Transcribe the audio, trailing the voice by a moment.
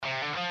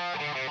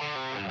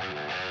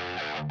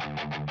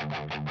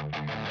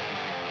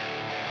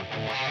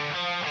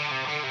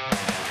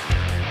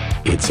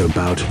It's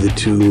about the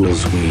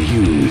tools we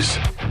use.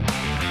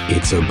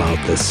 It's about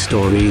the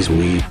stories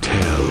we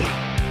tell.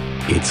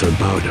 It's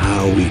about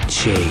how we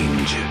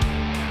change.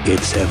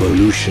 It's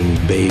evolution,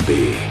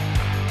 baby.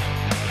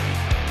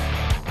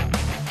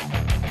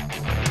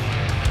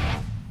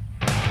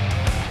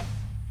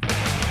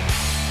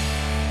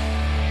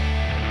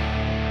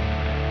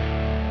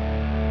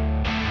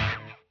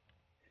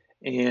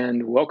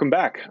 And welcome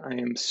back. I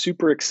am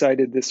super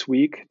excited this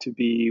week to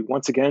be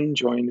once again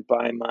joined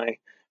by my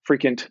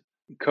frequent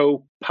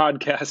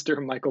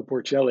co-podcaster, Michael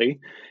Porcelli,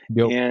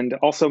 and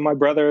also my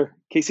brother,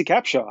 Casey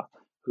Capshaw,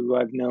 who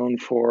I've known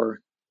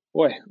for,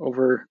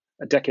 over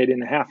a decade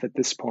and a half at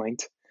this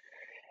point.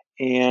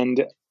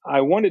 And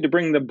I wanted to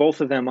bring the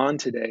both of them on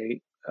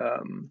today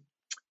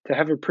to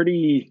have a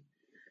pretty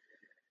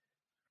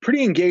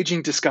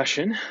engaging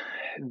discussion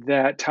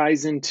that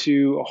ties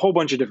into a whole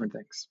bunch of different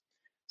things.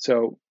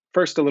 So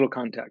first, a little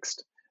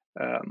context.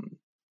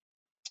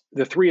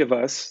 The three of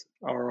us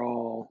are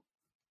all,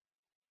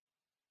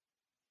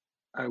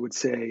 I would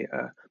say,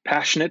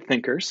 passionate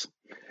thinkers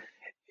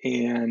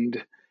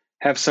and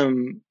have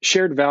some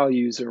shared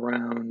values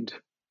around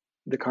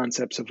the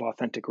concepts of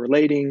authentic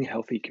relating,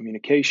 healthy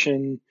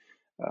communication,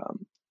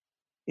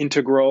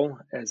 integral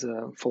as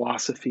a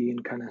philosophy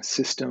and kind of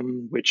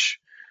system, which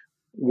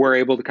we're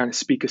able to kind of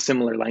speak a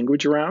similar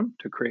language around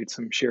to create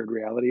some shared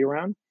reality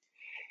around.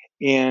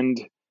 And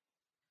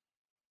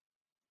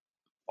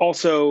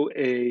also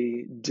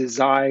a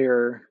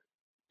desire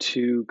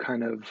to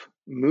kind of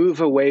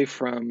move away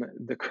from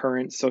the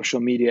current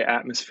social media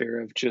atmosphere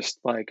of just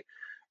like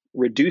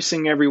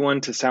reducing everyone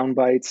to sound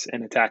bites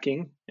and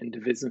attacking and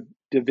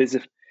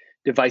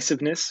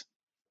divisiveness.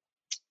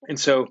 And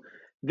so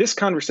this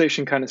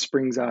conversation kind of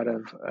springs out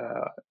of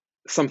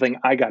something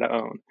I got to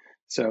own.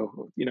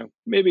 So,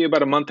 maybe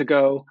about a month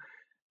ago,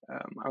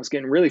 I was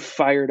getting really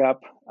fired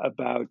up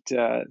about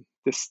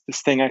this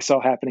thing I saw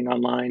happening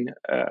online,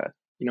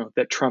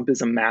 that Trump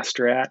is a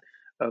master at,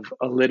 of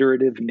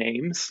alliterative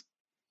names,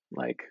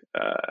 like,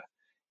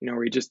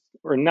 where you just,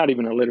 or not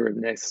even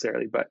alliterative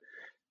necessarily, but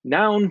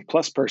noun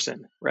plus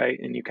person, right?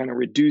 And you kind of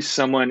reduce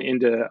someone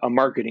into a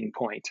marketing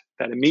point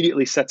that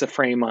immediately sets a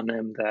frame on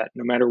them that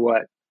no matter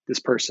what, this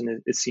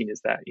person is seen as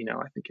that.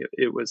 I think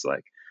it was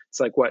like, it's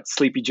like what,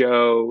 Sleepy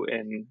Joe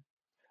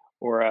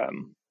or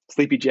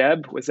Sleepy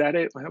Jeb, was that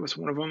it? That was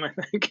one of them, I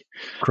think.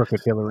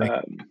 Crooked Hillary.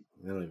 I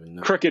don't even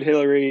know. Crooked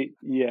Hillary.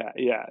 Yeah.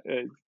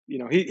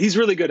 He's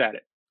really good at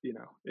it,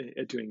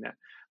 at doing that.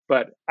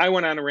 But I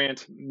went on a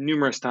rant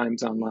numerous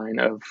times online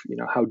of,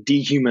 how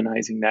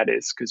dehumanizing that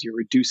is, because you're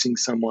reducing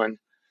someone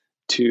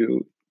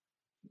to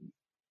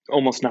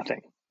almost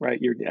nothing, right?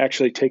 You're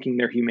actually taking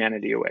their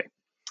humanity away.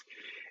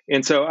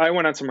 And so I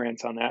went on some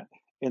rants on that.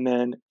 And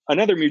then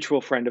another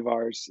mutual friend of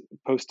ours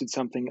posted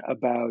something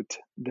about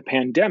the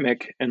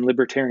pandemic and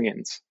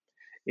libertarians.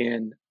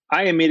 And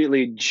I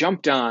immediately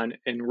jumped on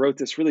and wrote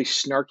this really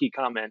snarky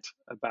comment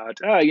about,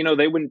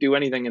 they wouldn't do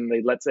anything and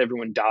they let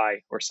everyone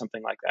die or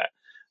something like that,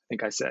 I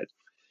think I said.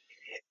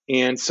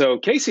 And so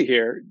Casey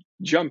here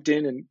jumped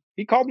in and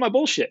he called my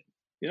bullshit.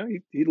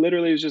 He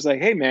literally was just like,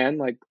 hey, man,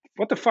 like,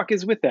 what the fuck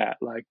is with that?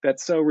 Like,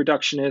 that's so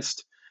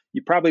reductionist.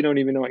 You probably don't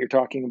even know what you're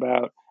talking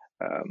about.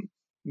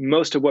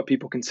 Most of what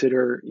people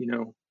consider,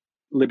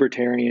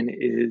 libertarian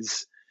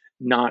is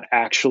not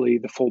actually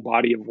the full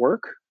body of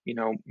work.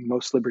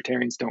 Most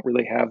libertarians don't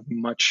really have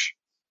much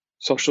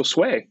social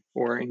sway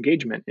or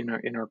engagement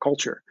in our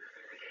culture.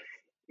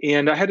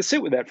 And I had to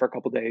sit with that for a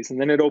couple of days. And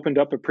then it opened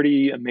up a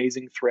pretty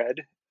amazing thread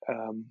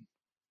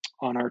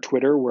on our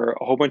Twitter where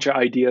a whole bunch of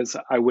ideas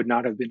I would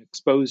not have been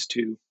exposed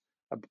to,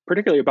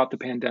 particularly about the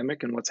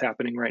pandemic and what's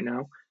happening right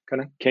now,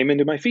 kind of came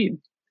into my feed.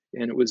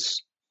 And it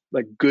was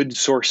like good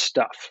source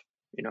stuff,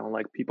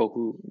 like people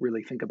who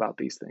really think about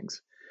these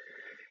things.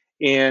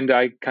 And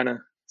I kind of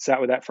sat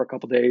with that for a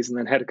couple of days and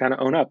then had to kind of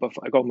own up of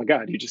like, oh my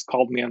God, you just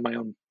called me on my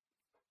own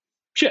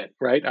shit,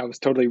 right? I was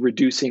totally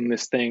reducing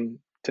this thing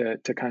to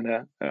kind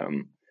of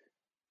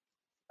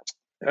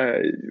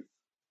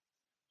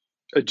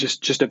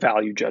just a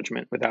value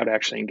judgment without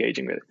actually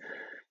engaging with it.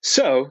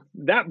 So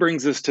that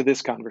brings us to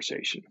this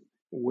conversation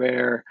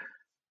where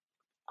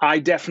I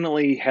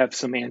definitely have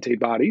some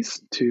antibodies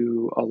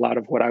to a lot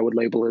of what I would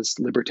label as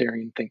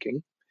libertarian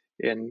thinking.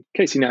 And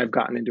Casey and I have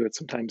gotten into it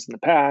sometimes in the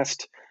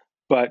past,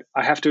 but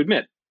I have to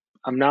admit,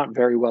 I'm not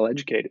very well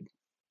educated.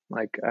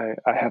 Like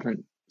I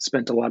haven't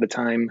spent a lot of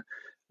time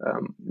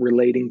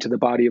relating to the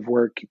body of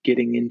work,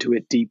 getting into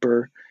it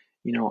deeper.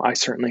 I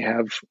certainly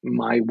have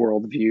my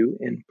worldview,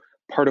 and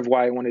part of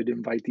why I wanted to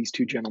invite these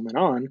two gentlemen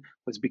on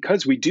was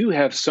because we do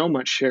have so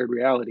much shared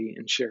reality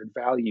and shared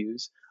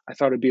values. I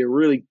thought it'd be a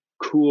really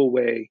cool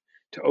way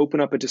to open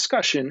up a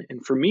discussion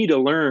and for me to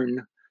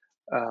learn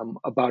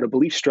about a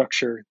belief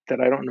structure that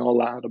I don't know a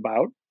lot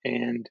about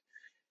and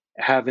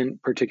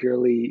haven't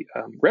particularly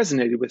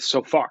resonated with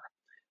so far.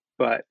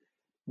 But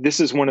this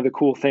is one of the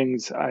cool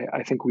things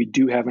I think we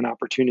do have an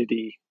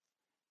opportunity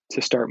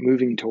to start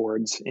moving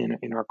towards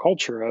in our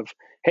culture of,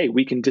 hey,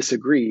 we can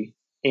disagree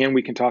and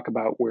we can talk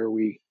about where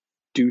we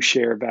do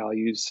share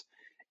values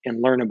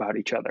and learn about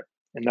each other.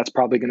 And that's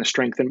probably going to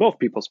strengthen both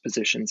people's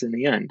positions in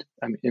the end,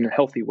 in a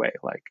healthy way,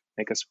 like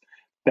make us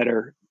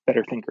better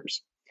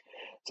thinkers.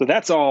 So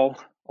that's all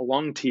a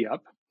long tee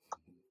up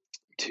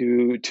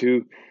to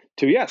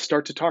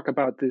start to talk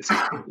about this,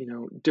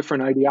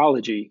 different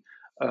ideology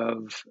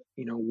of,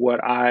 what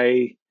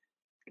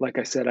like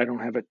I said, I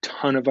don't have a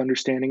ton of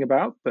understanding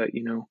about, but,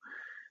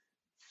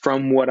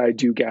 from what I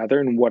do gather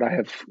and what I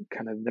have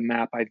kind of the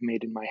map I've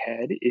made in my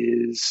head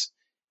is,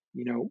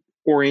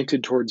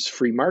 oriented towards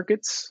free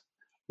markets,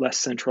 less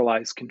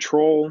centralized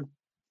control,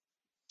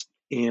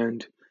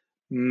 and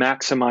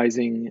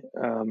maximizing,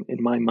 in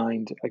my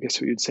mind, I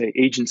guess we would say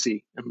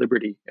agency and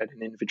liberty at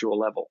an individual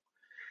level.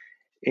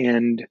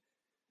 And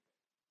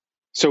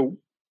so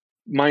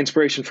my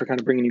inspiration for kind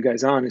of bringing you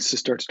guys on is to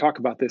start to talk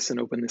about this and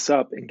open this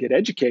up and get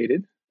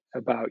educated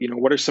about,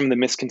 what are some of the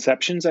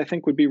misconceptions. I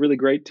think would be really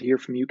great to hear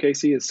from you,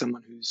 Casey, as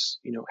someone who's,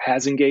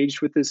 has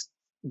engaged with this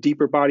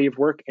deeper body of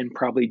work and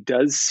probably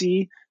does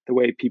see the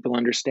way people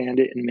understand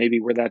it and maybe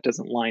where that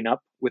doesn't line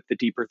up with the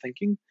deeper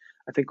thinking,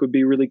 I think would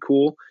be really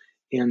cool.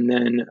 And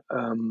then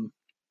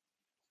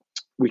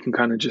we can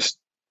kind of just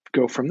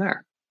go from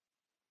there.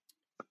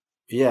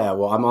 Yeah,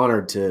 well, I'm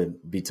honored to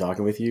be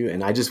talking with you,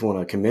 and I just want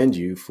to commend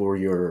you for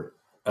your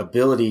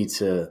ability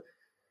to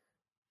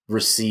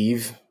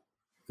receive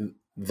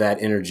that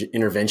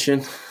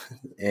intervention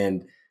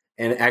and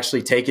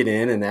actually take it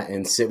in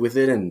and sit with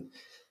it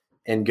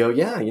and go,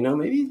 yeah,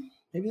 maybe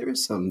there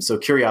is something. So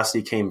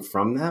curiosity came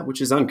from that,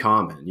 which is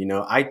uncommon.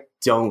 I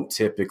don't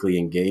typically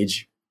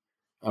engage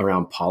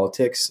around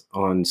politics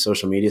on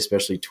social media,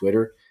 especially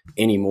Twitter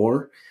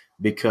anymore,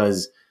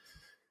 because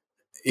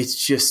it's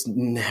just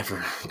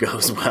never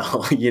goes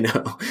well,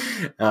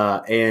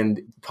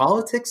 and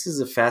politics is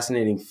a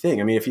fascinating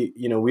thing. I mean, if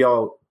we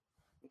all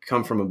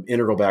come from an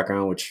integral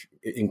background, which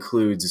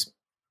includes,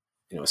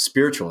 a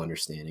spiritual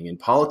understanding, and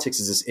politics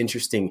is this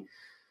interesting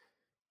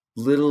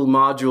little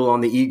module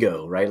on the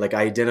ego, right? Like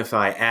I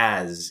identify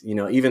as,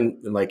 even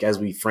like as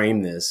we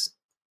frame this,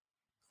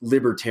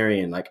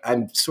 libertarian, like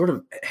I'm sort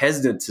of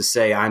hesitant to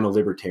say I'm a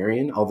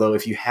libertarian, although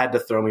if you had to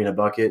throw me in a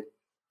bucket,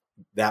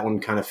 that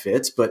one kind of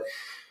fits. But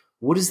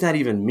what does that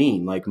even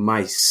mean? Like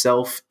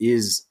myself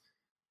is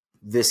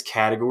this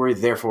category,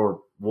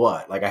 therefore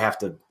what? Like I have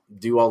to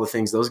do all the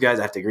things those guys,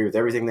 I have to agree with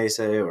everything they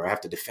say, or I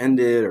have to defend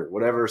it or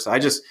whatever. So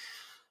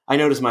I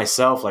notice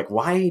myself, like,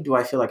 why do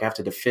I feel like I have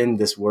to defend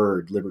this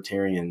word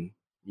libertarian,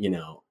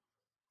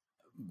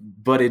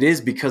 but it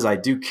is because I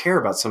do care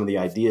about some of the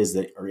ideas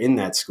that are in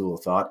that school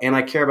of thought. And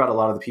I care about a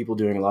lot of the people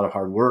doing a lot of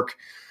hard work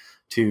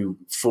to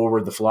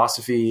forward the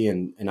philosophy.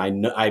 And I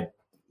know I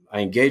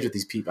engage with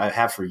these people I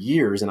have for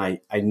years, and I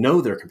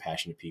know they're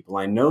compassionate people.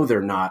 I know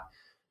they're not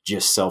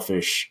just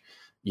selfish,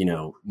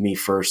 me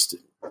first,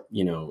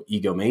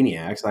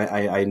 egomaniacs.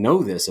 I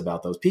know this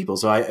about those people.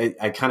 So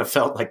I kind of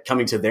felt like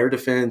coming to their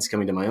defense,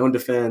 coming to my own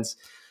defense,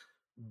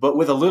 but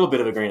with a little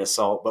bit of a grain of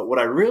salt. But what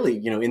I really,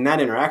 in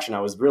that interaction,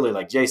 I was really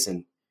like,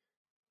 Jason,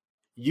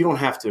 you don't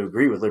have to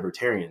agree with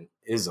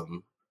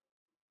libertarianism,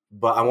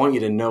 but I want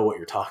you to know what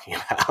you're talking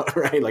about,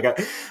 right? Like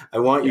I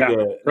want you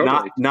to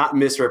totally not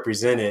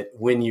misrepresent it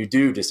when you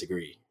do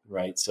disagree,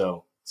 right?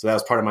 So that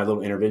was part of my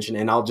little intervention.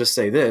 And I'll just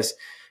say this,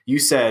 you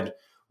said,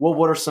 well,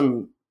 what are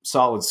some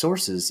solid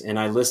sources? And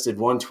I listed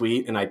one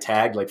tweet and I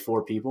tagged like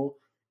 4 people,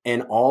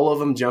 and all of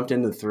them jumped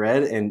into the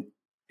thread. And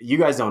you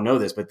guys don't know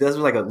this, but this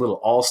was like a little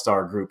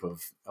all-star group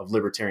of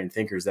libertarian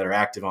thinkers that are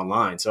active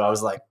online. So I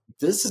was like,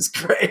 this is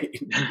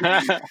great.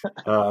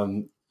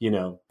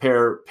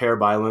 Per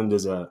Byland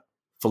is a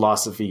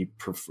philosophy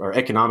or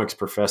economics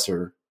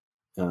professor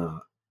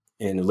and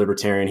a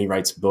libertarian. He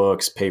writes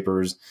books,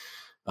 papers.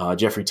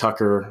 Jeffrey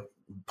Tucker,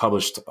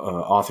 published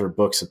author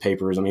books of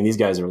papers. I mean, these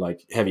guys are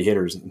like heavy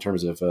hitters in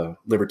terms of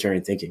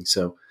libertarian thinking.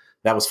 So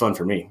that was fun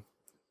for me.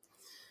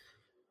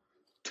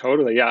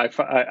 Totally. Yeah.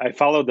 I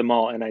followed them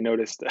all, and I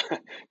noticed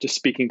just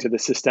speaking to the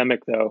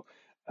systemic though,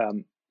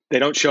 they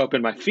don't show up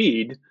in my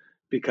feed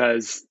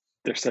because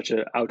they're such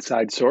an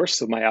outside source.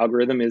 So my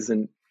algorithm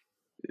isn't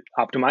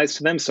optimized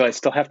to them. So I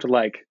still have to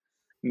like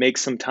make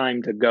some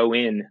time to go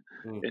in.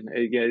 And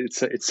again,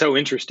 it's so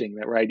interesting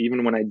that, right,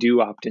 even when I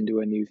do opt into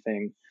a new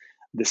thing,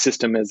 the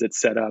system as it's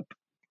set up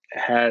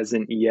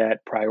hasn't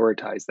yet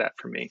prioritized that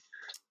for me.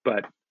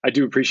 But I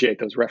do appreciate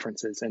those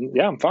references, and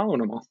yeah, I'm following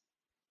them all.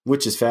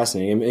 Which is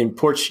fascinating. And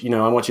Porch,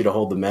 I want you to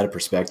hold the meta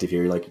perspective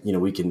here. Like,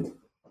 we can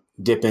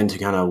dip into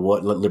kind of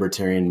what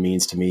libertarian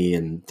means to me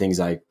and things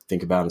I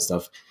think about and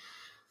stuff.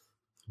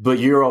 But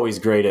you're always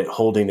great at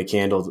holding the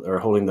candle or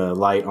holding the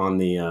light on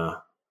the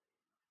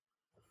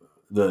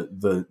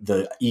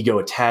ego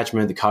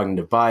attachment, the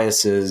cognitive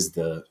biases,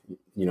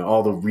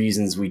 all the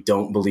reasons we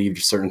don't believe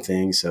certain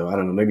things. So I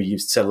don't know, maybe you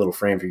set a little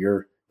frame for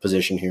your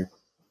position here.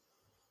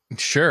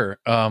 Sure.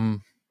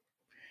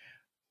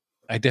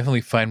 I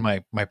definitely find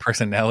my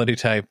personality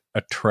type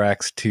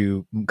attracts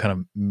to kind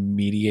of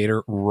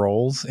mediator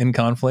roles in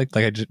conflict.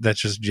 Like that's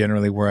just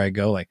generally where I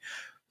go. Like,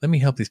 let me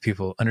help these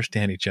people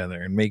understand each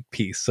other and make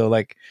peace. So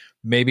like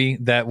maybe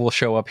that will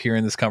show up here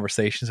in this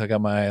conversation. So I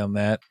got my eye on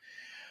that.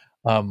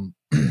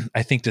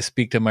 I think to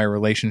speak to my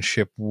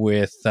relationship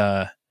with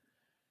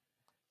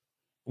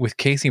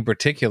Casey in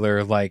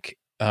particular, like,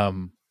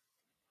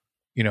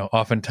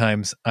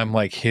 oftentimes I'm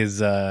like his,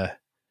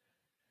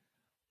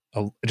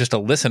 just a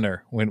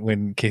listener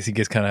when Casey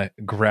gets kind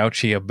of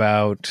grouchy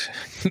about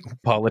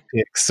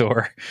politics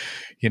or,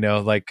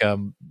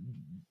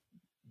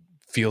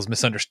 feels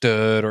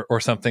misunderstood or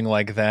something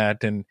like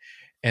that. And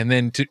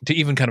then to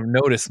even kind of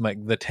notice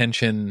like the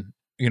tension,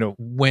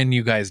 when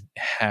you guys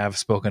have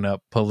spoken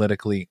up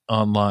politically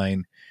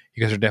online,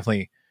 you guys are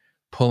definitely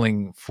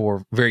pulling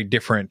for very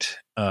different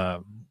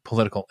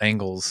political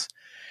angles.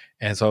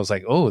 And so I was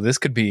like, oh, this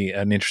could be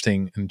an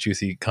interesting and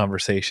juicy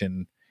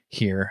conversation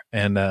here.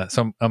 And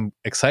so I'm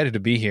excited to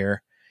be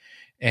here.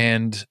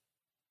 And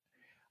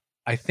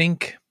I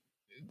think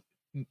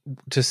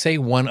to say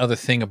one other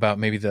thing about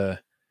maybe the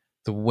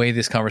way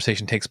this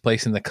conversation takes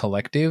place in the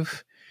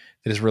collective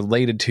that is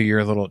related to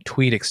your little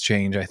tweet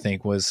exchange, I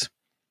think, was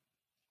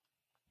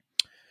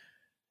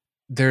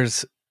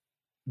there's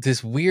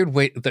this weird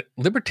way that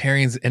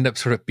libertarians end up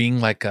sort of being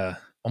like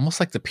almost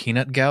like the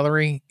peanut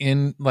gallery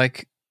in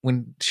like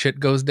when shit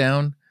goes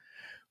down,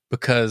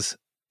 because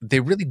they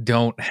really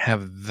don't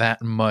have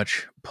that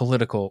much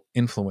political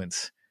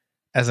influence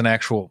as an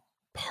actual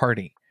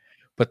party,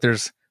 but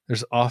there's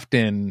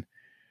often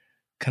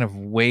kind of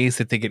ways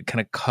that they get kind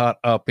of caught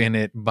up in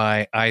it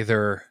by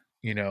either,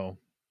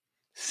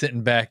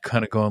 sitting back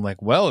kind of going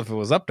like, well, if it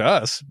was up to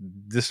us,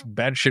 this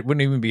bad shit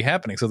wouldn't even be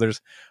happening. So there's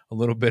a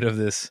little bit of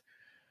this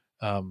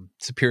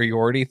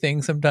superiority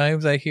thing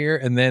sometimes I hear.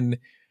 And then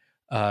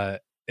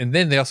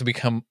they also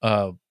become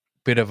a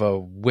bit of a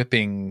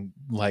whipping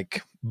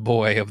like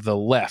boy of the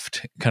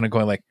left, kind of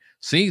going like,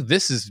 see,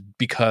 this is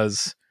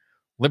because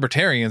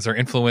libertarians are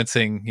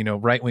influencing,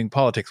 right-wing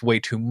politics way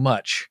too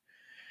much.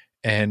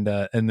 And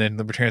then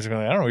libertarians are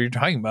going, I don't know what you're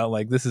talking about.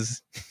 Like, this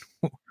is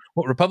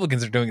what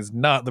Republicans are doing is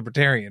not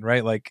libertarian,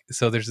 right? Like,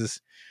 so there's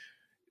this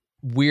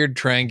weird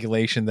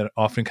triangulation that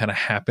often kind of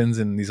happens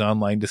in these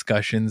online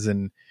discussions,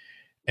 and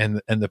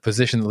the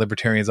position that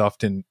libertarians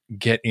often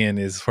get in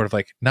is sort of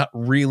like not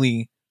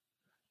really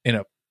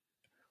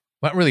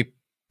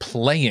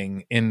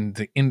playing in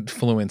the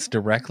influence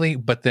directly,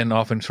 but then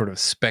often sort of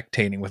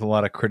spectating with a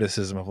lot of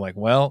criticism of like,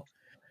 well,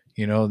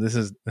 this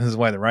is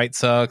why the right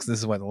sucks. This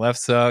is why the left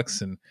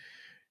sucks. And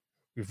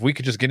if we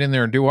could just get in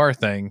there and do our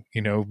thing,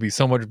 it'd be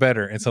so much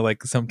better. And so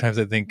like, sometimes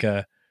I think,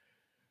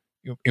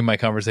 in my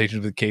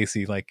conversations with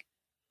Casey, like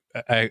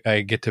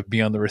I get to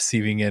be on the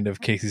receiving end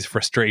of Casey's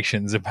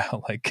frustrations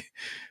about like,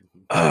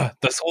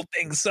 this whole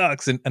thing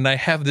sucks. And I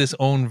have this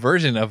own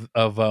version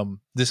of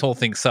this whole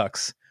thing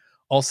sucks.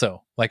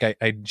 Also, like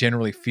I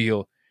generally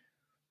feel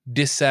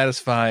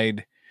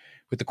dissatisfied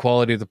with the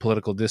quality of the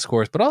political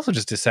discourse, but also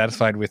just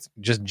dissatisfied with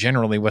just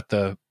generally what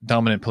the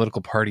dominant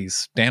political parties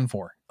stand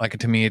for. Like,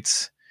 to me,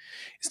 it's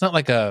not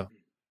like an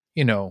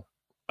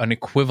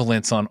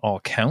equivalence on all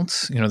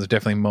counts. There's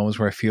definitely moments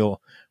where I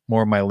feel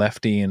more my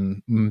lefty,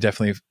 and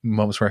definitely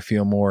moments where I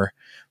feel more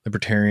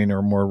libertarian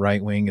or more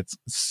right wing. It's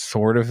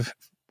sort of,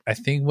 I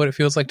think, what it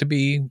feels like to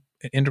be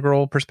an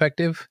integral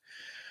perspective,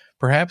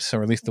 perhaps,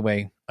 or at least the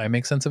way I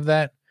make sense of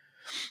that.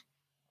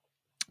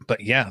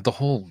 But yeah, the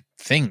whole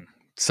thing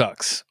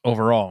sucks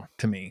overall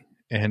to me.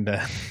 And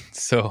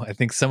so I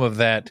think some of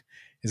that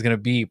is going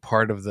to be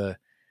part of the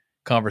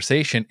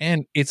conversation.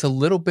 And it's a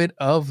little bit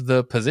of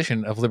the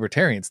position of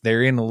libertarians.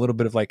 They're in a little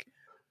bit of like,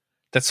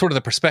 that's sort of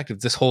the perspective.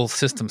 This whole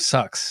system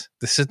sucks.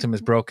 The system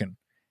is broken.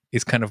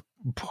 Is kind of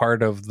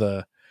part of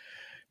the,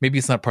 maybe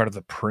it's not part of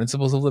the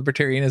principles of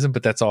libertarianism,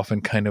 but that's often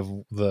kind of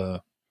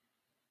the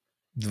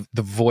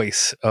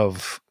voice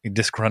of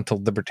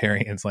disgruntled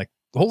libertarians. Like,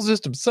 the whole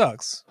system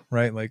sucks,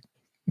 right? Like,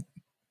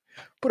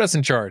 put us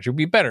in charge. It would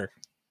be better.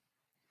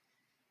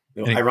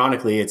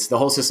 Ironically, it's the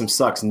whole system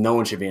sucks. No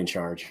one should be in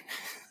charge.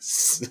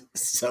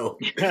 So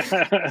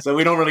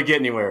we don't really get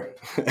anywhere.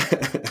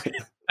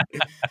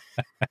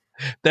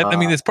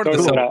 It's part of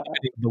the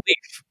self-limiting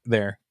belief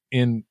there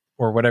in,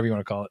 or whatever you want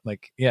to call it.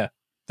 Like, yeah,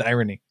 the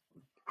irony.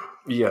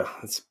 Yeah,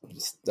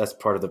 that's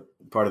part of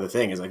the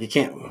thing is like, you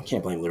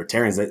can't blame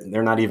libertarians.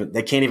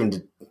 They can't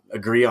even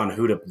agree on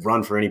who to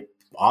run for any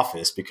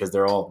office, because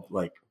they're all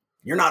like,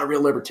 you're not a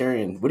real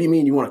libertarian. What do you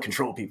mean you want to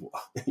control people?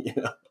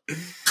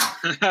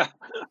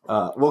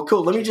 Well,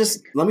 cool. Let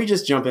me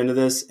just jump into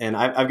this, and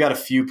I've got a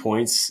few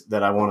points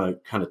that I want to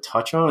kind of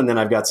touch on, and then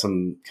I've got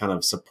some kind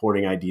of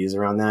supporting ideas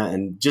around that,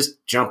 and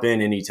just jump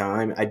in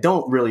anytime. I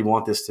don't really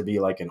want this to be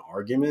like an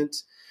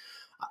argument.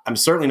 I'm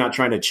certainly not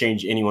trying to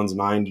change anyone's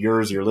mind,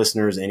 yours, your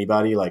listeners,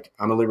 anybody. Like,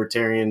 I'm a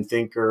libertarian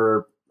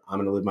thinker. I'm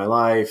going to live my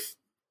life.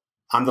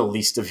 I'm the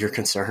least of your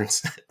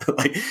concerns.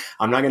 Like,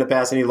 I'm not going to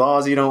pass any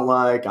laws you don't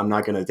like. I'm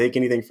not going to take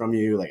anything from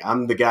you. Like,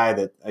 I'm the guy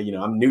that,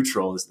 I'm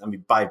neutral.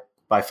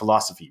 By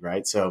philosophy,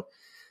 right? So,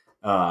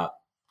 and,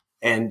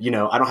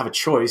 I don't have a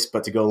choice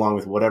but to go along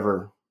with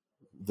whatever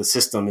the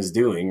system is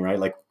doing, right?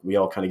 Like, we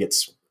all kind of get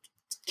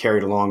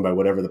carried along by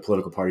whatever the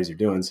political parties are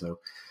doing. So,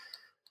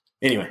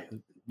 anyway,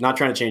 not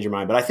trying to change your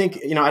mind, but I think,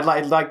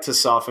 I'd like to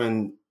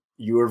soften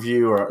your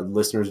view or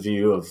listeners'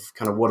 view of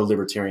kind of what a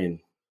libertarian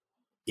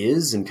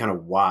is and kind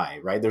of why,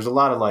 right? There's a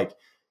lot of like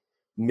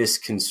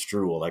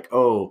misconstrual, like,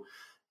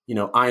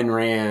 Ayn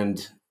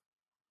Rand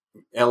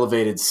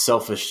elevated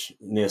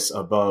selfishness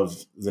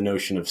above the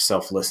notion of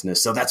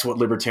selflessness. So that's what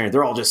libertarian,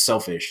 they're all just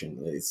selfish. And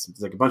it's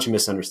like a bunch of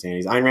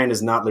misunderstandings. Ayn Rand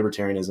is not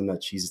libertarianism,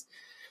 that she's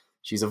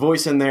a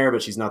voice in there,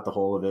 but she's not the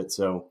whole of it.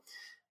 So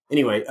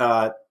anyway,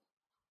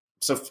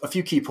 so a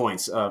few key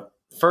points.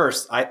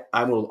 First,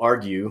 I will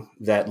argue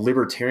that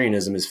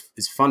libertarianism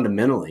is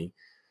fundamentally,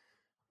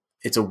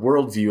 it's a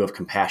worldview of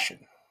compassion.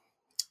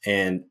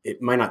 And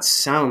it might not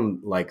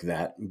sound like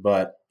that,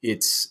 but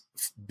it's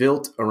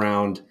built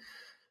around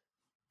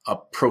a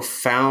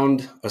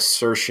profound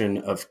assertion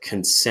of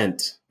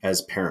consent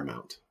as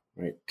paramount,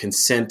 right?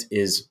 Consent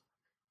is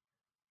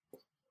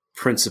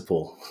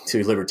principle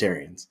to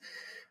libertarians.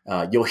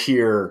 You'll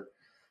hear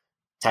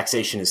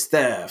taxation is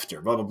theft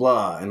or blah, blah,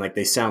 blah. And like,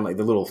 they sound like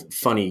the little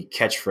funny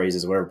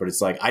catchphrases or whatever, but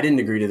it's like, I didn't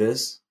agree to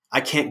this.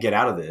 I can't get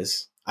out of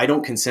this. I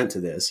don't consent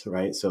to this,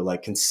 right? So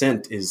like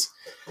consent is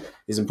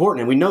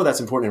important. And we know that's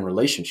important in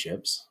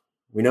relationships.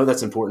 We know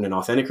that's important in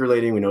authentic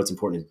relating. We know it's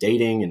important in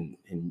dating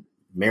and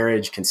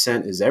marriage.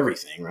 Consent is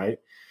everything, right?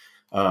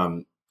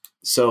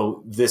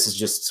 So this is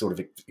just sort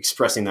of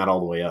expressing that all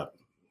the way up.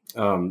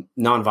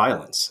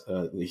 Nonviolence,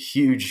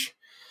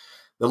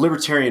 the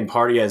Libertarian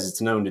Party, as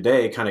it's known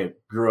today, kind of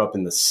grew up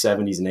in the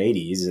 70s and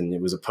 80s, and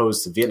it was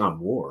opposed to Vietnam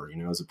War. It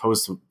was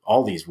opposed to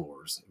all these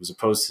wars. It was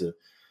opposed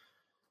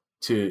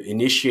to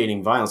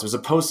initiating violence. It was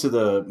opposed to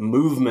the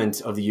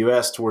movement of the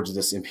U.S. towards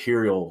this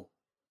imperial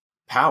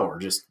power,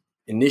 just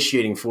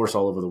initiating force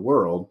all over the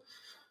world.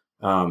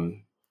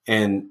 And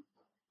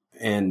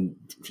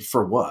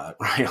for what,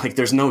 right? Like,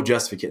 there's no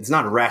justification. It's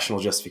not a rational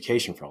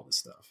justification for all this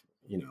stuff.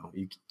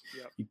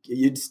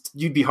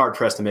 You'd be hard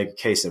pressed to make a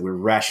case that we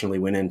rationally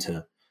went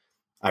into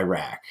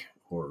Iraq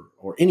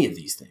or any of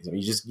these things. I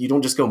mean, you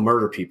don't just go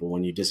murder people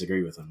when you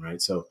disagree with them,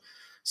 right? So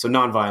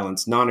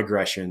nonviolence,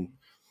 non-aggression.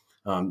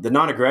 The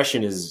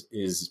non-aggression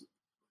is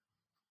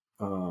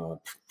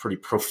pretty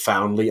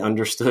profoundly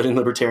understood in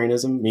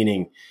libertarianism,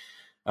 meaning,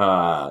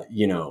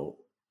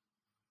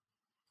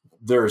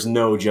 there's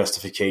no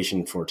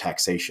justification for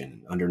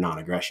taxation under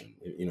non-aggression.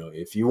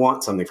 If you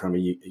want something from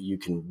me, you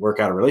can work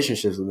out a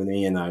relationship with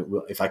me, and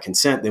if I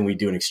consent, then we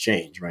do an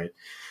exchange, right?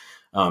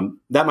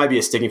 That might be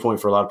a sticking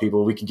point for a lot of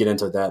people. We can get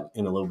into that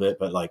in a little bit,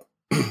 but like,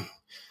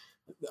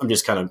 I'm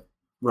just kind of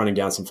running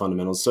down some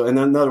fundamentals. So, and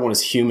then another one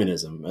is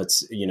humanism.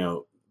 That's,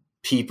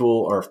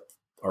 people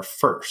are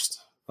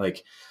first.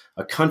 Like,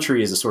 a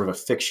country is a sort of a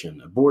fiction.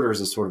 A border is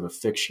a sort of a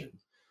fiction.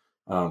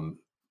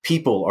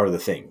 People are the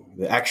thing,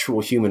 the actual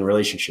human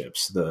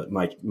relationships,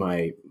 my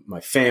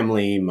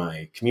family,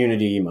 my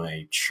community,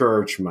 my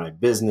church, my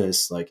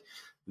business, like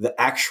the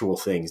actual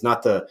things,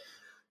 not the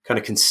kind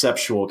of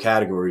conceptual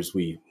categories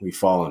we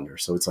fall under.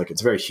 So it's a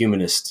very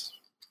humanist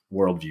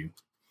worldview.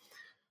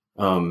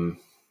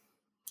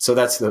 So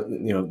that's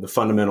the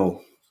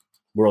fundamental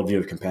worldview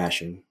of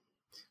compassion.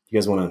 You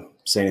guys want to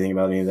say anything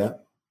about any of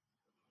that?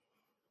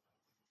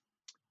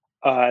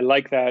 I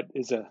like that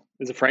as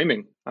a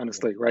framing,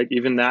 honestly, right?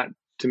 Even that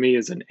to me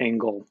is an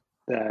angle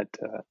that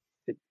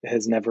it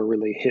has never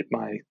really hit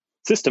my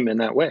system in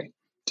that way,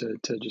 to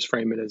just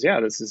frame it as,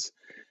 this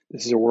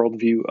is a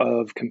worldview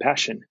of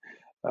compassion.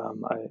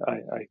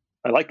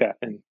 I like that,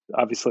 and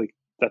obviously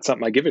that's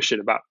something I give a shit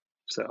about.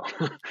 So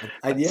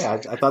I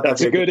thought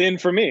that's a good in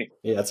for me.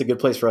 Yeah, that's a good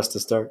place for us to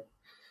start.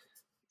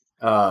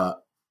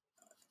 I'll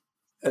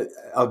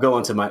go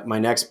on to my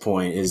next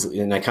point is,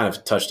 and I kind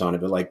of touched on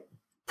it, but like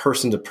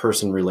person to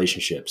person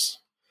relationships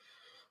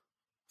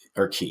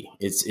are key.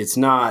 It's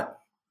not,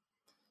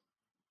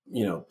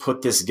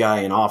 put this guy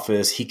in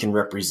office, he can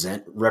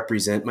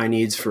represent my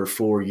needs for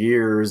 4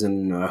 years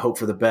and I hope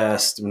for the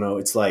best.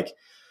 It's like,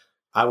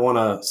 I want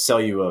to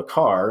sell you a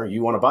car,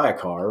 you want to buy a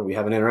car, we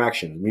have an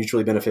interaction,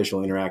 mutually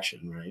beneficial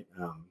interaction, right?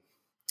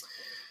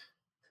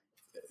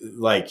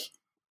 Like,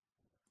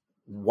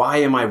 why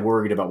am I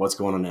worried about what's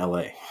going on in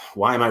LA?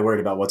 Why am I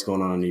worried about what's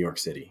going on in New York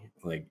City?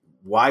 Like,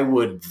 why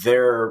would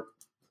their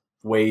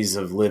ways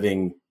of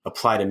living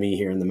apply to me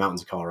here in the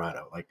mountains of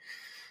Colorado? Like,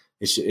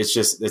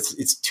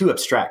 it's too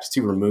abstract,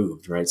 too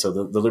removed, right? So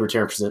the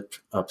libertarian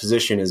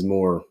position is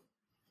more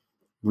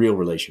real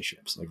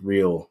relationships, like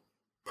real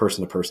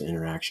person-to-person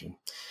interaction.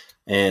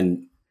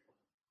 And,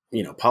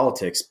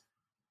 politics,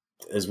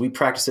 as we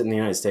practice it in the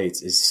United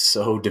States, is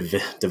so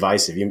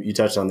divisive. You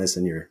touched on this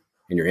in your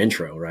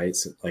intro, right?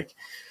 So, like,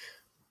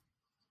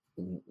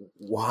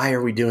 why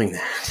are we doing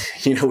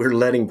that? We're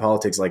letting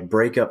politics like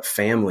break up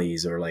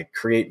families or like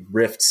create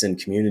rifts in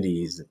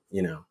communities,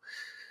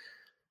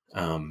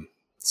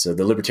 so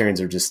the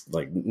libertarians are just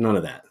like, none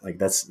of that. Like,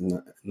 that's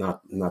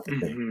not the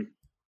thing.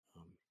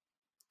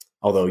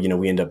 Although,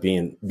 we end up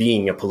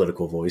being a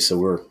political voice. So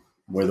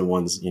we're the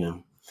ones,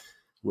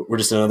 we're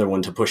just another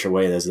one to push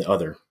away as the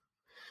other.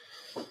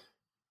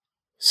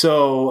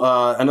 So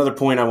another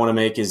point I want to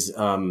make is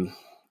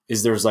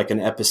is there's like an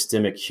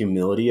epistemic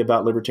humility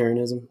about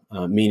libertarianism,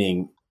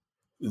 meaning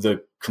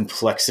the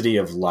complexity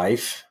of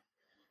life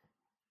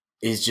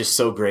is just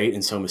so great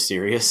and so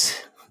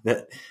mysterious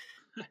that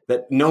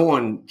no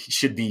one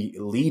should be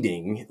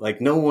leading.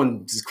 Like no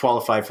one is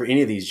qualified for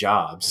any of these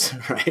jobs,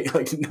 right?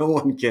 Like no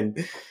one can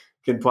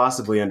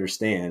possibly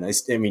understand.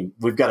 I mean,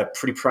 we've got a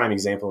pretty prime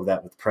example of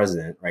that with the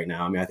president right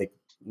now. I mean, I think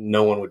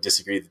no one would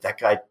disagree that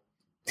guy,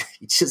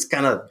 he just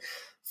kind of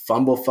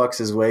fumble fucks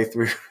his way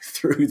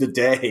through the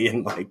day.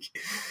 And like,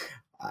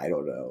 I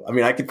don't know. I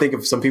mean, I could think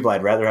of some people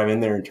I'd rather have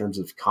in there in terms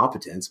of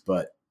competence,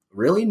 but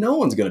really no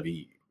one's going to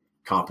be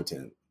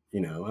competent.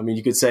 You know, I mean,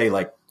 you could say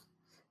like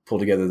pull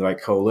together the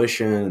right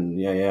coalition and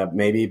yeah,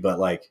 maybe, but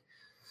like,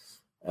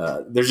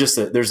 there's just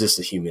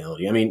a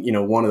humility. I mean, you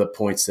know, one of the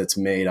points that's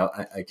made,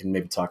 I can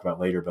maybe talk about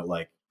later, but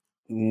like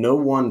no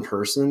one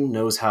person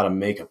knows how to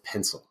make a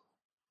pencil.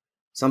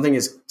 Something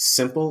as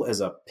simple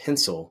as a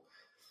pencil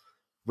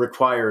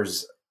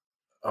requires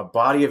a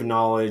body of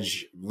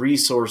knowledge,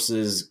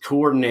 resources,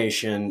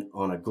 coordination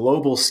on a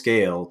global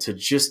scale to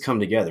just come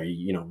together.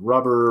 You know,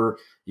 rubber,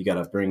 you got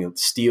to bring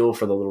steel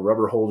for the little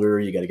rubber holder.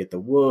 You got to get the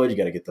wood, you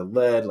got to get the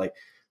lead. Like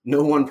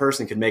no one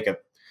person could make a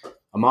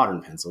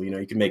modern pencil. You know,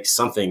 you can make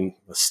something,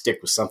 a stick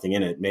with something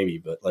in it maybe,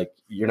 but like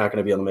you're not going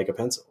to be able to make a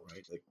pencil,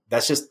 right? Like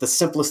that's just the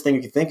simplest thing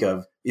you can think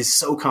of is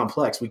so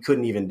complex. We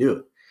couldn't even do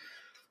it.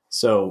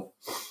 So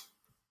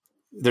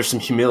there's some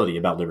humility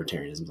about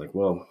libertarianism. It's like,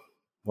 well,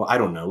 I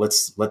don't know.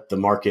 Let's let the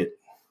market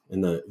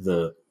and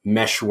the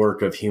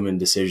meshwork of human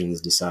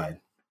decisions decide.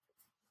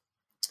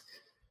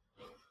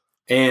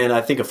 And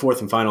I think a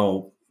fourth and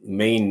final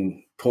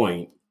main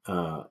point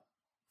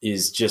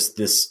is just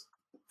this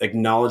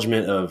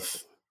acknowledgement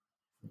of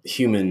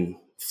human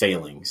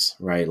failings,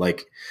 right?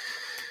 Like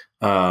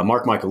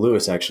Mark Michael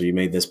Lewis actually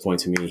made this point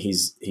to me.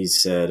 He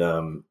said,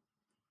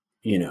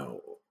 you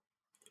know,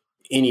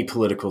 any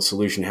political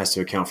solution has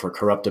to account for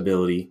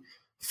corruptibility,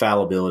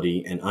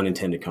 fallibility, and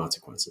unintended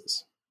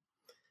consequences.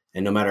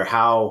 And no matter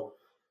how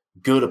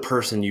good a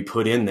person you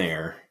put in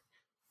there,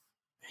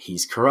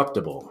 he's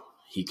corruptible.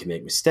 He can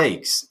make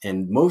mistakes.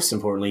 And most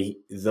importantly,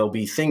 there'll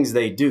be things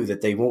they do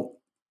that they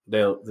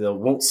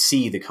won't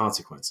see the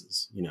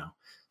consequences. You know,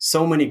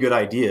 so many good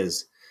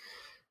ideas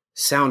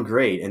sound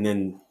great. And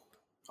then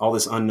all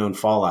this unknown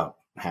fallout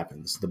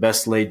happens. The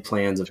best laid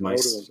plans of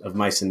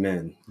mice and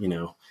men, you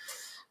know.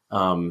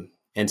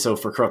 And so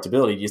for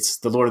corruptibility, it's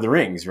the Lord of the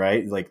Rings,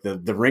 right? Like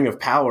the ring of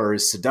power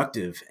is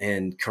seductive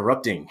and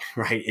corrupting,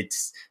 right?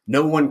 It's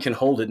no one can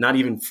hold it, not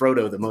even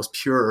Frodo, the most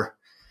pure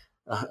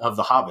of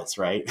the hobbits,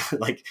 right?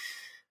 Like,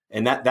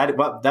 and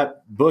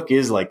that book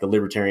is like the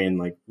libertarian,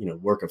 like, you know,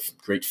 work of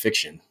great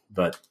fiction,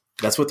 but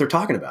that's what they're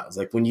talking about. It's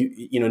like when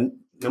you know,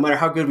 no matter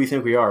how good we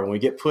think we are, when we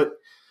get put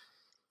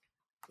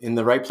in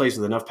the right place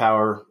with enough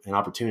power and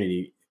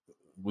opportunity,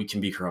 we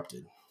can be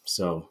corrupted.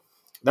 So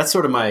that's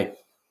sort of my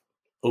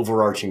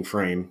overarching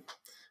frame.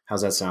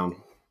 How's that sound?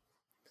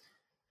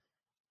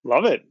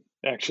 Love it.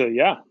 Actually,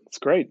 yeah, it's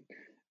great.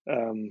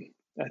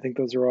 I think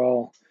those are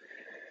all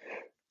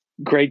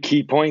great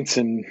key points,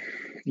 and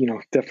you know,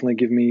 definitely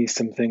give me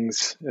some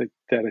things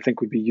that I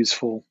think would be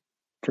useful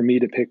for me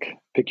to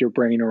pick your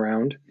brain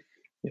around.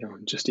 You know,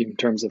 just even in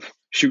terms of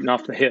shooting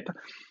off the hip.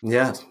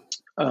 Yeah.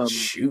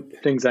 Shoot.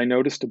 Things I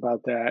noticed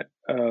about that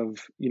of,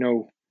 you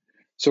know,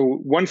 so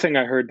one thing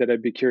I heard that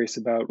I'd be curious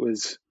about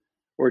was,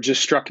 or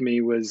just struck me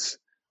was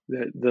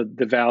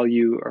the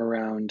value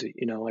around,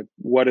 you know, like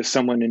what does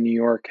someone in New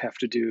York have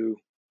to do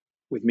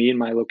with me in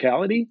my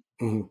locality,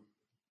 mm-hmm.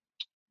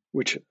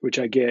 which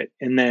I get.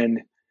 And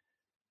then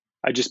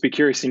I'd just be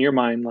curious in your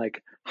mind,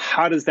 like,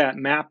 how does that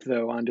map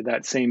though onto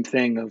that same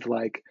thing of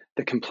like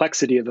the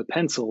complexity of a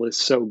pencil is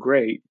so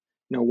great,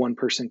 no one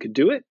person could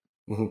do it.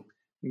 Mm-hmm.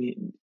 I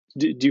mean,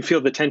 do you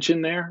feel the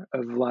tension there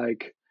of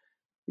like,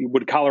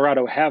 would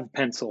Colorado have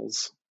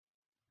pencils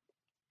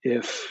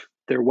if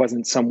there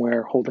wasn't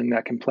somewhere holding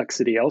that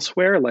complexity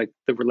elsewhere? Like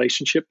the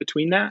relationship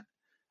between that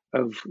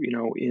of, you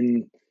know,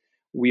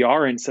 we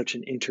are in such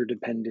an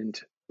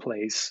interdependent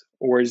place,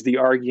 or is the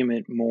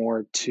argument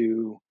more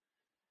to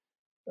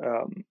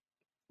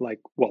like,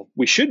 well,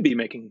 we should be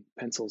making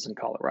pencils in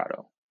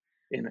Colorado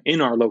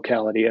in our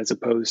locality as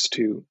opposed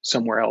to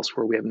somewhere else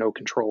where we have no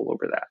control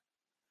over that.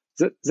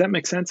 Does that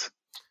make sense?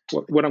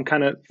 What I'm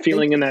kind of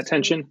feeling in that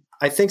tension?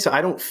 I think so.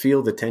 I don't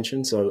feel the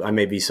tension. So I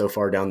may be so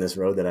far down this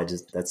road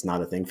that that's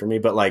not a thing for me.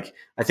 But like,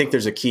 I think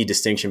there's a key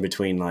distinction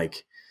between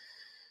like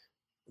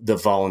the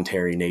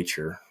voluntary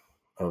nature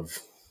of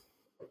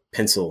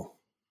pencil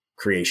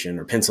creation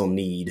or pencil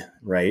need,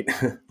 right?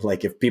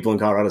 Like if people in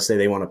Colorado say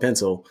they want a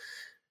pencil,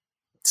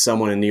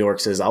 someone in New York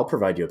says, I'll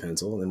provide you a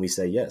pencil. And then we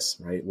say yes,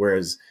 right?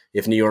 Whereas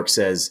if New York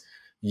says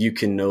you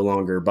can no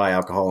longer buy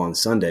alcohol on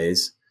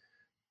Sundays,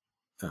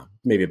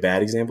 maybe a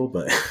bad example,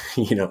 but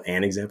you know,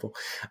 an example,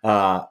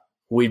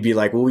 we'd be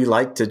like, well, we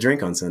like to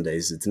drink on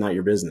Sundays. It's not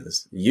your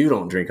business. You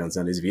don't drink on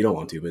Sundays if you don't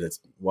want to, but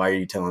why are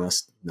you telling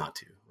us not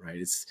to? Right.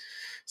 It's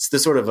the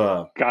sort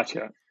of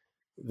gotcha.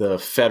 The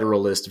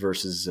federalist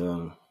versus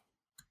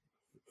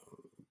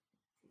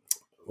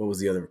what was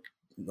the other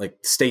like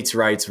states'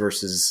 rights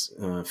versus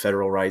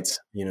federal rights,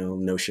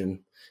 notion.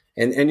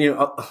 And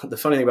the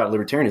funny thing about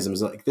libertarianism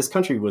is like this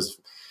country was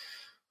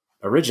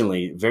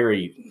originally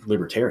very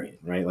libertarian,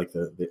 right? Like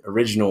the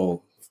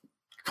original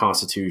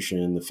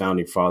Constitution, the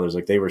founding fathers,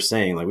 like they were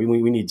saying, like we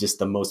need just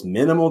the most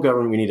minimal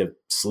government. We need to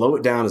slow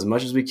it down as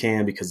much as we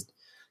can because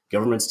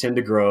governments tend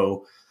to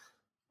grow.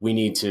 We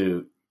need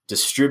to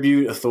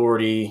distribute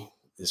authority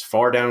as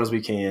far down as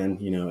we can,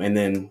 and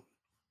then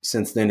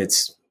since then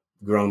it's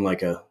grown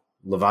like a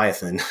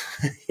Leviathan.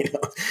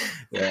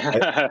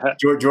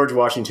 George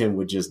Washington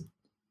would just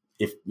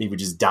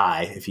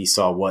die if he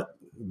saw what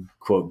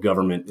quote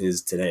government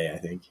is today. I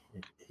think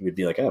he would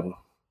be like, oh,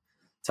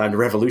 time to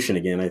revolution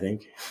again, I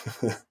think.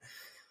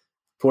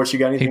 Porch, you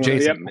got anything? Hey,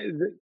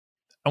 Jason,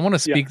 I want to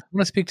speak. I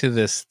want to speak to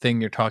this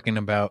thing you're talking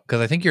about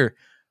because I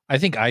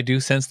think I do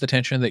sense the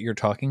tension that you're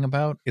talking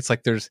about. It's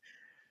like there's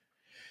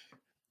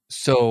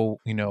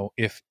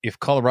if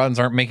Coloradans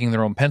aren't making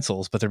their own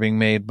pencils, but they're being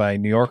made by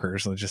New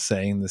Yorkers, let's just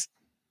say in this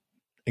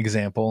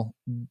example,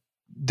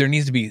 there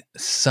needs to be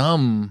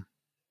some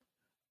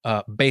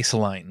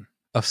baseline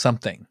of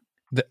something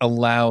that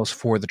allows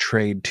for the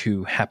trade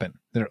to happen,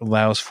 that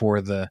allows for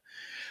the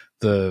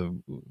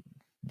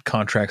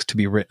contracts to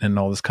be written and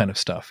all this kind of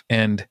stuff.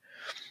 And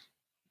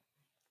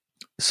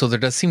so there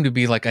does seem to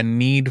be like a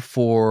need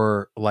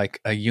for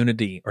like a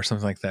unity or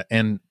something like that.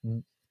 And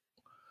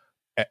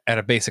at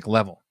a basic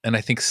level. And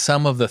I think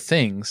some of the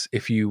things,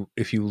 if you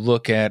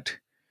look at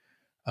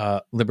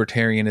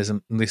libertarianism,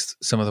 at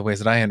least some of the ways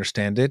that I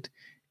understand it,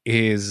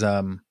 is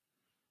the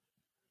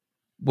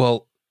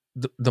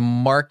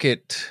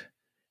market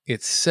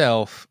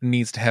itself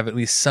needs to have at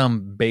least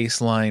some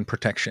baseline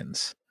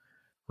protections,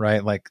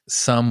 right? Like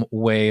some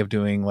way of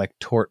doing like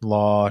tort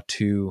law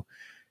to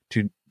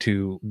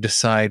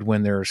decide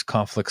when there's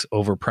conflicts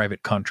over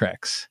private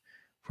contracts,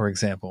 for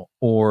example,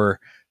 or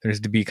there's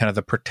to be kind of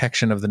the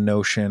protection of the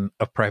notion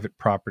of private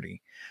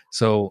property.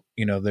 So,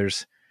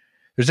 there's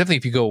definitely,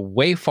 if you go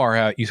way far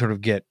out, you sort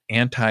of get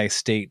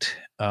anti-state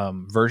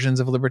versions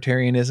of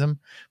libertarianism.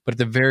 But at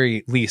the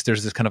very least,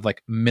 there's this kind of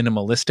like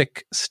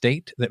minimalistic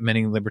state that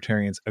many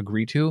libertarians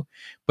agree to.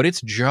 But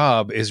its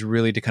job is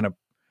really to kind of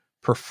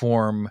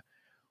perform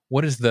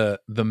what is the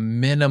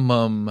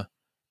minimum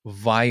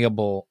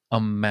viable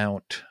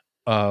amount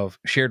of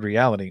shared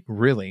reality,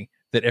 really,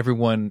 that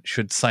everyone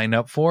should sign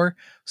up for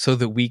so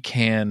that we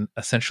can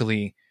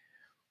essentially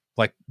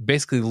like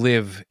basically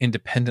live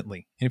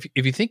independently. And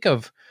if you think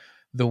of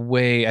the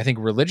way I think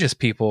religious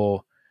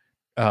people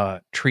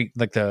treat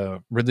like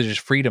the religious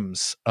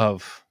freedoms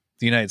of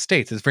the United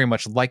States, it's very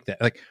much like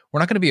that. Like we're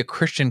not going to be a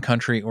Christian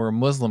country or a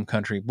Muslim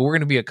country, but we're going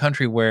to be a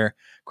country where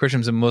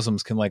Christians and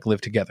Muslims can like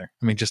live together.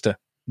 I mean, just to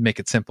make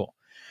it simple.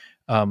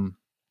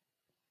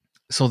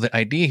 So the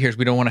idea here is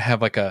we don't want to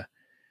have like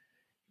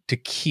to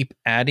keep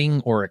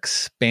adding or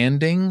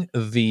expanding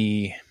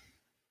the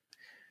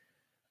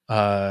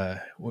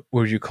what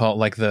would you call it?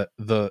 Like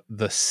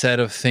the set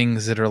of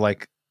things that are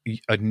like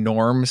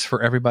norms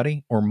for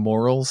everybody or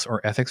morals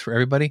or ethics for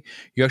everybody.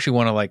 You actually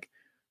want to like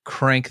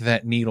crank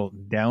that needle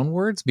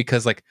downwards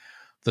because like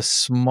the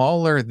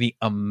smaller the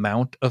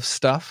amount of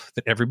stuff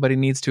that everybody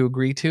needs to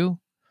agree to,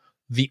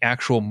 the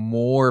actual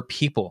more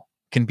people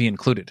can be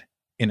included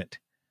in it.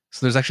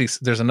 So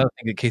there's another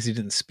thing that Casey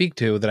didn't speak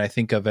to that I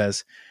think of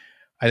as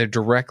either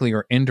directly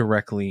or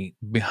indirectly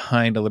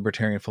behind a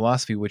libertarian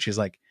philosophy, which is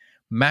like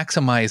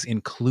maximize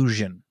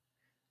inclusion,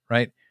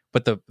 right?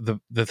 But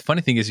the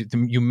funny thing is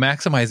you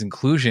maximize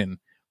inclusion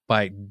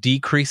by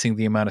decreasing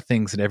the amount of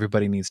things that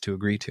everybody needs to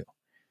agree to.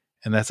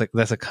 And that's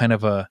a kind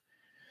of a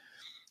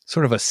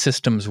sort of a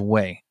systems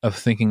way of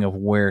thinking of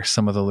where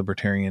some of the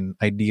libertarian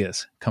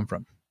ideas come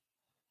from.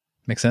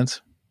 Make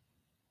sense?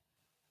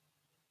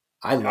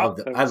 I love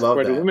that.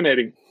 Quite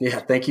illuminating. Yeah,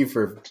 thank you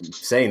for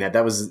saying that.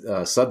 That was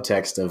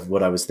subtext of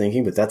what I was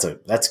thinking, but that's a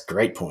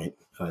great point.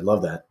 I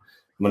love that.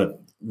 I'm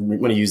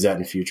gonna use that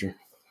in the future.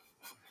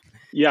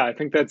 Yeah, I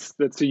think that's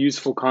a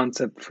useful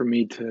concept for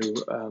me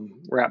to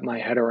wrap my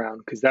head around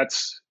because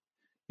that's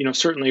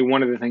certainly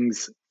one of the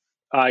things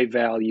I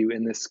value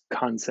in this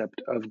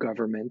concept of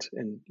government,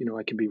 and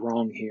I can be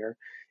wrong here,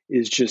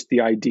 is just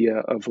the idea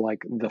of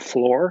like the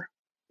floor.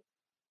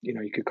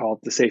 You could call it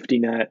the safety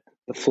net,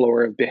 the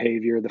floor of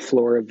behavior, the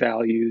floor of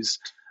values,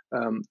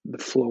 the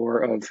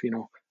floor of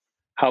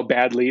how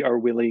badly are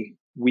we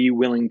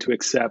willing to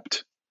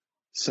accept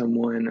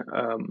someone's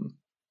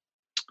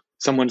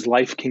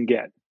life can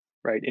get,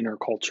 right, in our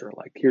culture.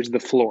 Like here's the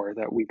floor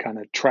that we kind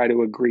of try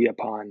to agree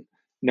upon.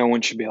 No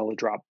one should be able to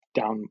drop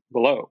down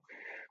below,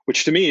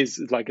 which to me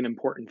is like an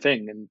important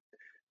thing. And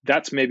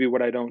that's maybe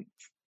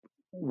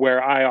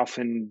where I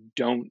often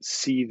don't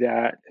see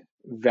that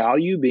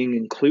value being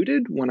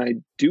included when I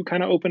do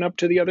kind of open up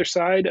to the other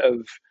side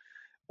of,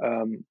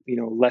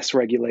 less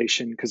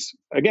regulation. Because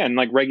again,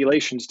 like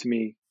regulations to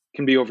me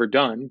can be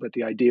overdone, but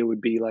the idea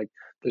would be like,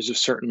 there's a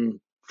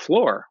certain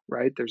floor,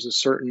 right? There's a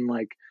certain,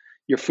 like,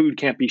 your food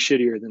can't be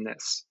shittier than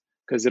this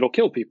because it'll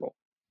kill people.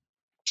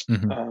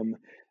 Mm-hmm.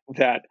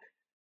 That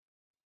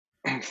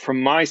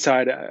from my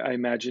side, I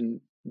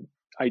imagine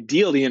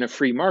ideally in a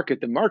free market,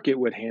 the market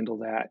would handle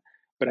that.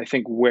 But I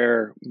think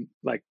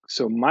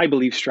so my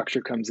belief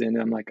structure comes in,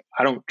 and I'm like,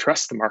 I don't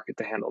trust the market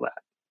to handle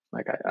that.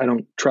 Like, I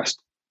don't trust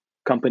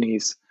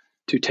companies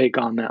to take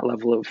on that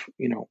level of,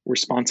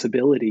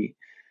 responsibility.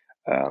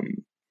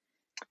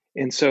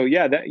 And so,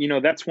 yeah,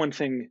 that's one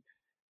thing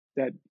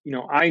that,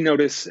 I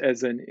notice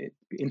as an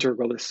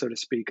integralist, so to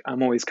speak.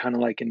 I'm always kind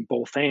of like in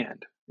both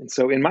and. And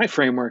so in my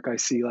framework, I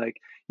see like,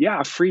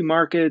 yeah, free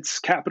markets,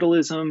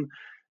 capitalism,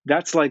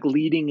 that's like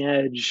leading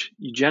edge.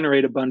 You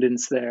generate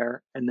abundance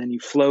there, and then you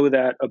flow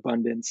that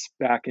abundance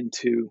back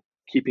into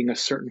keeping a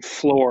certain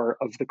floor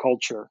of the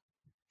culture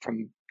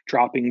from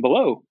dropping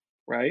below,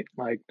 right?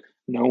 Like,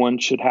 no one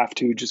should have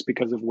to, just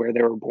because of where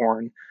they were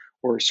born,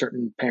 or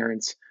certain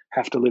parents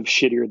have to live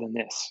shittier than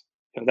this.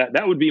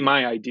 That would be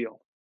my ideal,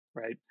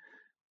 right?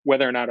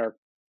 Whether or not our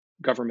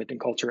government and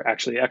culture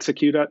actually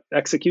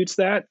executes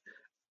that,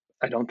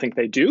 I don't think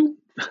they do.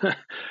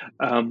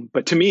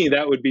 But to me,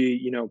 that would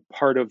be,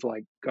 part of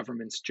like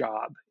government's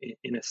job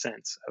in a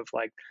sense of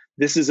like,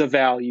 this is a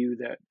value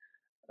that,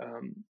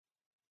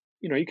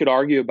 you could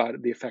argue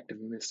about the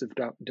effectiveness of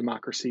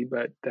democracy,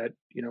 but that,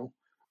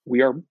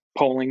 we are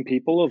polling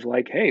people of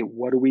like, hey,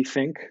 what do we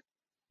think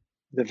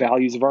the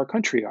values of our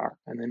country are?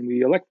 And then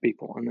we elect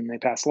people, and then they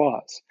pass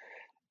laws.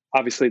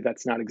 Obviously,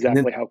 that's not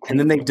exactly how. And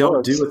then they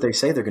don't do what they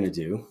say they're going to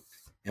do,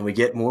 and we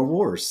get more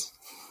wars.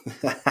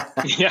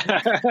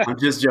 Yeah, I'm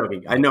just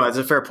joking. I know it's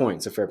a fair point.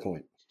 It's a fair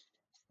point.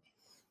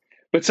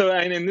 But so,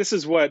 and this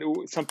is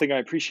something I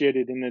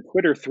appreciated in the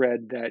Twitter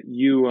thread that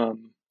you,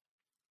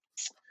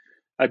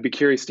 I'd be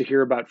curious to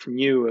hear about from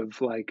you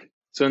of like,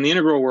 so in the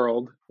integral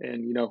world,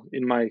 and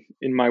in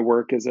my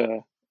work as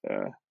in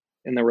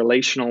the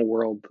relational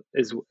world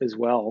as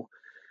well,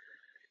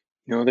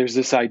 there's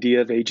this idea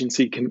of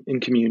agency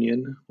in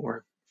communion,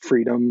 or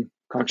freedom,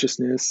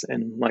 consciousness,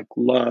 and like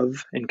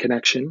love and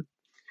connection.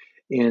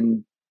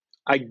 And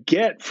I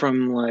get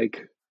from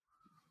like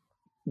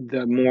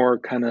the more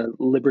kind of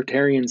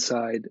libertarian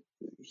side,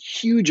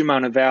 huge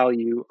amount of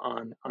value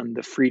on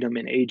the freedom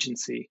and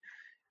agency.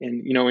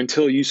 And,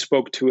 until you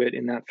spoke to it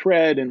in that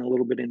thread and a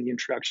little bit in the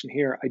introduction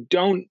here, I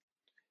don't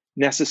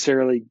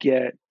necessarily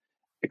get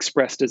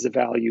expressed as a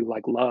value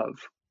like love,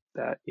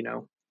 that,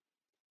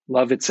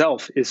 love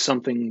itself is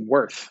something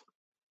worth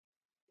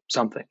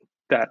something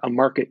that a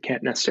market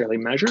can't necessarily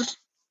measure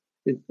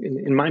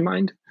in my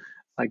mind.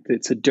 Like,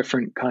 it's a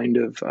different kind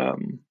of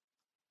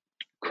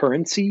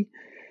currency,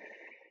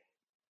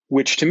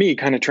 which to me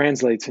kind of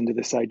translates into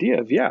this idea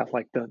of,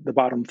 like the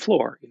bottom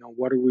floor.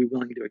 What are we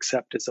willing to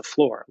accept as a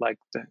floor? Like,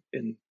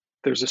 and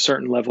there's a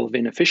certain level of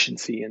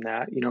inefficiency in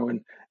that,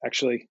 and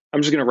actually,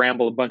 I'm just going to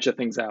ramble a bunch of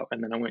things out,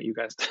 and then I want you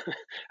guys to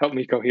help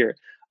me cohere.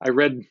 I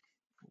read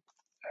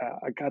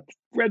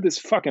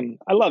this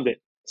I loved it.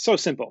 So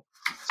simple.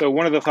 So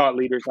one of the thought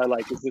leaders I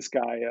like is this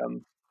guy,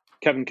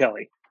 Kevin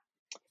Kelly.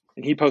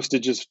 And he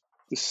posted just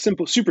this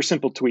super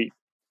simple tweet.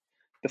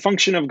 The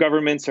function of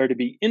governments are to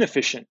be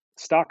inefficient,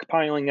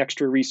 stockpiling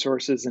extra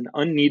resources and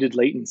unneeded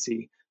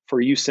latency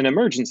for use in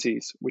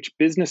emergencies, which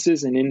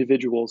businesses and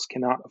individuals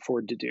cannot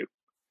afford to do.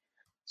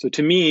 So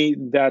to me,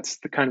 that's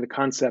the kind of the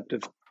concept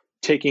of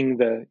taking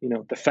the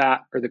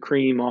fat or the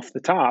cream off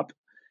the top,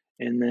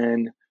 and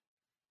then,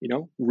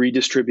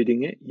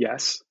 redistributing it,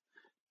 yes,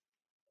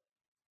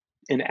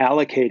 and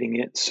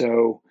allocating it.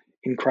 So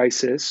in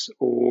crisis,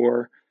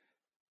 or,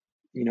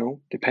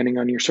 depending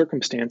on your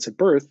circumstance of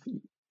birth,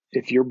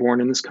 if you're born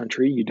in this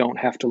country, you don't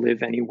have to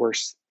live any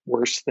worse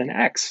than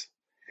X.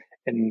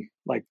 And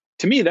like,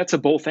 to me, that's a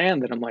both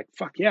and that I'm like,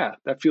 fuck yeah,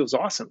 that feels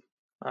awesome.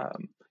 I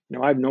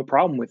have no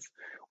problem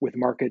with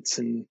markets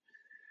and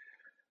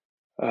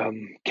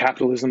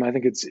capitalism. I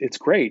think it's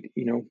great,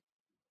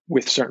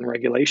 with certain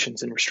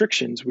regulations and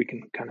restrictions we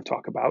can kind of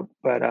talk about.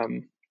 But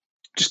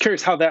just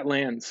curious how that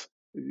lands.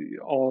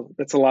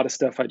 That's a lot of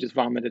stuff I just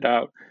vomited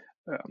out.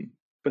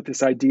 But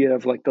this idea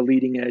of like the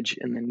leading edge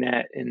and the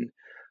net, and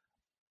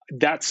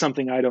that's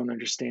something I don't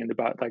understand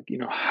about, like,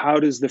 how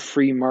does the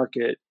free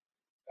market,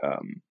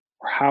 or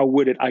how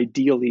would it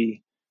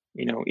ideally,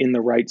 in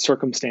the right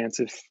circumstance,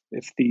 if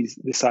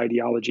this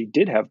ideology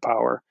did have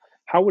power,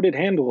 how would it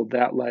handle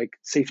that like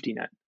safety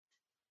net?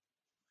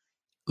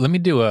 Let me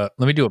do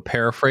a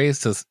paraphrase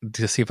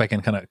to see if I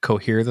can kind of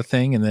cohere the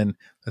thing, and then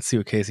let's see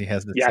what Casey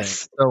has to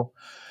say.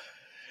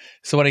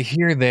 So what I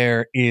hear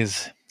there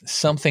is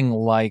something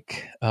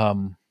like,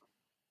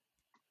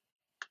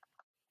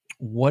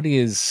 what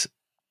does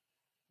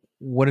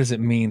it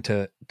mean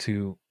to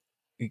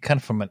kind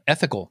of from an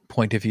ethical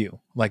point of view,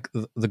 like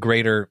the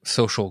greater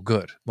social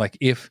good? Like,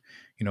 if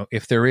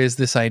there is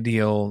this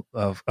ideal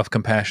of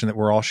compassion that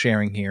we're all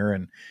sharing here,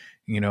 and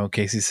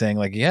Casey's saying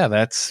like, yeah,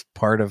 that's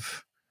part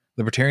of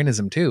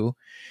libertarianism too,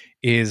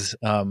 is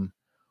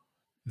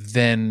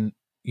then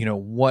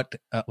what,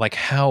 like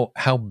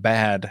how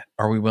bad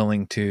are we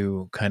willing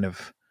to kind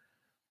of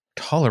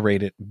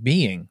tolerate it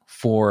being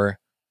for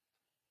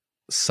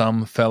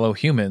some fellow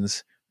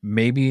humans,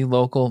 maybe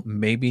local,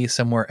 maybe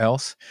somewhere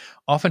else?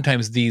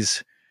 Oftentimes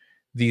these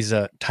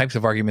types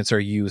of arguments are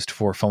used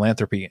for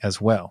philanthropy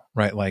as well,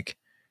 right? Like,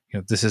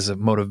 this is a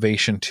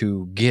motivation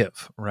to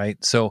give,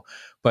 right? So,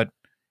 but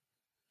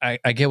I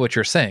get what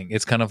you're saying.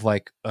 It's kind of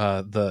like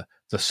the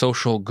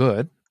social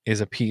good is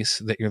a piece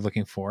that you're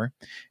looking for,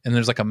 and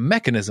there's like a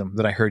mechanism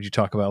that I heard you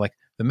talk about. Like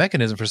the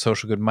mechanism for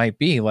social good might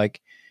be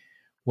like,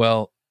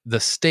 well, the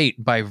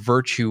state by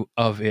virtue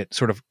of it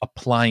sort of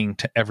applying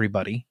to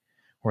everybody,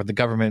 or the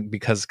government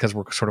because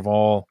we're sort of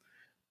all,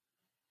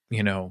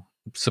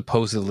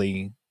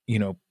 supposedly,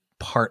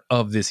 part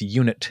of this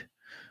unit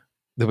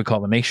that we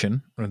call the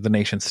nation or the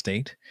nation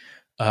state.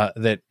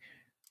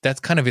 That's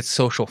kind of its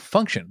social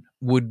function,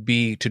 would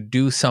be to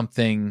do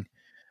something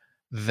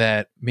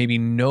that maybe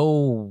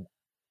no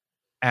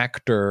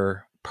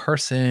actor,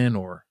 person,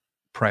 or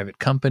private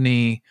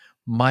company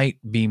might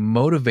be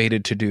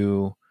motivated to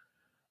do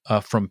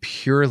from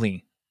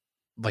purely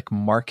like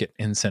market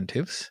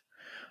incentives.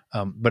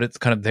 But it's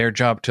kind of their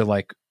job to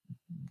like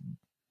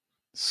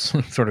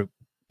sort of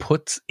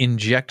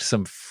inject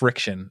some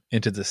friction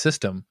into the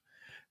system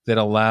that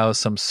allows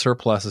some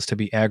surpluses to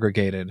be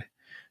aggregated.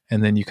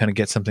 And then you kind of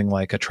get something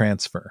like a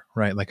transfer,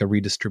 right? Like a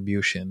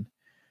redistribution,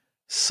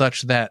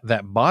 such that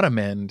that bottom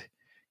end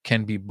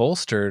can be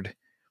bolstered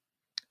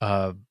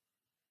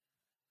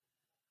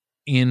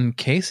in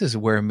cases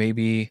where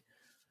maybe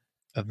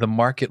the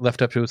market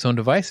left up to its own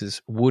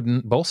devices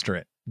wouldn't bolster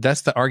it.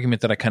 That's the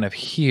argument that I kind of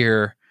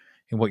hear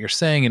in what you're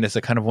saying. And it's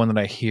a kind of one that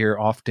I hear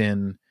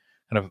often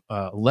kind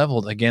of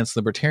leveled against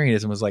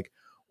libertarianism, is like,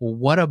 well,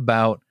 what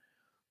about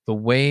the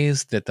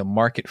ways that the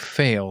market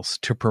fails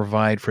to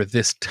provide for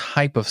this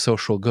type of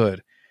social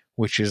good,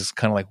 which is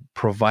kind of like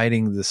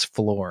providing this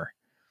floor?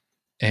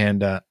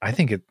 And I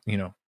think it,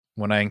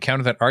 when I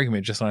encounter that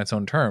argument just on its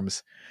own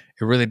terms,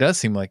 it really does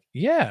seem like,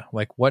 yeah,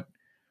 like what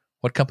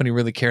company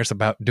really cares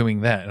about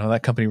doing that?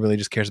 That company really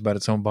just cares about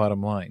its own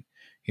bottom line,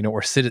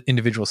 or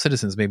individual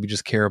citizens maybe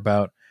just care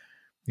about,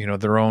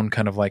 their own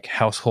kind of like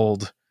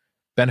household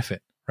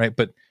benefit, right?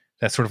 But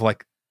that's sort of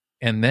like,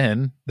 and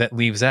then that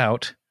leaves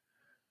out,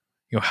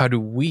 how do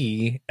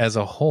we as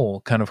a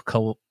whole kind of,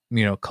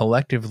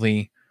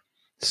 collectively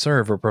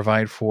serve or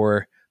provide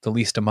for the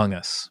least among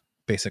us,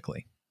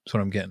 basically. That's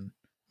what I'm getting.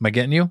 Am I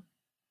getting you?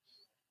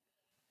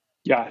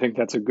 Yeah, I think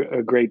that's a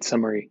great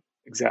summary.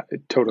 Exactly.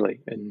 Totally.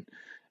 And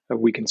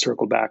we can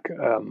circle back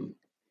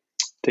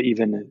to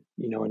even,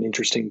 an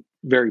interesting,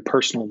 very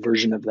personal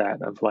version of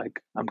that, of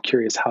like, I'm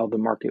curious how the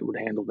market would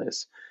handle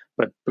this.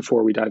 But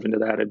before we dive into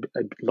that,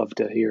 I'd love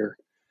to hear,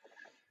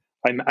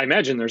 I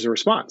imagine there's a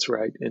response,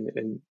 right?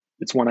 And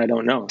it's one I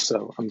don't know.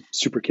 So I'm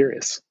super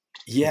curious.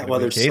 Yeah. Well,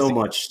 there's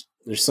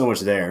so much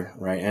there,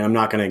 right? And I'm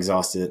not going to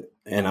exhaust it,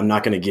 and I'm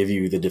not going to give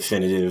you the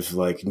definitive,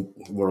 like,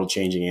 world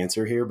changing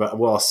answer here. But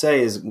what I'll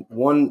say is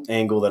one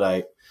angle that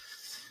I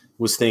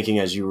was thinking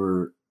as you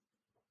were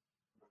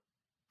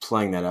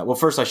playing that out. Well,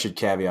 first I should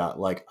caveat,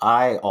 like,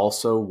 I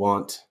also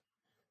want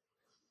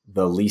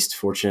the least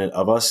fortunate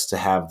of us to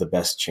have the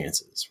best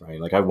chances,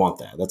 right? Like, I want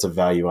that. That's a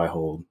value I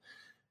hold.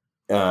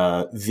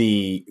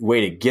 The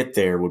way to get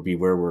there would be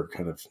where we're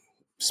kind of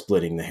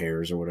splitting the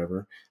hairs or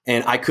whatever.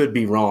 And I could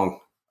be wrong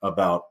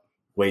about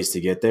ways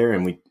to get there,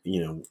 and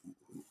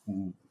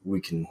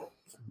we can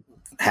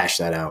hash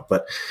that out.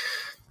 But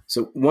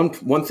so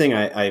one thing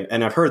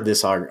and I've heard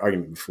this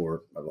argument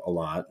before a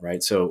lot,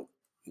 right? So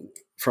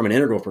from an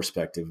integral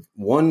perspective,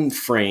 one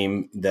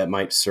frame that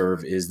might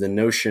serve is the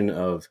notion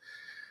of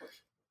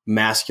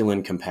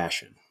masculine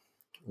compassion,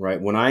 right?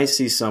 When I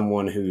see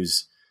someone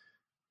who's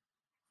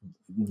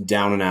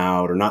down and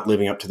out, or not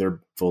living up to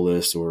their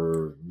fullest,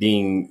 or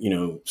being,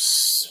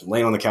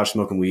 laying on the couch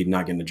smoking weed,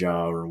 not getting a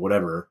job or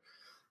whatever,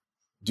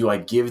 do I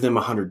give them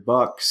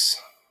 $100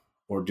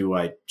 or do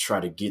I try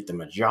to get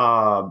them a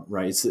job?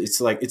 Right.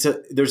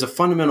 There's a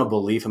fundamental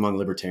belief among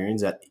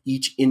libertarians that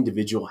each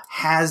individual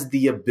has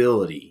the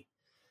ability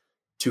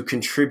to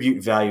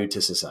contribute value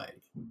to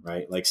society,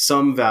 right? Like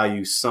some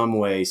value, some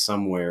way,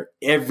 somewhere,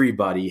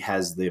 everybody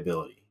has the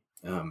ability.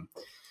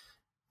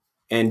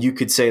 And you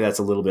could say that's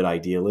a little bit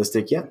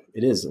idealistic. Yeah,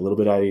 it is a little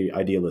bit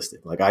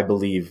idealistic. Like, I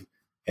believe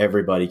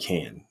everybody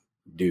can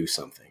do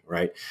something,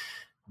 right?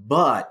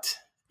 But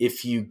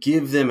if you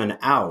give them an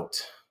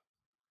out,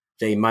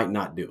 they might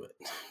not do it,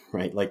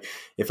 right? Like,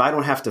 if I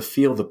don't have to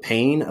feel the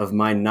pain of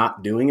my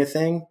not doing a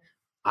thing,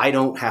 I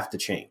don't have to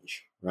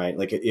change, right?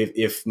 Like,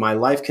 if my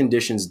life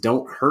conditions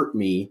don't hurt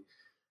me,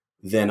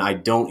 then I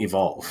don't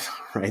evolve,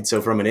 right?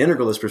 So from an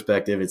integralist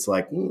perspective, it's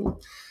like,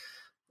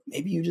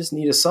 maybe you just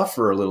need to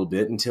suffer a little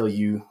bit until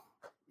you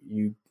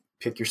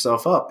pick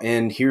yourself up.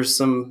 And here's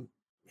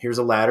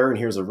a ladder, and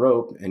here's a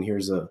rope, and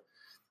here's a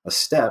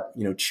step,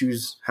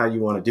 choose how you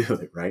want to do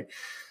it. Right.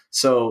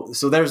 So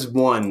there's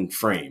one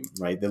frame,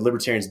 right? The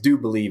libertarians do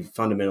believe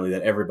fundamentally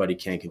that everybody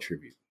can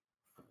contribute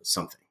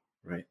something.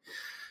 Right.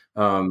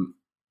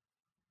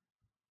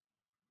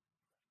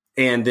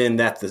 And then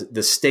that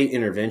the state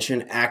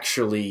intervention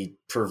actually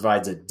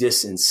provides a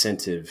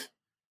disincentive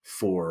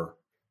for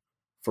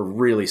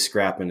really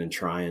scrapping and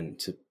trying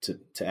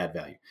to add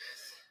value.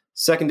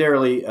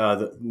 Secondarily,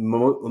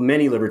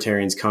 many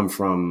libertarians come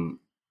from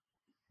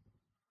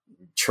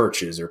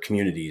churches or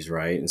communities,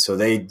 right? And so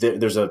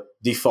there's a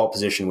default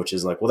position, which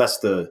is like, well, that's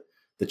the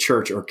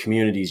church or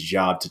community's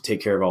job to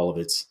take care of all of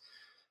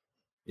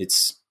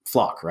its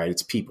flock, right?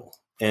 Its people.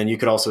 And you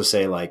could also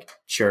say like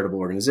charitable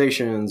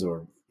organizations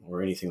or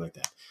anything like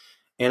that.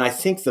 And I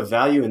think the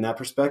value in that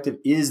perspective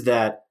is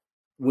that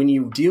when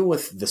you deal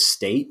with the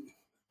state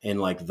and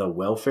like the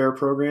welfare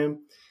program,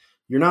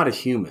 you're not a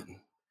human.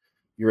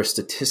 You're a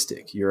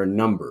statistic. You're a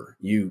number.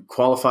 You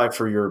qualify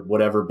for your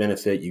whatever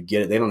benefit. You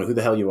get it. They don't know who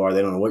the hell you are.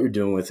 They don't know what you're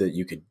doing with it.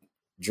 You could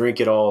drink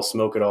it all,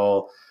 smoke it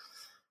all.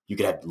 You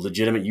could have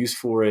legitimate use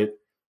for it.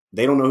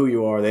 They don't know who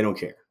you are. They don't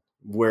care.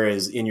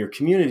 Whereas in your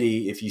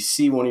community, if you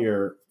see one of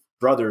your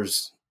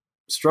brothers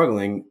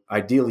struggling,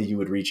 ideally you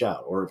would reach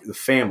out, or the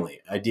family,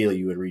 ideally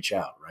you would reach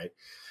out, right?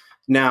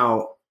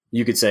 Now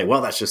you could say,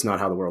 well, that's just not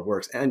how the world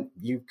works. And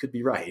you could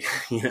be right,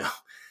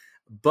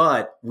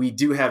 but we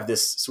do have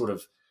this sort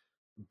of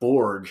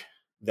Borg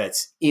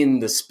that's in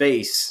the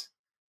space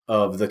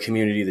of the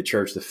community, the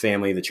church, the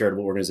family, the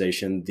charitable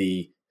organization,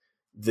 you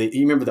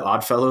remember the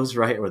Oddfellows,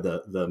 right? Or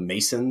the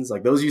Masons,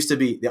 like those used to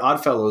be, the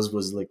Oddfellows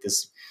was like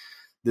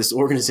this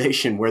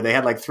organization where they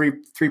had like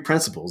three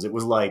principles. It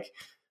was like,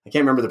 I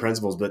can't remember the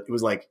principles, but it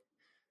was like,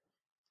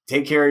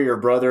 take care of your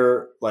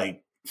brother,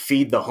 like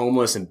feed the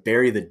homeless and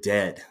bury the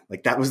dead.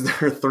 Like that was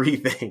their three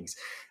things.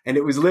 And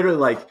it was literally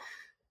like,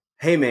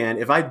 hey man,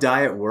 if I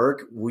die at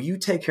work, will you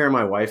take care of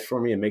my wife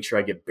for me and make sure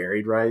I get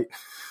buried right?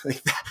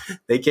 Like that.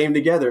 They came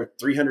together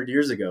 300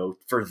 years ago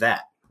for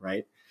that,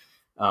 right?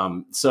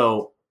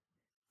 So,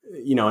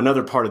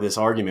 another part of this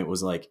argument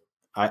was like,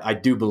 I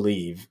do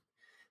believe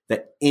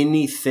that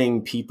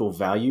anything people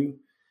value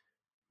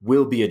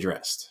will be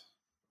addressed.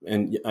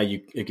 And you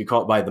could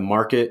call it by the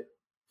market.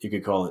 You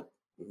could call it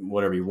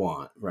whatever you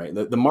want, right?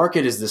 The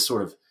market is this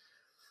sort of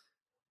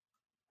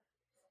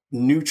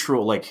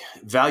neutral, like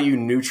value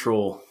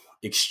neutral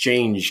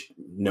exchange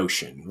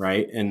notion,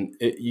 right? And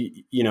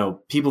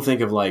people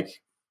think of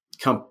like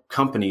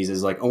companies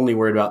as like only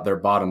worried about their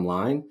bottom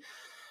line.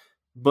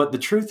 But the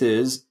truth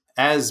is,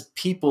 as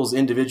people's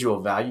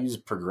individual values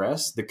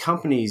progress, the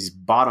company's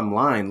bottom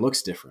line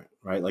looks different,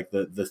 right? Like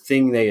the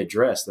thing they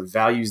address, the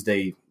values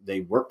they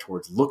work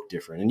towards look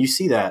different. And you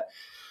see that,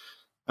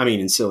 I mean,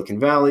 in Silicon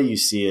Valley, you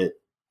see it,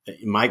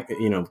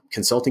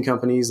 consulting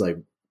companies, like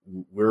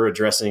we're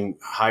addressing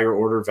higher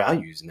order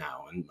values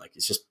now. And like,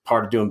 it's just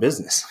part of doing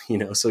business,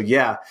 So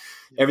yeah,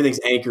 everything's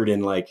anchored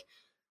in like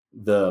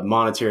the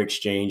monetary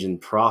exchange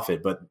and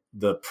profit, but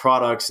the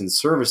products and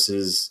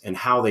services and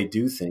how they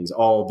do things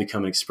all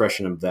become an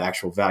expression of the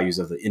actual values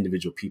of the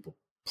individual people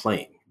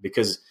playing.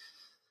 Because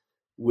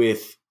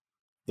with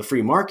the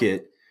free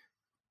market,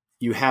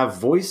 you have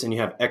voice and you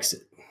have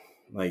exit,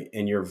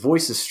 and your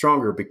voice is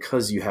stronger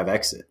because you have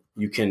exit.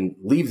 You can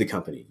leave the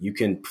company. You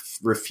can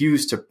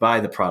refuse to buy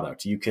the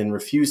product. You can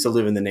refuse to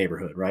live in the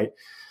neighborhood, right?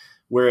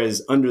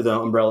 Whereas under the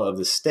umbrella of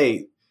the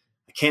state,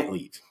 I can't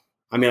leave.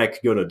 I mean, I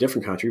could go to a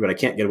different country, but I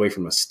can't get away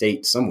from a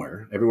state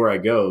somewhere. Everywhere I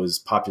go is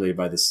populated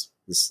by this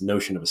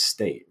notion of a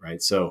state,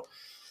 right? So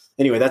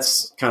anyway,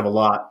 that's kind of a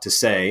lot to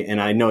say. And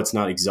I know it's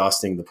not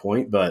exhausting the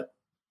point, but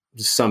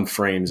just some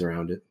frames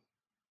around it.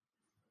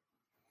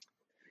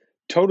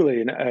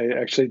 Totally. And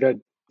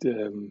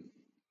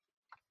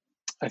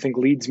I think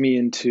leads me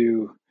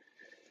into,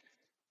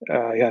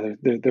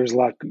 there's a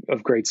lot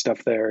of great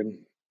stuff there. And,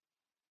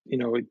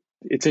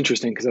 it's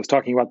interesting because I was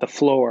talking about the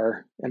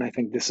floor, and I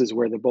think this is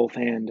where the both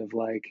and of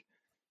like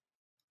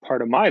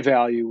part of my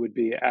value would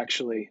be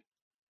actually,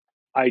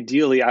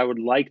 ideally, I would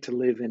like to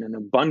live in an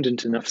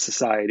abundant enough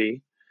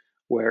society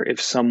where if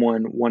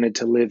someone wanted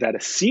to live at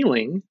a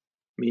ceiling,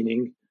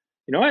 meaning,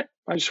 you know what,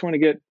 I just want to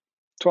get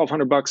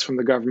 $1,200 from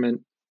the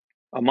government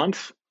a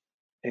month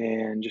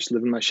and just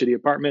live in my shitty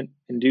apartment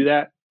and do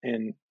that.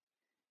 And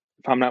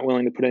if I'm not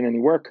willing to put in any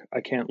work,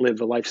 I can't live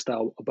the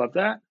lifestyle above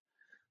that.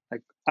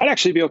 Like, I'd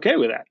actually be okay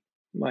with that.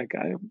 Like,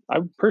 I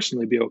would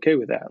personally be okay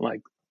with that.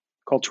 Like,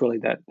 culturally,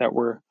 that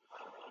we're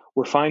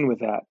fine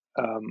with that.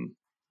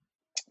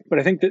 But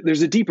I think that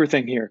there's a deeper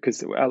thing here,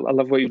 because I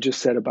love what you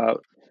just said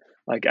about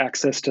like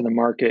access to the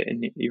market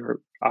and your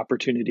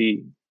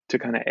opportunity to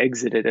kind of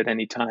exit it at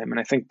any time. And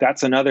I think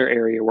that's another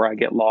area where I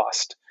get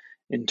lost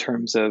in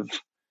terms of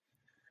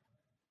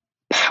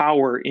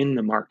power in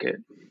the market,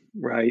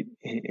 right?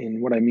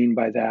 And what I mean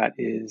by that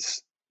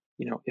is,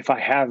 if I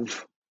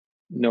have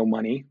no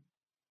money,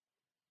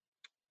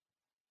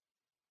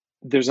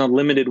 there's a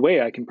limited way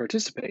I can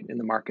participate in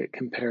the market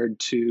compared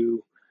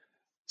to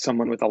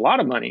someone with a lot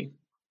of money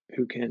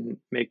who can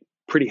make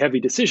pretty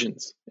heavy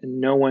decisions. And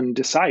no one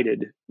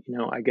decided,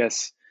 I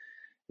guess,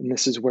 and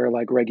this is where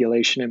like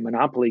regulation and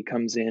monopoly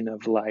comes in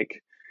of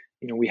like,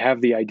 we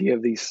have the idea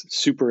of these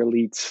super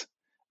elites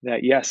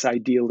that, yes,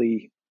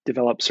 ideally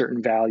develop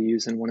certain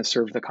values and want to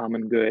serve the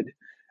common good.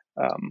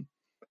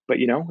 But,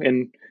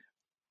 and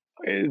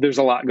there's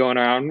a lot going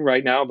on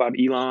right now about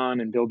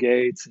Elon and Bill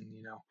Gates and,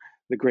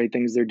 the great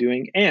things they're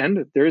doing.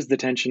 And there is the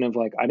tension of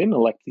like, I didn't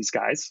elect these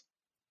guys,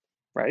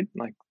 right?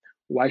 Like,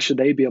 why should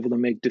they be able to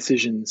make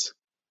decisions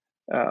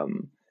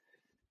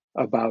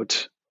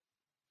about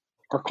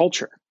our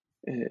culture?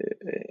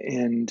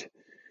 And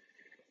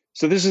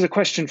so this is a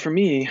question for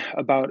me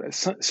about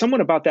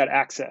somewhat about that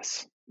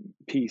access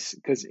piece,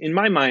 because in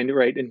my mind,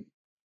 right, and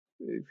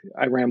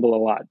I ramble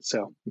a lot,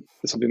 so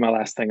this will be my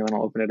last thing, and then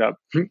I'll open it up.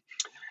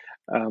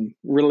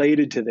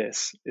 Related to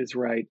this is,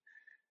 right,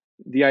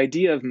 the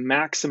idea of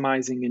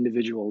maximizing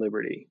individual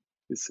liberty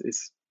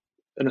is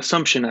an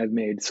assumption I've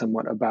made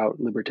somewhat about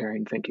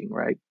libertarian thinking,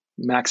 right?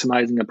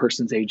 Maximizing a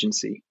person's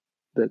agency,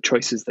 the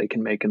choices they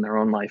can make in their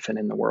own life and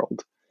in the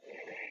world.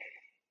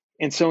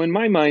 And so in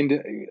my mind,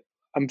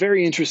 I'm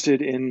very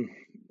interested in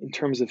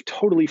terms of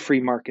totally free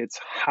markets,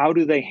 how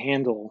do they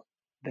handle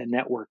the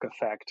network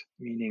effect?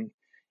 Meaning,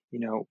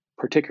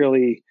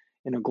 particularly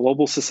in a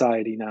global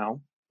society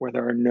now, where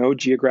there are no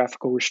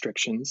geographical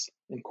restrictions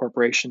and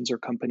corporations or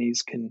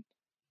companies can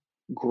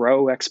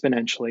grow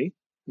exponentially, and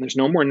there's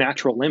no more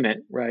natural limit,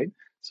 right?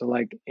 So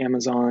like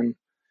Amazon,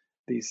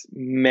 these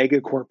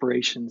mega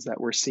corporations that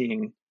we're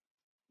seeing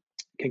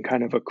can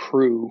kind of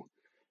accrue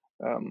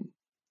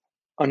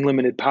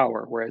unlimited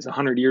power, whereas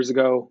 100 years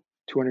ago,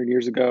 200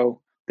 years ago,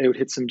 they would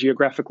hit some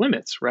geographic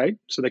limits, right?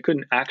 So they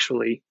couldn't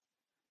actually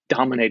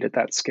dominate at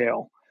that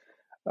scale.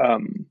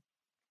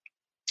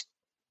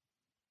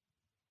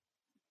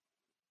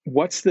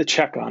 What's the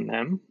check on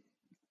them?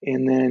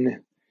 And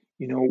then,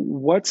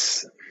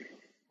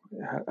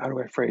 how do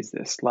I phrase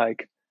this?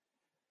 Like,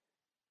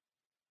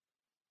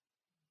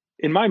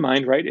 in my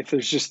mind, right, if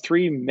there's just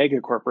 3 mega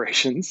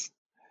corporations,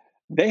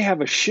 they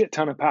have a shit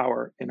ton of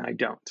power and I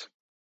don't.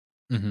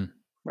 Mm-hmm.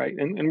 Right.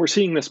 And we're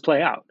seeing this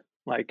play out.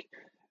 Like,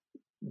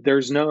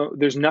 there's no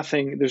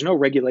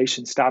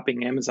regulation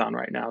stopping Amazon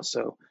right now.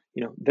 So,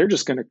 they're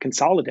just going to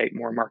consolidate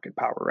more market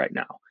power right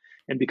now.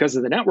 And because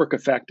of the network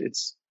effect,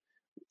 it's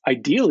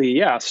ideally,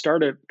 yeah, a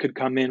startup could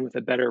come in with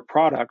a better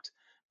product.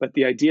 But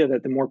the idea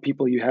that the more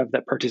people you have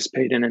that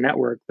participate in a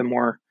network, the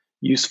more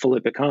useful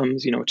it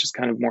becomes, which is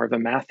kind of more of a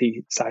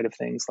mathy side of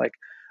things. Like,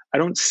 I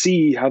don't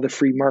see how the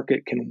free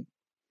market can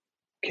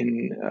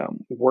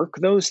work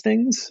those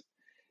things.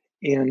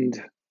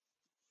 And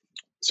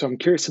so I'm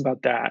curious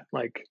about that.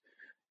 Like,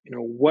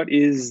 what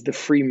is the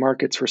free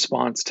market's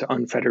response to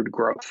unfettered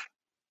growth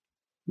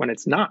when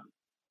it's not,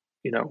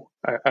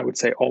 I would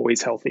say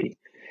always healthy?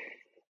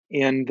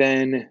 And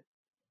then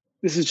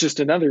this is just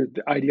another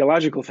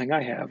ideological thing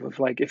I have of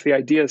like, if the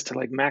idea is to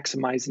like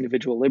maximize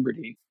individual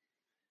liberty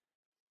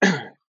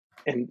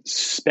and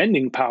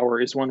spending power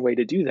is one way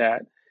to do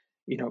that,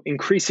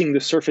 increasing the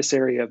surface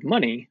area of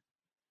money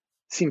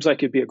seems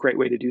like it'd be a great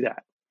way to do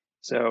that.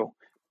 So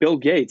Bill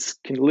Gates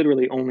can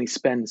literally only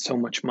spend so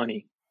much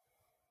money,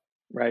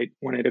 right?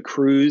 When it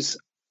accrues,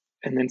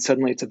 and then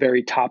suddenly it's a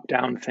very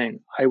top-down thing.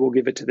 I will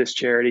give it to this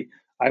charity.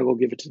 I will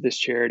give it to this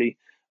charity.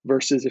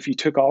 Versus if you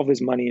took all of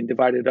his money and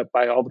divided it up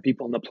by all the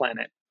people on the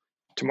planet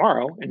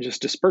tomorrow and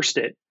just dispersed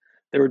it,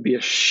 there would be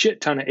a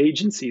shit ton of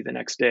agency the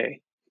next day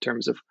in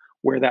terms of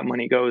where that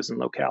money goes in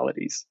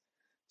localities.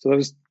 So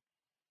those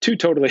 2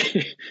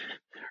 totally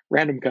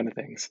random kind of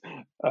things.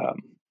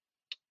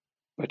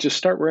 But just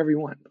start wherever you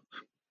want.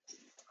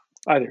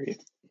 Either of you.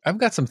 I've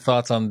got some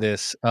thoughts on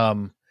this.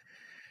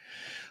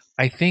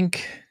 I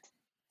think,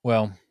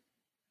 well,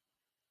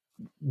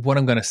 what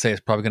I'm going to say is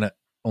probably going to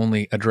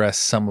only address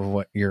some of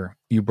what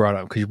you brought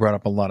up, because you brought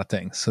up a lot of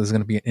things. So there's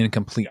going to be an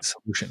incomplete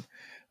solution.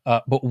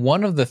 But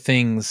one of the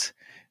things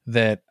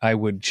that I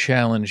would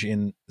challenge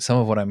in some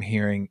of what I'm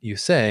hearing you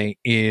say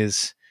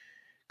is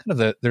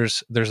kind of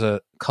there's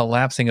a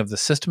collapsing of the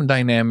system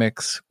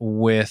dynamics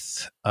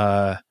with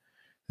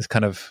this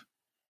kind of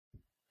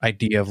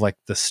idea of like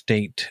the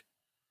state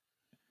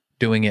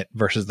doing it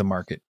versus the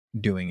market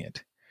doing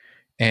it.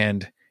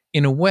 And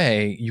in a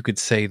way, you could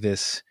say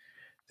this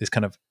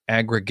kind of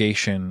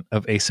aggregation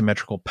of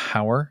asymmetrical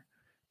power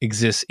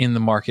exists in the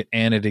market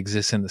and it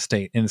exists in the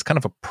state. And it's kind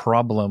of a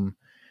problem.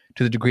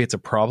 To the degree it's a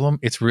problem,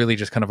 it's really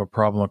just kind of a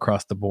problem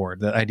across the board.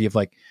 The idea of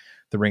like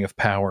the ring of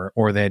power,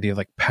 or the idea of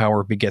like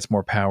power begets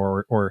more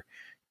power, or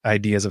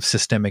ideas of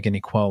systemic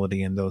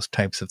inequality and those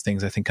types of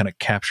things, I think kind of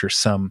capture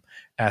some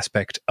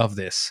aspect of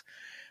this.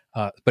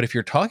 But if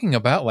you're talking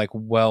about like,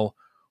 well,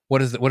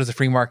 what is the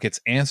free market's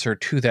answer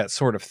to that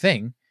sort of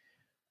thing?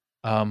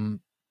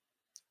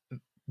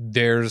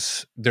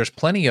 There's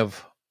plenty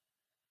of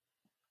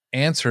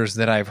answers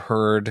that I've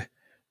heard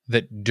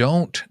that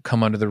don't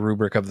come under the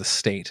rubric of the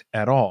state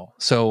at all.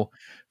 So,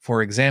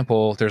 for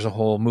example, there's a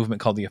whole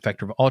movement called the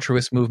effective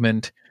altruist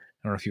movement.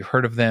 I don't know if you've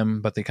heard of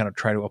them, but they kind of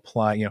try to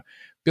apply,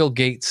 Bill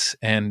Gates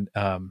and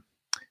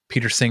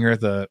Peter Singer,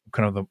 the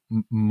kind of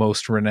the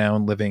most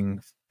renowned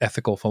living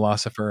ethical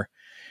philosopher,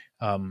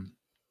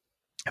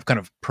 have kind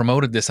of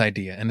promoted this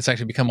idea, and it's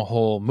actually become a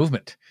whole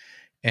movement.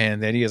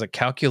 And the idea is like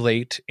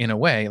calculate in a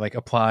way, like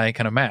apply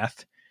kind of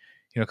math,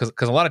 because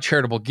a lot of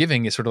charitable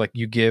giving is sort of like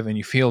you give and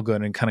you feel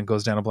good and kind of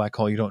goes down a black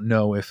hole. You don't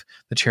know if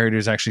the charity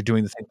is actually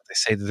doing the thing that they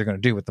say that they're going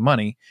to do with the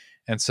money.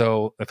 And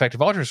so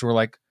effective altruists were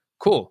like,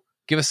 cool,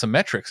 give us some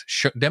metrics,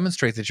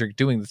 demonstrate that you're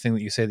doing the thing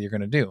that you say that you're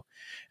going to do.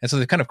 And so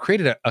they kind of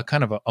created a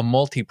kind of a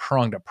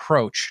multi-pronged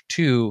approach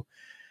to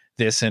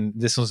this. And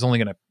this was only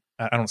going to,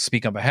 I don't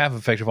speak on behalf of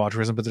effective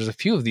altruism, but there's a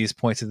few of these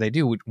points that they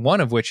do.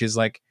 One of which is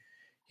like,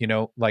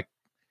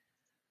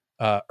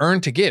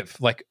 earn to give,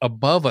 like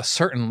above a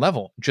certain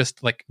level.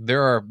 Just like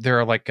there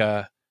are like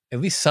at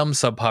least some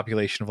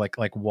subpopulation of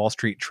like Wall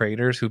Street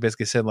traders who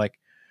basically said like,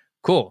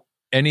 cool,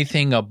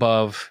 anything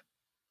above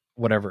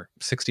whatever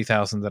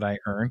 60,000 that I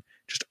earn,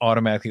 just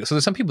automatically. So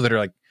there's some people that are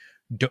like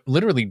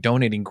literally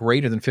donating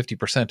greater than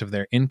 50% of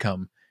their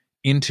income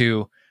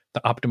into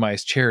the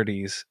optimized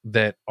charities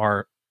that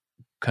are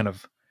kind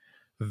of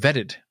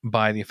vetted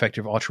by the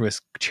effective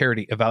altruist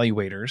charity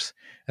evaluators.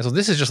 And so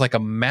this is just like a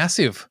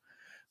massive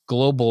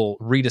global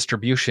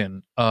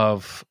redistribution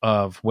of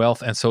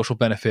wealth and social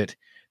benefit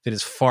that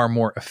is far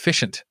more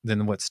efficient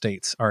than what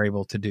states are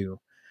able to do,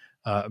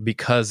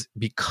 because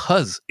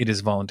it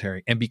is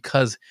voluntary and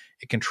because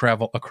it can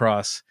travel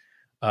across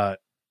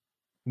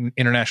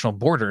international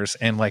borders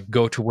and like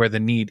go to where the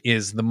need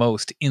is the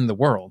most in the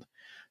world.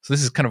 So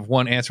this is kind of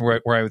one answer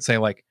where I would say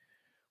like,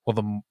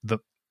 well,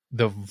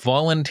 the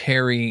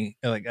voluntary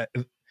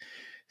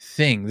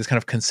thing, this kind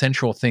of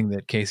consensual thing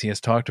that Casey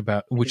has talked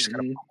about, which is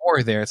kind of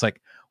more there. It's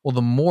like, well,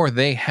 the more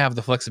they have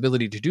the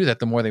flexibility to do that,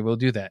 the more they will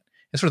do that.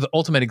 And sort of the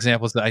ultimate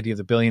example is the idea of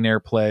the billionaire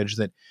pledge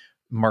that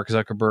Mark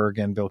Zuckerberg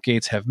and Bill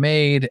Gates have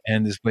made,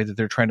 and this way that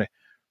they're trying to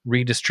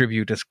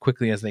redistribute as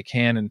quickly as they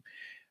can. And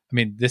I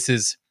mean, this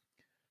is,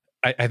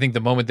 I think the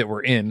moment that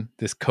we're in,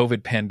 this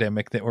COVID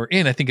pandemic that we're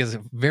in, I think is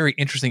a very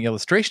interesting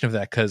illustration of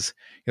that, because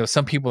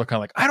some people are kind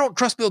of like, I don't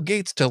trust Bill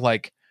Gates to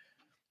like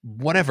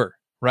whatever,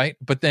 right?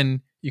 But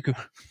then you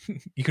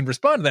can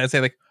respond to that and say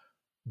like,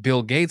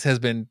 Bill Gates has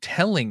been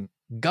telling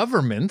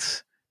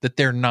governments that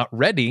they're not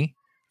ready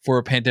for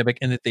a pandemic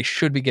and that they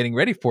should be getting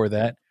ready for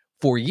that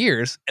for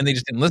years, and they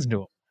just didn't listen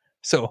to him.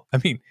 So, I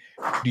mean,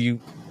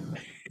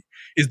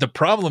 is the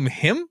problem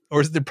him,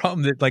 or is the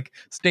problem that like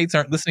states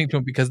aren't listening to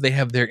him because they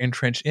have their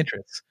entrenched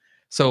interests?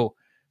 So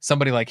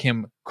somebody like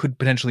him could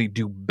potentially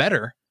do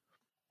better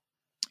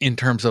in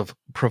terms of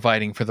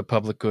providing for the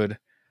public good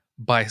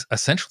by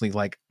essentially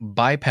like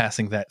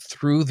bypassing that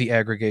through the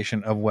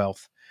aggregation of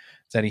wealth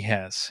that he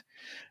has.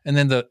 And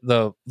then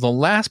the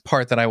last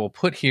part that I will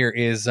put here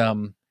is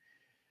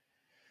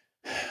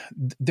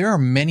there are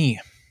many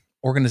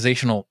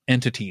organizational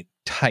entity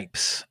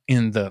types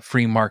in the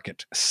free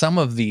market. Some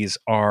of these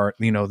are,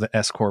 the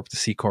S Corp, the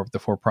C Corp, the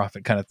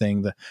for-profit kind of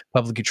thing, the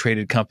publicly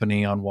traded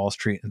company on Wall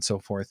Street and so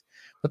forth.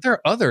 But there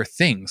are other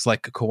things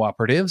like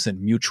cooperatives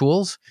and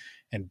mutuals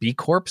and B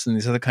Corps and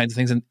these other kinds of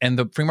things. And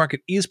the free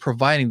market is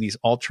providing these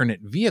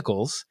alternate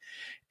vehicles.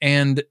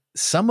 And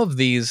some of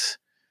these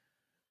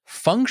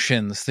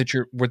functions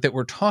that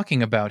we're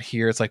talking about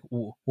here, it's like,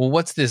 well,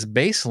 what's this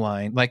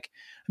baseline? Like,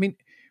 I mean,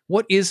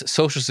 what is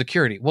Social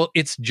Security? Well,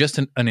 it's just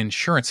an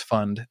insurance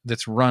fund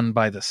that's run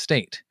by the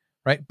state,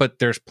 right? But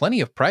there's plenty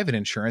of private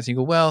insurance. You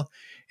go, well,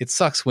 it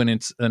sucks when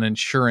it's an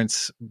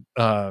insurance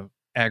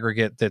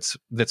aggregate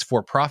that's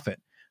for profit.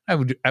 I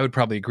would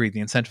probably agree the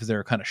incentives there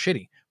are kind of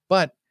shitty.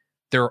 But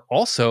there are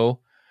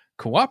also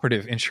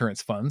cooperative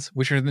insurance funds,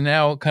 which are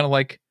now kind of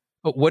like,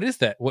 oh, what is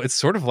that? Well, it's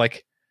sort of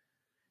like,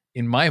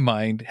 in my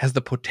mind, has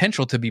the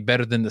potential to be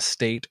better than the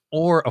state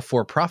or a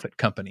for-profit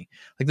company.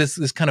 Like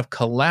this kind of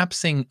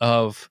collapsing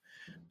of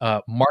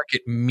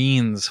market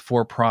means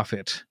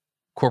for-profit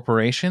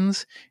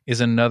corporations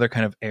is another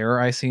kind of error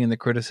I see in the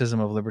criticism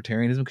of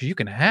libertarianism, because you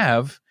can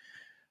have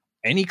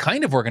any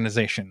kind of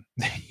organization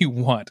that you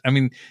want. I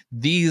mean,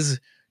 these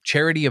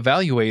charity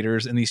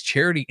evaluators and these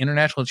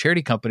international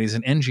charity companies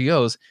and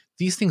NGOs,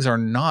 these things are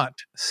not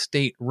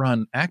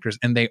state-run actors,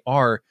 and they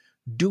are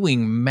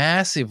doing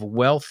massive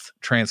wealth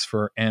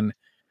transfer and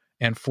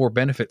for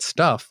benefit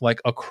stuff like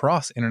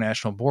across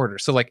international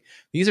borders. So like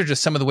these are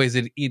just some of the ways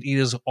that it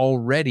is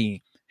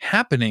already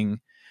happening,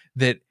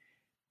 that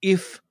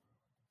if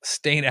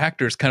state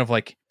actors kind of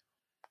like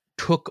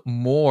took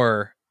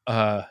more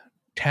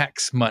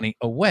tax money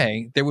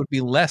away, there would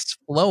be less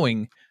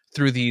flowing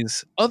through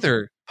these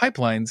other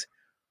pipelines,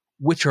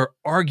 which are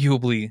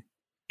arguably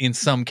in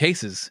some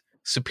cases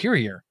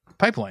superior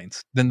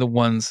pipelines than the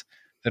ones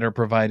that are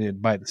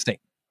provided by the state.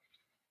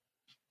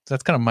 So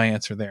that's kind of my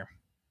answer there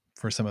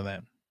for some of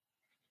that.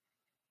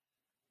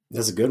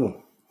 That's a good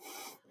one.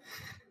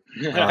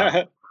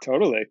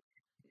 Totally.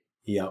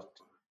 Yeah.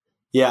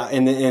 Yeah.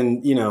 And,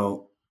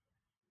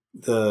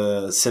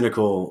 the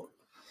cynical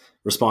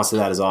response to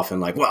that is often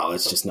like, well,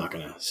 it's just not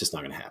gonna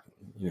happen.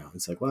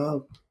 It's like,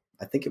 well,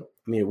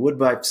 it would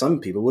by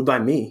some people, would by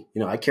me,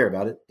 I care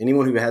about it.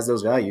 Anyone who has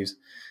those values,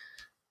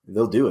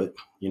 they'll do it,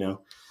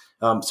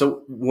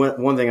 So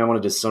one thing I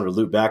wanted to sort of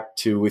loop back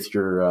to with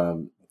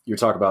your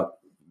talk about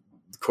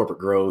corporate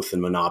growth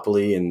and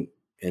monopoly, and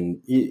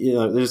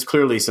there's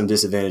clearly some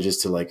disadvantages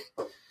to like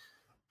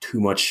too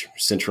much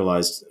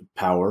centralized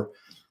power.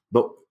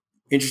 But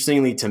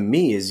interestingly to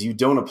me is you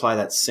don't apply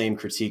that same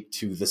critique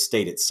to the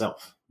state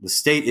itself. The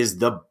state is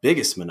the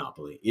biggest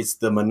monopoly. It's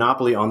the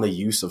monopoly on the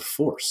use of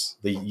force,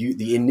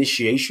 the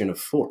initiation of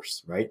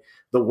force, right?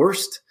 The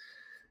worst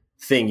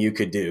thing you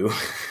could do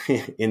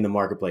in the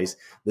marketplace,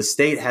 the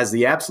state has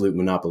the absolute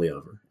monopoly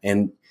over.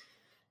 And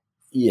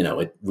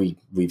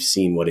we've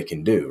seen what it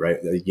can do,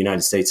 right? The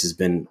United States has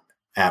been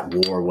at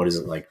war. What is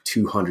it, like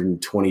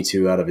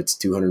 222 out of its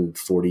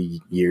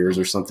 240 years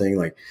or something?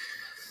 Like,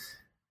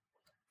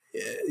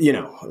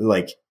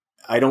 like,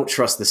 I don't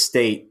trust the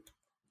state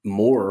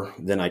more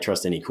than I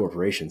trust any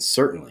corporation,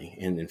 certainly.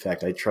 And in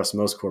fact, I trust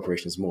most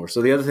corporations more.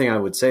 So the other thing I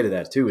would say to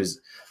that too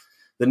is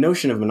the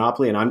notion of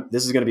monopoly, and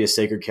this is going to be a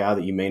sacred cow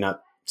that you may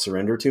not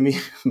surrender to me,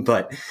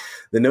 but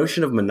the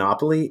notion of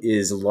monopoly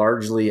is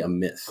largely a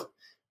myth.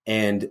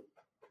 And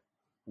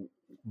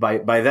by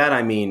that,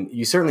 I mean,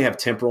 you certainly have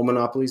temporal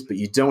monopolies, but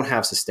you don't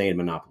have sustained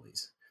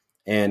monopolies.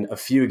 And a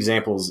few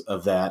examples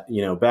of that,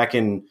 back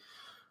in,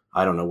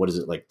 I don't know, what is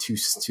it, like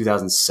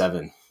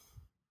 2007,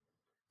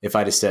 if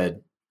I'd have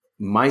said,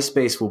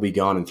 MySpace will be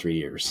gone in 3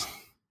 years,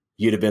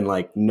 you'd have been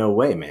like, no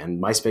way,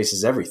 man, MySpace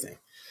is everything.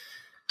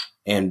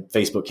 And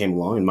Facebook came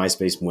along and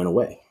MySpace went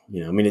away.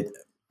 It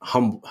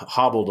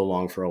hobbled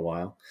along for a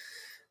while.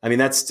 I mean,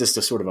 that's just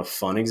a sort of a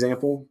fun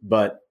example,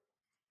 but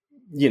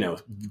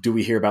do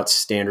we hear about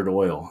Standard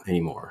Oil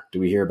anymore? Do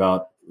we hear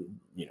about,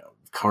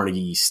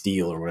 Carnegie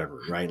Steel or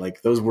whatever, right?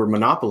 Like, those were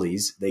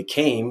monopolies. They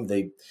came,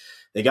 they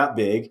got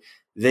big,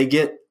 they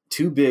get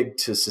too big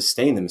to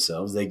sustain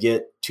themselves. They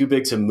get too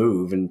big to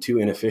move and too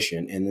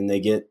inefficient. And then they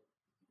get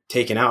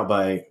taken out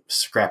by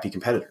scrappy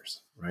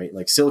competitors, right?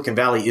 Like, Silicon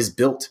Valley is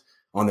built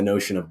on the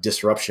notion of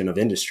disruption of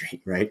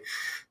industry, right?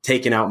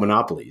 Taking out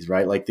monopolies,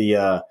 right? Like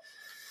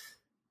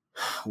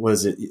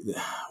what's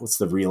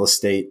the real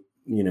estate?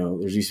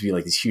 There used to be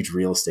like these huge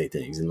real estate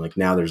things. And like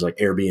now there's like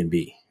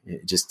Airbnb.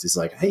 It just is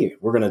like, hey,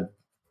 we're going to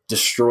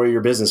destroy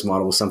your business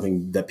model with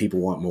something that people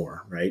want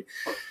more, right?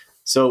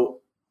 So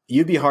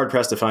you'd be hard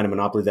pressed to find a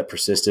monopoly that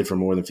persisted for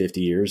more than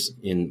 50 years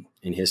in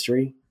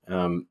history.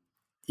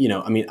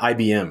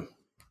 IBM,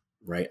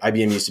 right?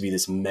 IBM used to be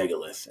this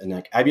megalith, and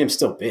like IBM's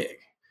still big,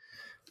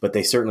 but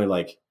they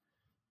certainly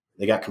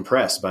they got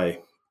compressed by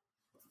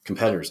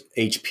competitors.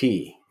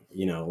 HP,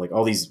 like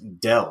all these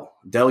Dell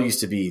used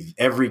to be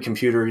every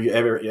computer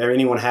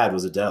anyone had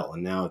was a Dell.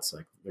 And now it's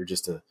like, they're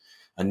just a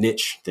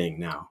niche thing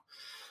now.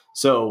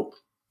 So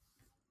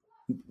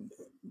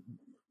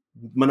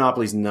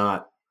monopoly's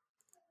not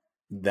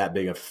that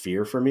big of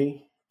fear for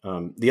me.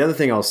 The other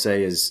thing I'll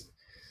say is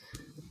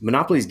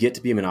monopolies get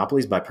to be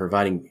monopolies by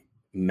providing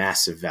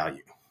massive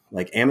value.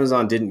 Like,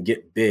 Amazon didn't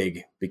get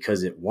big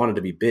because it wanted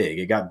to be big.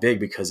 It got big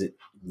because it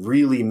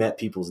really met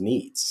people's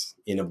needs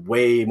in a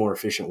way more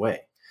efficient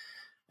way.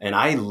 And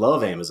I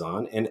love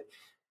Amazon. And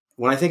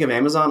when I think of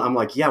Amazon, I'm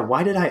like, yeah,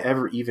 why did I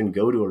ever even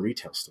go to a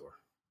retail store?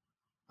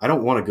 I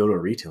don't want to go to a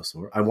retail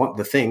store. I want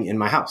the thing in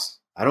my house.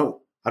 I don't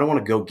want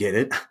to go get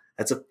it.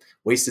 That's a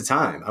waste of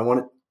time. I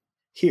want it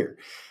here.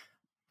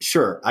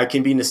 Sure, I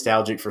can be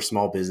nostalgic for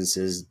small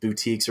businesses.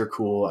 Boutiques are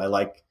cool. I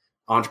like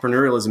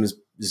entrepreneurialism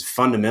is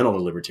fundamental to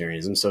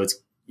libertarianism. So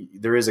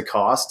there is a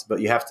cost,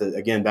 but you have to,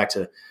 again, back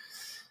to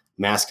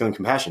masculine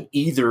compassion.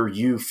 Either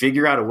you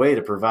figure out a way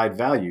to provide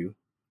value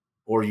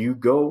or you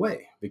go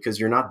away because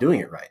you're not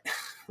doing it right.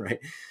 Right.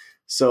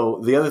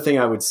 So the other thing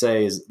I would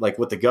say is, like,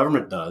 what the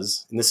government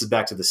does, and this is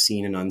back to the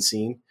seen and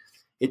unseen,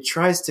 it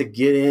tries to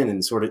get in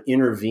and sort of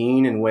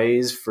intervene in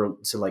ways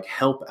to like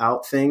help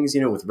out things,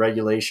 with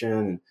regulation.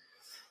 And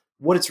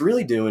what it's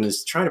really doing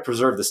is trying to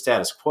preserve the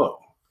status quo,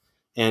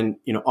 and,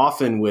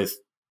 often with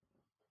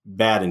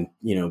bad and,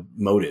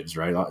 motives,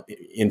 right?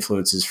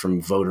 Influences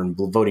from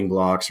voting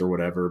blocks or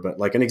whatever. But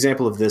like, an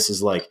example of this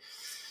is like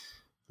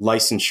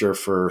licensure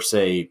for,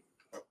 say,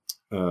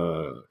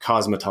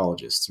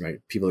 cosmetologists, right?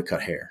 People that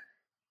cut hair.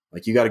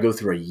 Like, you got to go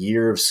through a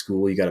year of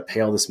school. You got to pay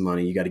all this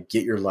money. You got to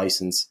get your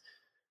license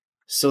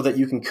so that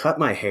you can cut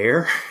my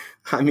hair.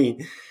 I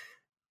mean,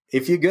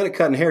 if you're good at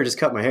cutting hair, just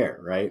cut my hair,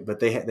 right? But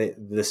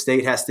the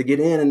state has to get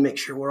in and make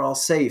sure we're all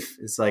safe.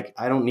 It's like,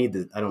 I don't need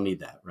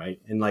that,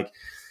 right? And like,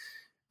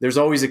 there's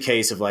always a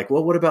case of like,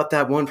 well, what about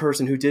that one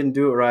person who didn't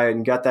do it right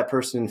and got that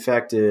person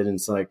infected? And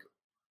it's like,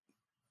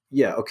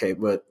 yeah, okay,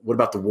 but what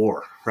about the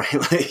war, right?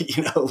 Like,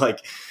 like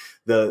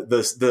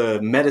the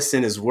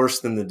medicine is worse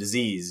than the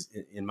disease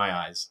in my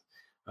eyes.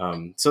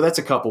 So that's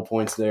a couple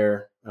points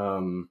there.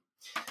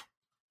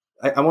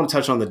 I want to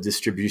touch on the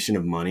distribution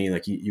of money.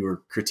 Like, you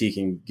were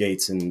critiquing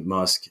Gates and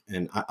Musk,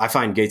 and I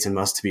find Gates and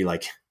Musk to be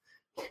like,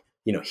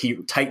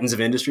 titans of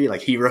industry,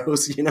 like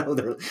heroes.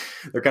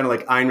 They're kind of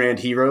like Ayn Rand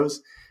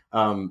heroes.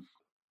 But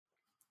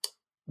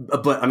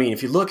I mean,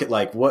 if you look at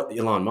like what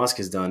Elon Musk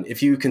has done,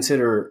 if you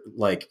consider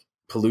like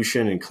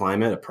pollution and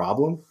climate a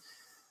problem,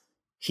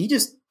 he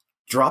just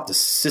dropped a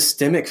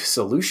systemic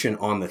solution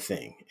on the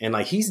thing. And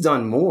like, he's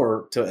done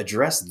more to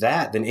address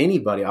that than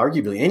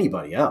arguably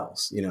anybody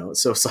else,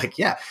 So it's like,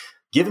 yeah,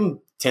 give him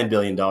 $10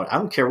 billion. I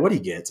don't care what he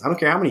gets. I don't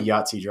care how many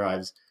yachts he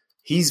drives.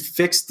 He's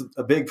fixed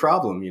a big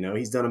problem.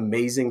 He's done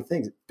amazing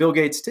things. Bill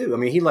Gates too. I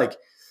mean, he like,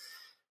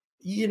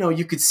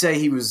 you could say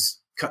he was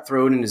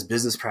cutthroat in his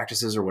business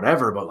practices or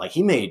whatever, but like,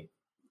 he made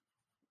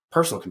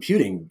personal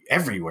computing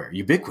everywhere,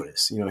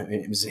 ubiquitous.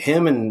 It was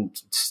him and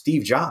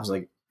Steve Jobs.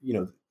 Like,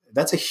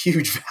 that's a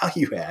huge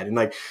value add. And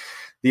like,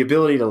 the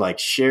ability to like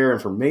share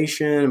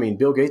information. I mean,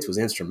 Bill Gates was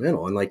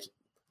instrumental. And like,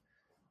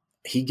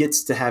 he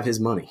gets to have his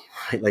money,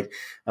 right? Like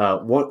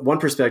one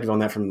perspective on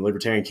that from the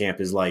libertarian camp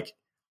is like,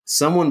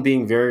 someone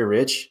being very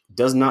rich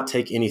does not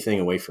take anything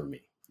away from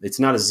me. It's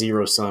not a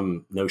zero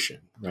sum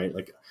notion, right?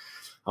 Like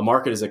a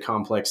market is a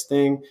complex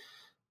thing.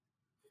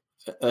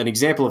 An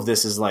example of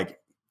this is like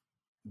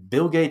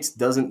Bill Gates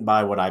doesn't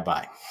buy what I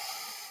buy.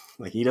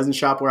 Like he doesn't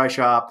shop where I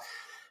shop.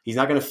 He's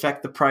not going to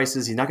affect the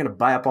prices. He's not going to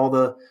buy up all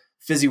the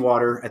fizzy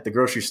water at the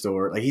grocery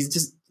store. Like he's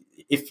just,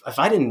 if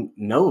I didn't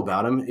know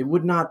about him, it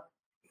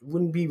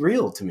wouldn't be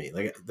real to me.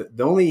 Like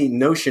the only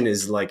notion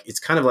is like, it's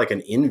kind of like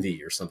an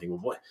envy or something. Well,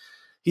 what?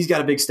 He's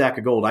got a big stack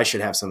of gold. I should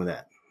have some of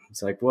that.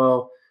 It's like,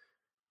 well,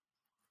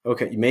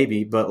 okay,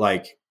 maybe, but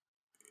like,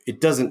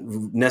 it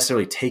doesn't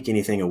necessarily take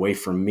anything away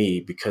from me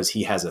because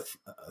he has a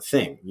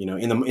thing, you know,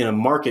 in a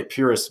market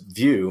purist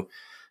view,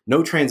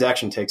 no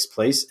transaction takes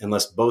place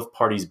unless both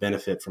parties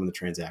benefit from the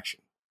transaction,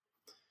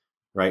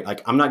 right?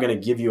 Like I'm not going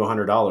to give you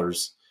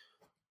 $100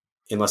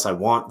 unless I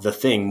want the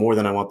thing more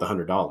than I want the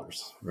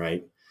 $100,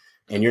 right?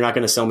 And you're not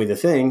going to sell me the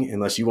thing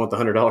unless you want the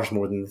 $100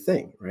 more than the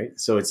thing, right?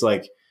 So it's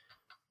like,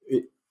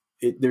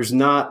 there's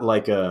not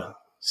like a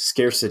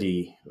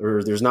scarcity,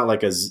 or there's not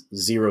like a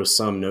zero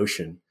sum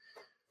notion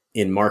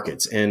in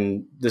markets.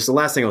 And this, the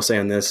last thing I'll say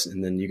on this,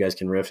 and then you guys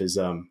can riff, is,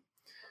 you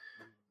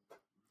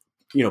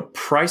know,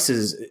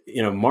 prices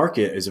in a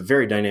market is a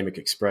very dynamic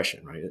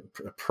expression, right?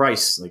 A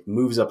price like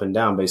moves up and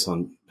down based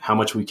on how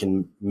much we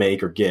can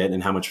make or get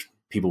and how much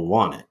people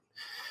want it.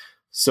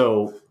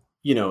 So,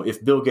 you know,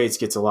 if Bill Gates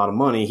gets a lot of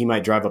money, he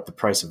might drive up the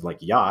price of like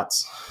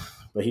yachts,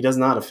 but he does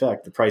not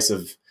affect the price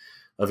of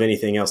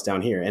anything else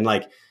down here. And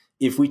like,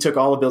 if we took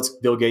all of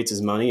Bill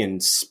Gates's money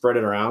and spread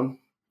it around,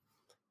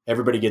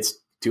 everybody gets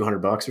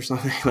 $200 or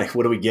something. Like,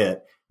 what do we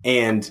get?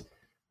 And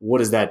what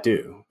does that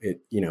do?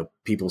 It, you know,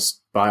 people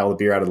buy all the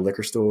beer out of the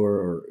liquor store,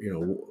 or, you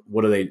know,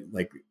 what do they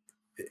like?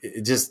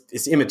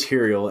 It's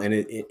immaterial. And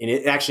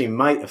it actually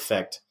might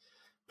affect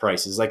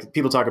prices. Like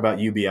people talk about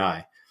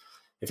UBI.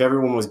 If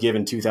everyone was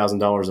given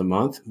 $2,000 a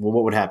month, well,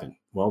 what would happen?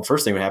 Well,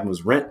 first thing that would happen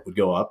was rent would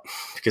go up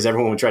because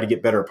everyone would try to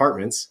get better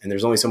apartments, and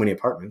there's only so many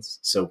apartments.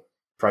 So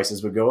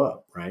prices would go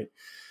up, right?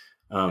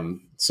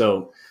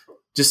 So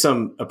just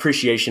some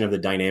appreciation of the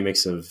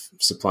dynamics of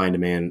supply and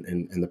demand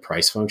and the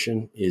price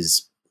function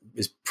is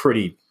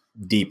pretty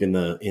deep in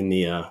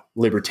the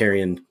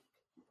libertarian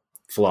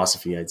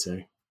philosophy, I'd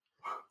say.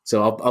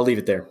 So I'll leave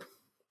it there.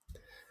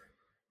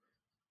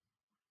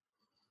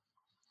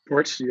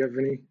 Rich, do you have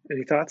any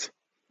thoughts?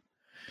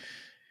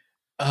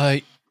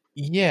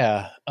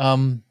 Yeah.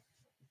 I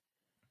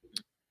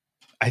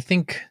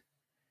think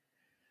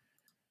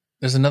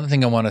there's another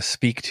thing I want to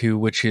speak to,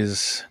 which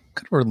is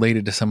kind of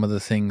related to some of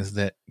the things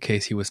that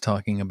Casey was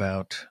talking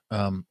about,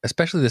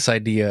 especially this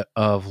idea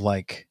of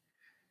like,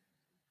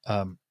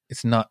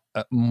 it's not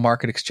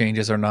market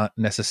exchanges are not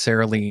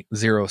necessarily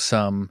zero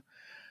sum.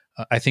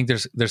 I think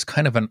there's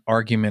kind of an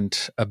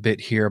argument a bit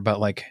here about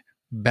like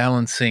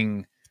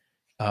balancing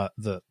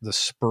the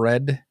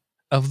spread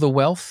of the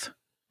wealth,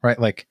 right?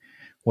 Like,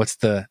 what's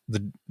the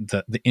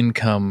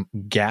income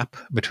gap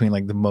between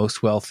like the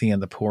most wealthy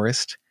and the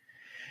poorest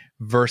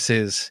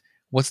versus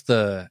what's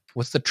the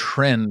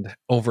trend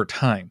over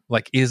time?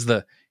 Like, is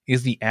the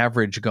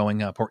average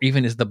going up, or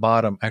even is the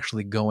bottom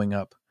actually going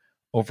up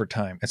over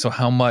time? And so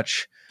how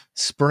much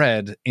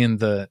spread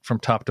from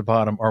top to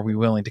bottom are we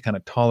willing to kind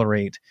of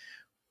tolerate,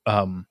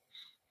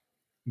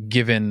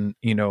 given,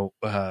 you know,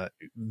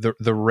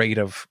 the rate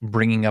of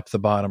bringing up the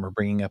bottom or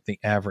bringing up the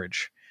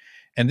average?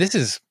 And this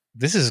is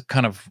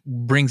kind of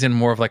brings in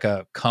more of like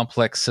a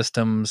complex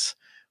systems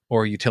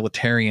or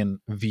utilitarian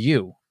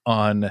view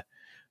on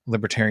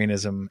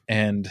libertarianism.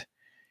 And,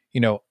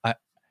 you know, I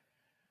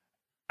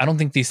don't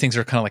think these things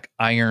are kind of like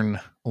iron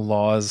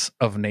laws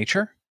of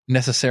nature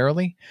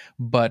necessarily,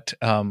 but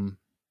I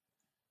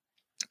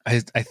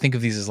think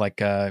of these as like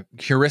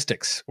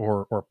heuristics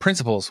or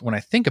principles when I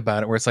think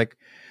about it, where it's like,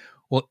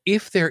 well,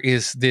 if there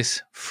is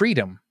this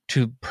freedom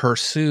to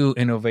pursue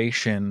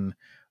innovation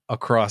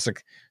across,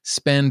 like,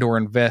 spend or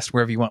invest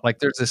wherever you want, like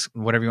there's this,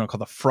 whatever you want to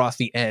call the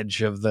frothy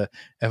edge of the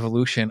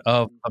evolution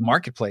of a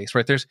marketplace,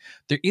 right? There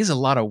is a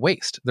lot of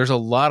waste. There's a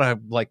lot of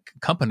like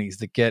companies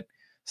that get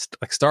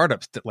like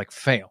startups that like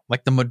fail.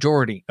 Like the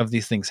majority of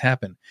these things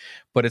happen,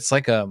 but it's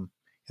like a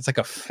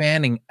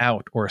fanning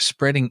out or a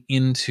spreading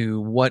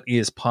into what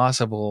is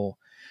possible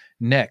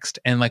next.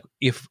 And like,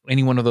 if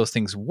any one of those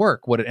things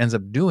work, what it ends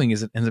up doing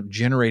is it ends up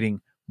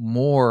generating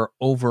more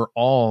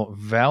overall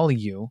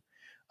value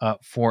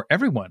for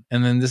everyone.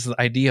 And then this is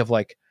the idea of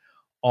like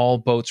all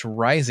boats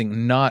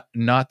rising, not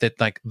that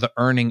like the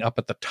earning up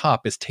at the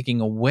top is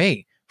taking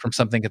away from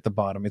something at the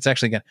bottom. It's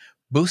actually again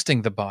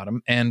boosting the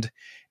bottom. And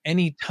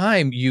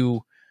anytime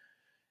you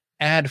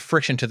add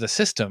friction to the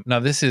system, now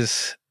this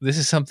is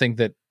something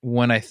that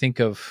when I think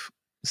of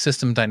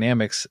system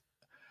dynamics,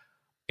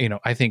 you know,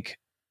 I think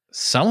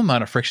some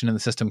amount of friction in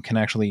the system can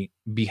actually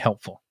be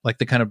helpful. Like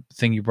the kind of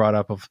thing you brought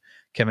up of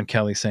Kevin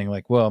Kelly saying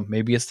like, well,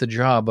 maybe it's the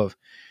job of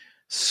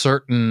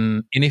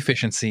certain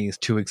inefficiencies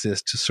to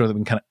exist so that we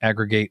can kind of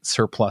aggregate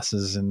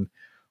surpluses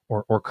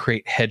or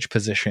create hedge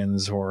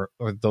positions or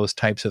those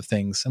types of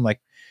things. I'm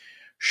like,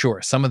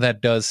 sure, some of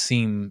that does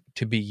seem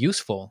to be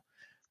useful.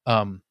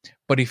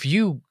 But if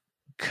you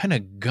kind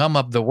of gum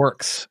up the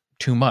works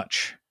too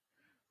much,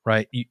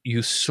 right,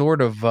 you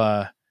sort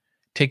of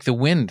take the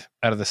wind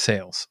out of the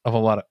sails of a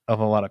lot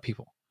of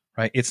people,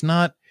 right? It's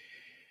not,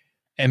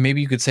 and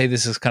maybe you could say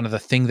this is kind of the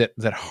thing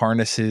that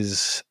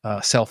harnesses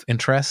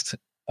self-interest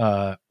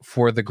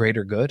for the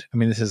greater good. I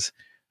mean, this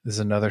is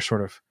another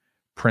sort of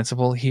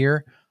principle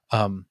here.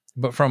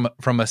 But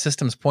from a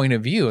systems point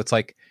of view, it's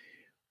like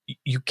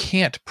you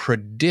can't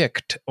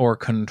predict or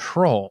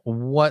control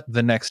what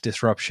the next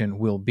disruption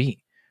will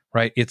be,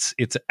 right? It's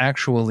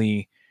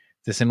actually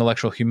this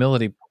intellectual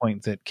humility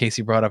point that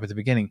Casey brought up at the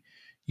beginning.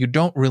 You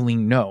don't really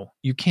know.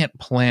 You can't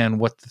plan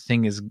what the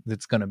thing is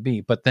that's going to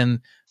be, but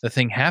then the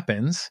thing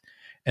happens,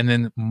 and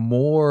then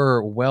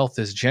more wealth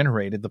is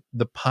generated.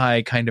 The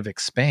pie kind of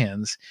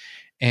expands,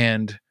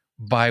 and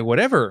by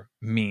whatever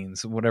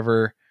means,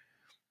 whatever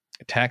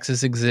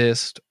taxes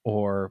exist,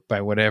 or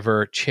by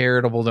whatever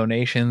charitable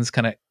donations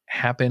kind of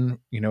happen,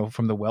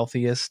 from the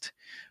wealthiest,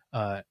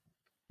 or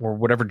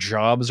whatever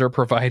jobs are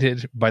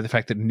provided by the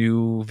fact that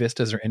new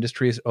vistas or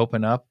industries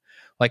open up,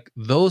 like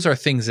those are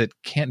things that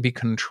can't be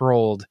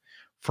controlled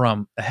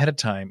from ahead of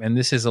time. And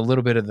this is a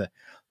little bit of the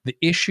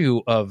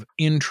issue of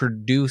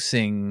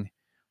introducing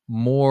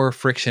more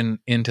friction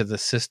into the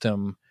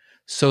system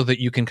so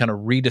that you can kind of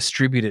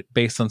redistribute it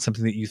based on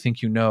something that you think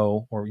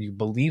or you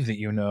believe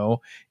that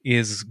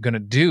is going to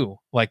do,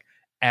 like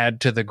add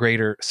to the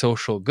greater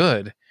social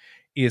good,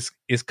 is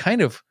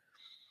kind of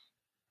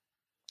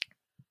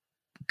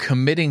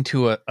committing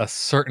to a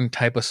certain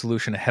type of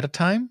solution ahead of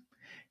time,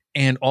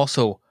 and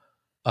also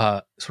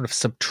sort of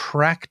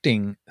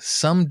subtracting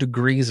some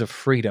degrees of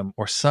freedom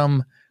or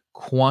some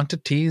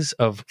quantities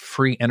of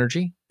free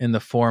energy in the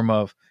form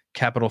of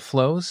capital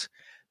flows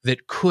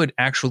that could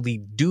actually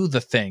do the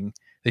thing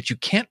that you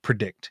can't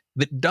predict,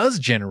 that does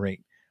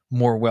generate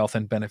more wealth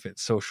and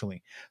benefits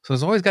socially. So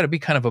there's always got to be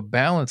kind of a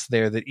balance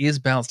there that is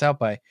balanced out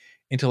by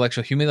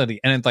intellectual humility.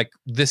 And it's like,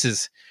 this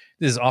is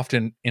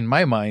often in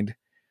my mind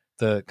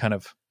the kind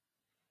of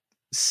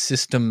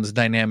systems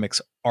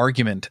dynamics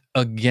argument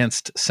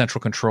against central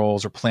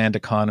controls or planned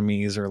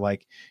economies, or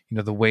like,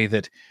 the way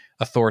that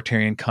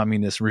authoritarian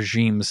communist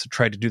regimes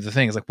try to do the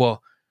things. Like,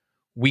 well,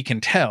 we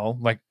can tell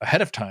like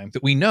ahead of time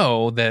that we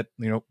know that,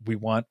 we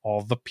want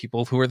all the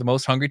people who are the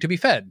most hungry to be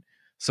fed.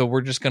 So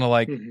we're just going to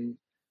like,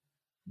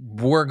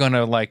 we're going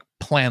to like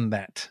plan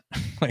that.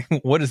 Like,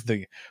 what is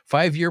the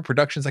 5-year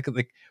production cycle?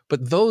 Like,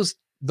 but those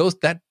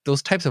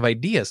types of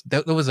ideas,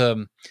 that was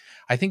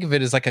I think of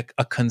it as like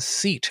a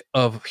conceit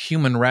of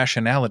human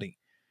rationality,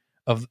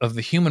 of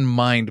the human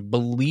mind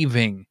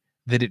believing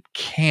that it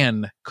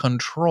can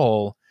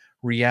control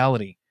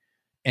reality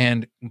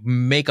and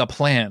make a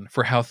plan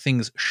for how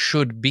things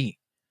should be,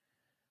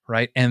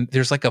 right? And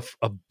there's like a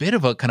bit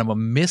of a kind of a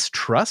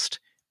mistrust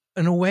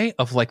in a way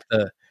of like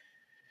the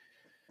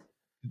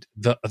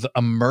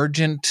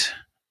emergent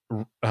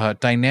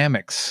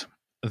dynamics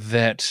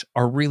that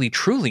are really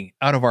truly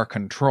out of our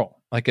control.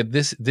 Like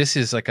this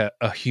is like a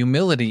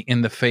humility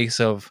in the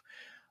face of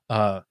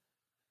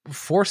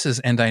forces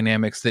and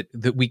dynamics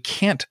that we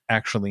can't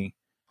actually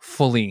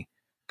fully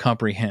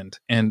comprehend.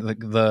 And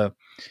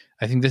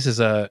I think this is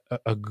a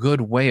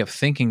good way of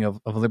thinking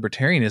of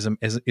libertarianism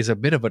is a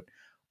bit of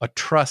a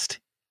trust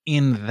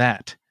in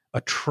that,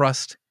 a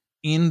trust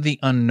in the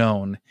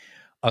unknown,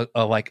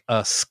 like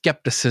a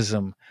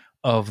skepticism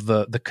of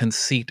the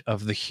conceit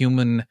of the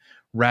human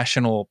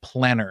rational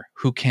planner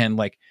who can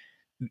like,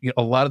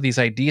 a lot of these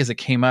ideas that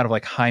came out of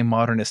like high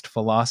modernist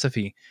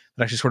philosophy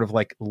that actually sort of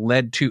like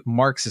led to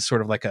Marx is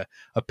sort of like a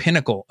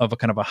pinnacle of a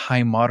kind of a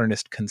high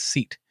modernist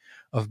conceit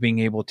of being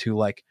able to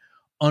like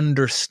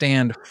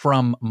understand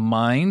from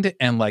mind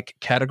and like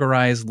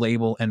categorize,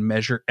 label, and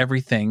measure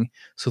everything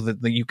so that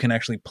you can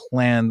actually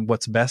plan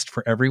what's best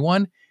for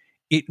everyone.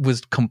 It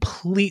was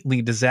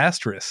completely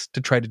disastrous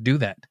to try to do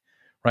that,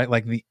 right?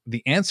 Like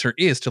the answer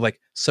is to like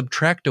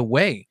subtract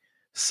away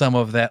some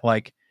of that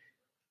like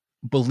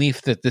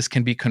belief that this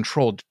can be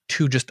controlled,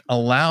 to just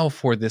allow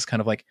for this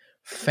kind of like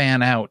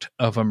fan out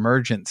of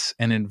emergence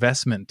and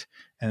investment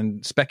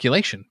and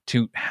speculation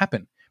to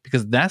happen,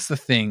 because that's the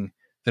thing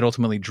that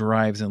ultimately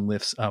drives and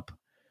lifts up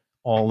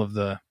all of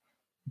the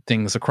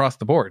things across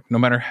the board, no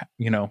matter,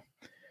 yeah.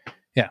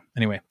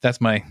 Anyway,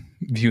 that's my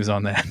views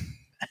on that.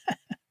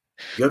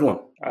 Good one.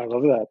 I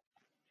love that.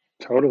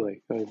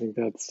 Totally. I think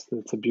that's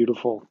a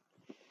beautiful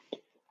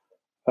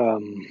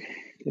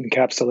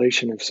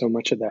encapsulation of so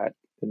much of that.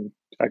 And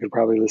I could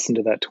probably listen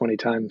to that 20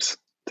 times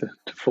to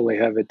fully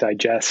have it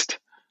digest,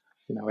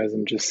 as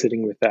I'm just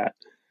sitting with that.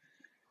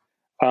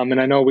 And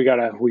I know we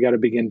gotta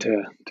begin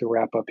to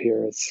wrap up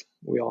here, as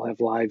we all have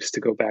lives to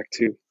go back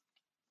to.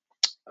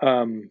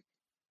 I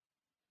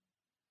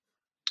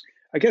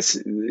guess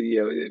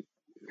a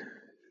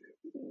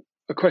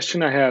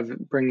question I have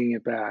bringing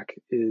it back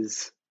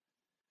is,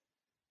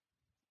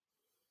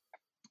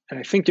 and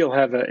I think you'll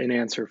have an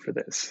answer for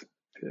this,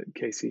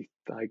 Casey.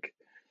 Like,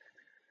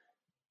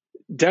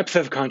 depth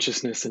of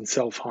consciousness and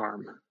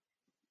self-harm,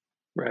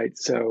 right?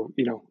 So,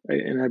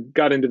 and I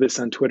got into this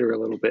on Twitter a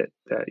little bit,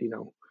 that,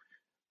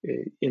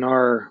 in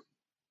our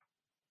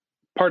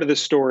part of the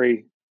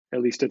story,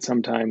 at least at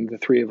some time, the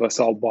three of us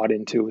all bought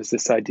into was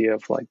this idea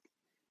of like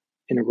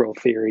integral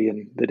theory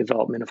and the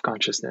development of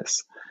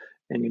consciousness.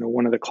 And,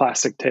 one of the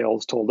classic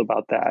tales told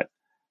about that,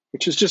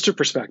 which is just a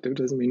perspective,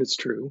 doesn't mean it's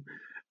true,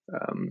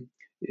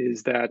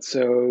 is that,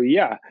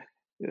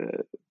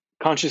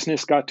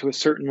 consciousness got to a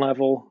certain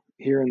level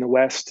here in the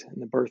West, in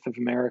the birth of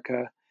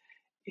America.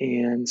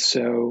 And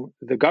so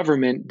the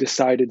government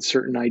decided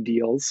certain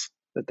ideals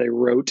that they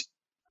wrote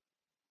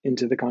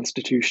into the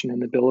Constitution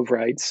and the Bill of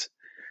Rights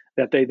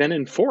that they then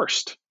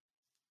enforced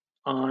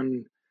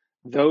on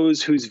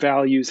those whose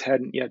values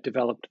hadn't yet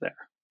developed there,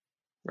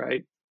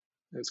 right?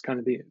 It's kind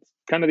of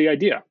the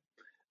idea.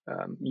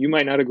 You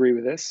might not agree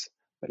with this,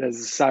 but as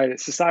a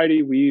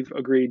society, we've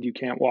agreed you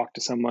can't walk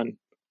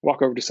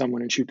over to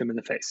someone and shoot them in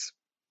the face.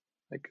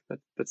 Like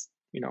that's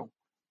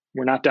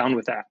we're not down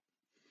with that.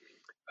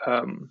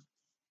 And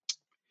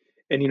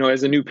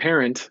as a new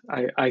parent,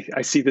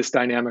 I see this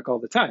dynamic all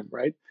the time,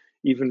 right?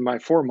 Even my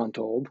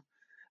 4-month-old,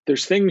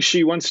 there's things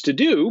she wants to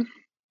do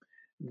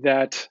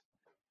that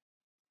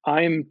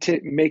I'm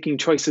making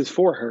choices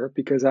for her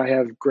because I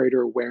have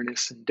greater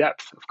awareness and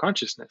depth of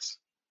consciousness,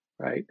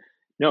 right?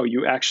 No,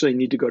 you actually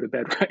need to go to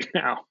bed right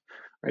now,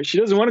 right? She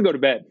doesn't want to go to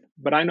bed,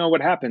 but I know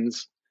what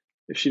happens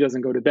if she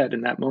doesn't go to bed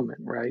in that moment,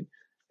 right?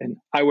 And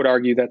I would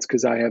argue that's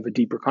because I have a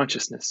deeper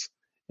consciousness,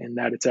 and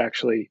that it's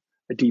actually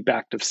a deep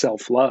act of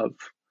self-love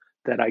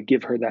that I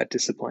give her that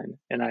discipline,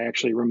 and I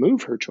actually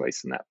remove her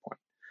choice in that point.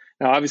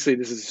 Now, obviously,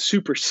 this is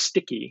super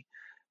sticky,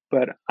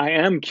 but I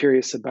am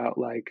curious about,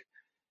 like,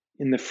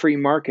 in the free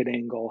market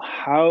angle,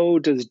 how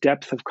does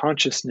depth of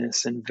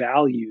consciousness and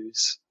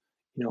values,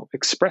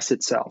 express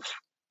itself?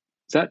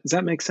 Does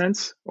that make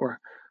sense? Or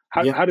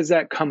how does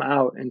that come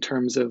out in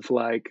terms of,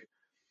 like,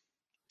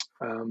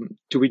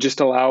 do we just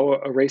allow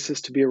a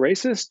racist to be a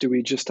racist? Do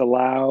we just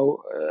allow,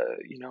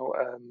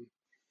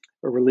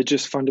 a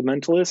religious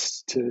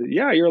fundamentalist to,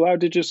 you're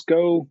allowed to just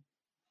go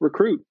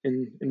recruit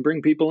and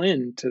bring people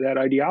in to that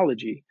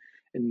ideology?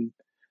 And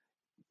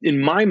in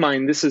my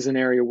mind, this is an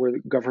area where the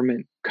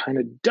government kind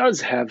of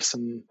does have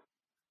some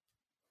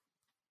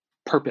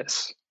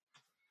purpose.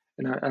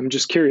 And I'm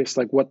just curious,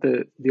 like, what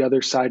the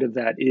other side of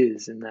that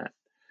is, in that,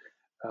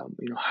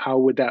 how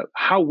would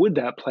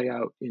that play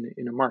out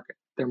in a market?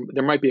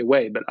 There might be a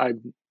way, but I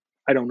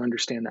don't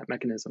understand that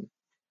mechanism.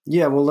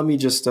 Yeah, well, let me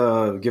just give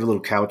a little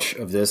couch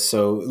of this.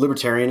 So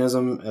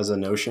libertarianism as a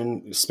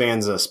notion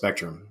spans a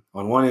spectrum.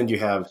 On one end, you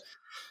have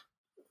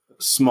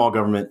small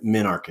government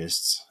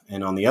minarchists,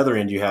 and on the other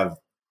end, you have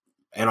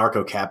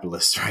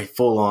anarcho-capitalists, right?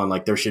 Full on,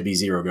 like, there should be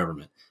zero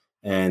government.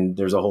 And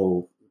there's a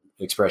whole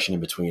expression in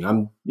between.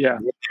 I'm there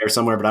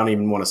somewhere, but I don't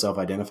even want to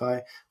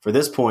self-identify. For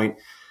this point,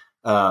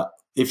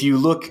 if you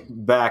look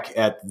back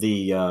at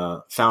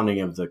the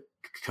founding of the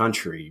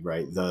country,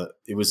 right,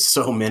 it was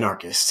so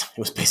minarchist. It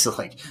was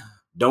basically like,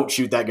 don't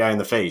shoot that guy in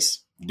the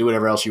face. Do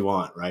whatever else you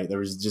want, right? There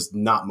was just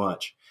not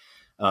much.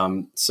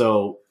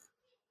 So,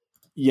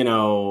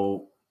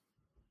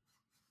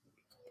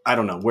 I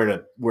don't know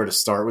where to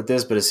start with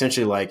this, but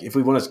essentially, like, if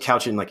we want to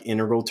couch it in, like,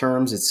 integral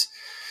terms, it's,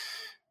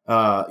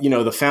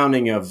 the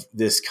founding of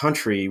this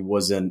country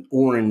was an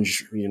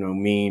orange,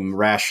 meme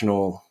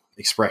rational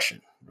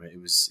expression, right? It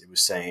was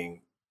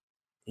saying,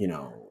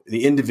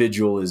 the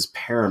individual is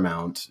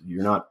paramount.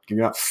 You're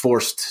not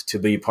forced to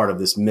be part of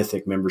this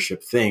mythic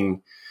membership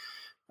thing,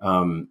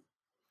 at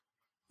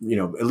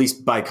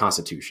least by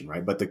constitution,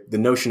 right? But the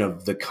notion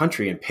of the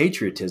country and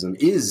patriotism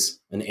is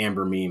an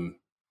amber meme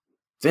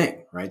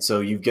thing, right? So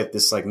you get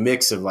this, like,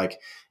 mix of,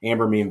 like,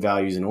 amber meme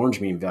values and orange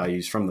meme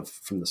values from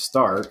the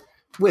start,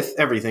 with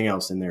everything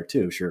else in there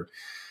too, sure.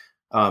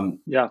 But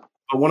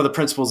one of the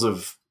principles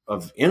of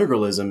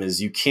integralism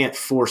is you can't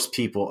force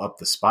people up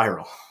the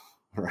spiral,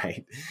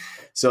 right?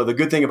 So the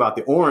good thing about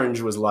the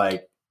orange was,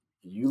 like,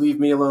 you leave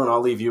me alone,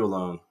 I'll leave you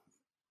alone,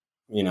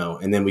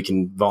 and then we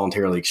can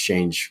voluntarily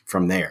exchange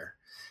from there.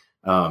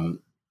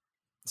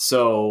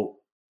 So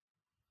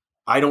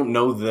I don't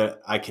know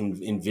that I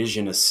can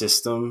envision a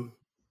system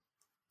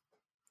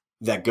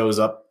that goes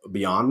up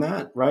beyond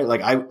that, right?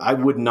 Like, I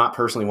would not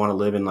personally want to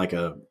live in, like,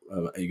 a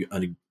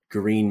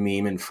green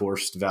meme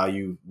enforced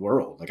value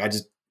world. Like,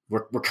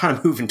 we're kind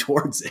of moving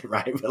towards it,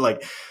 right? But,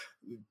 like,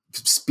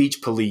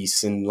 speech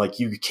police and, like,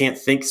 you can't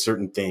think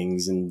certain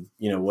things and,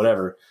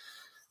 whatever.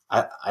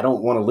 I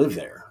don't want to live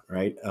there,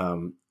 right?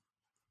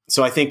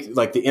 So I think,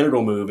 like, the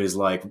integral move is,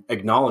 like,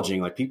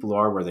 acknowledging, like, people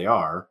are where they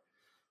are.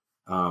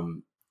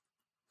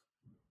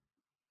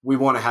 We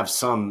want to have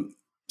some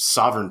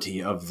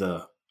sovereignty of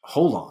the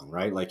hold on,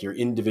 right? Like, your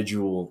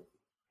individual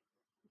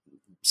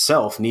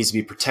self needs to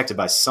be protected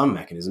by some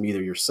mechanism,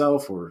 either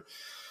yourself or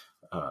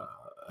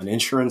an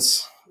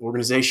insurance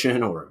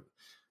organization or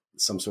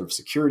some sort of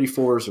security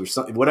force or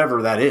something,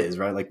 whatever that is,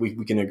 right? Like,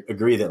 we can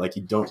agree that, like,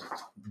 you don't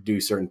do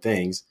certain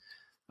things.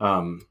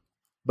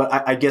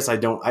 but I guess I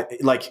don't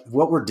like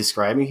what we're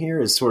describing here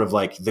is sort of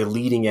like the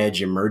leading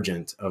edge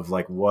emergent of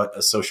like what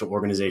a social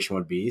organization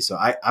would be. So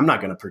I'm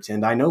not going to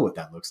pretend I know what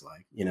that looks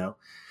like, you know?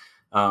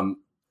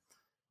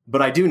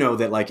 But I do know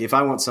that like, if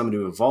I want someone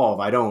to evolve,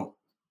 I don't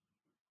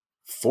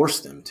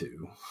force them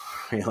to.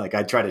 Like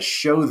I try to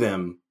show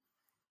them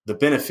the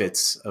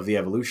benefits of the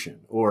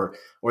evolution, or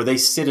they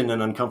sit in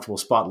an uncomfortable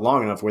spot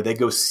long enough where they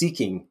go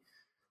seeking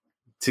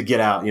to get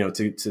out, you know,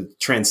 to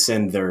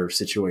transcend their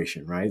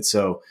situation. Right.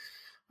 So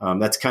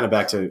that's kind of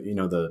back to, you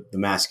know, the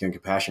masculine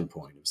compassion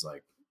point. It was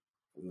like,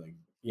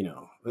 you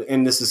know,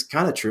 and this is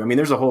kind of true. I mean,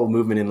 there's a whole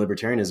movement in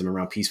libertarianism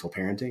around peaceful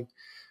parenting.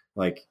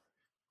 Like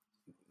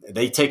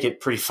they take it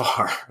pretty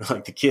far.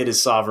 Like the kid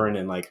is sovereign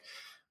and like,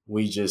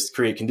 we just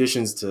create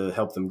conditions to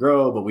help them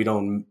grow, but we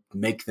don't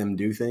make them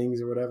do things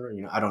or whatever.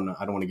 You know, I don't know.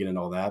 I don't want to get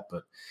into all that,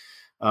 but,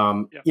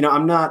 you know,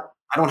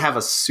 I don't have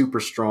a super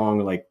strong,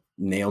 like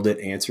nailed it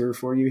answer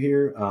for you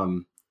here.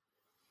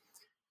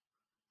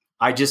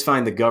 I just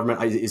find the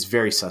government is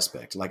very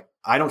suspect. Like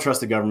I don't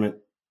trust the government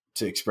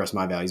to express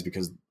my values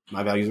because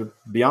my values are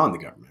beyond the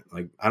government.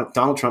 Like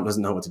Donald Trump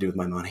doesn't know what to do with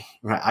my money,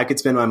 right? I could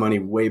spend my money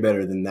way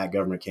better than that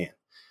government can.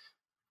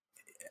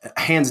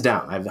 Hands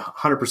down. I have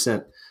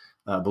 100%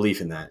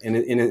 belief in that. And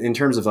in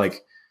terms of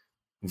like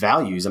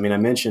values, I mean, I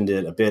mentioned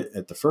it a bit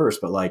at the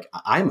first, but like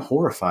I'm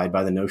horrified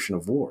by the notion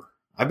of war.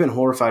 I've been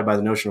horrified by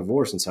the notion of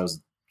war since I was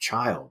a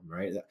child,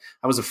 right?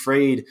 I was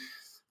afraid.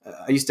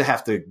 I used to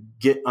have to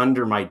get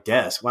under my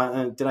desk.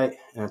 Why did I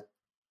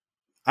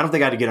don't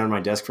think I had to get under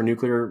my desk for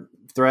nuclear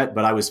threat,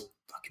 but I was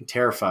fucking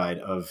terrified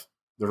of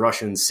the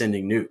Russians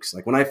sending nukes.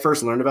 Like when I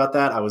first learned about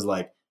that, I was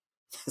like,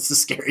 that's the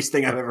scariest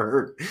thing I've ever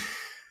heard.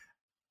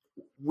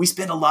 We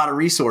spend a lot of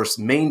resource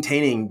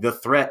maintaining the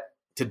threat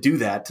to do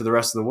that to the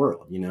rest of the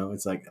world. You know,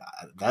 it's like,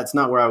 that's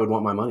not where I would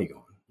want my money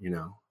going, you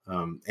know?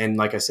 And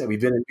like I said,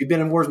 we've been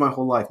in wars my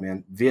whole life,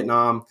 man.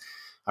 Vietnam,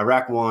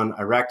 Iraq 1,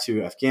 Iraq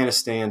 2,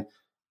 Afghanistan,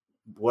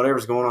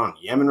 whatever's going on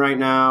in Yemen right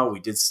now.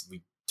 We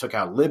took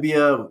out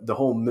Libya, the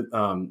whole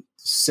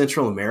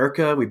Central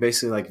America. We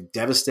basically like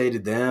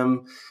devastated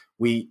them.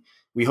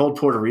 We hold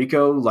Puerto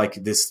Rico like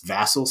this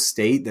vassal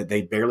state that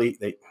they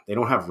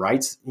don't have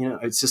rights. You know,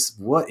 it's just,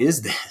 what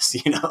is this?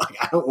 You know, like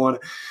I don't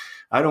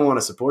want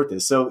to support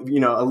this. So, you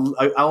know,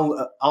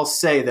 I'll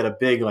say that a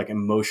big like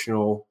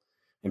emotional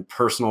and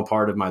personal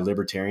part of my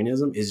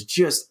libertarianism is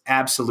just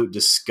absolute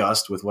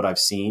disgust with what I've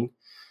seen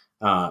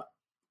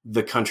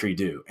the country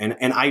do. And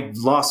I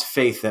lost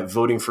faith that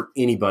voting for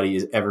anybody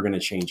is ever going to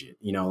change it.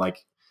 You know,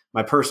 like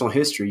my personal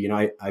history, you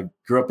know, I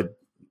grew up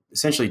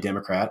essentially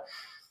Democrat.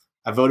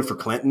 I voted for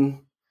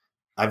Clinton.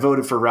 I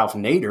voted for Ralph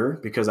Nader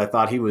because I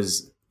thought he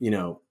was, you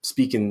know,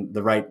 speaking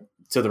the right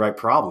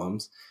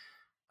problems.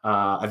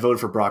 I voted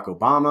for Barack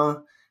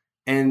Obama.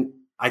 And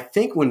I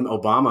think when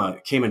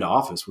Obama came into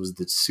office was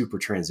the super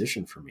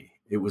transition for me.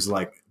 It was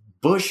like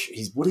Bush,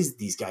 what is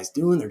these guys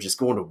doing? They're just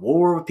going to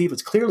war with people.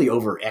 It's clearly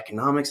over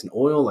economics and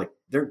oil. Like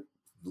they're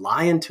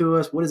lying to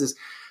us. What is this?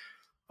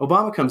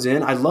 Obama comes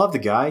in. I love the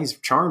guy. He's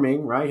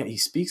charming, right? He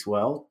speaks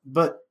well,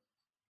 but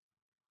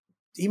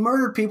he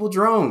murdered people,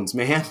 drones,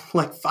 man,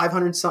 like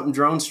 500 something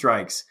drone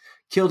strikes,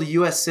 killed a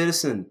US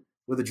citizen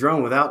with a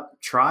drone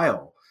without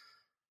trial.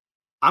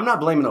 I'm not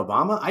blaming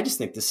Obama. I just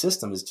think the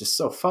system is just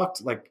so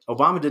fucked. Like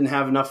Obama didn't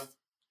have enough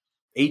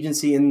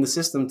agency in the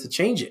system to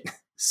change it.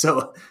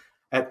 So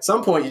at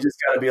some point you just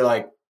got to be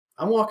like,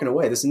 I'm walking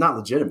away. This is not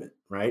legitimate.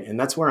 Right. And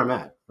that's where I'm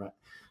at. Right.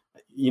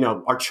 You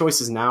know, our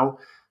choices now,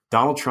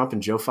 Donald Trump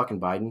and Joe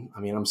fucking Biden. I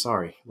mean, I'm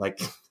sorry.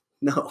 Like,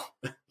 no,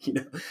 you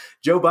know,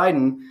 Joe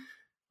Biden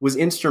was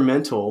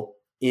instrumental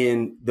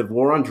in the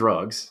war on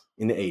drugs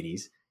in the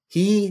 80s.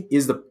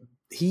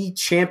 He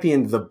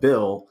championed the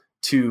bill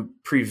to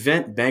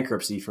prevent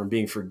bankruptcy from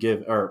being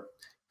forgiven, or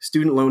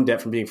student loan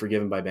debt from being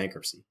forgiven by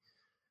bankruptcy.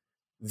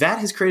 That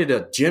has created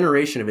a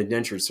generation of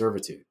indentured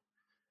servitude.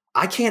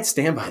 I can't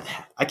stand by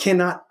that. I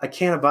can't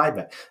abide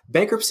by it.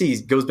 Bankruptcy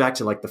goes back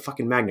to like the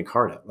fucking Magna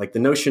Carta. Like the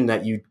notion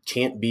that you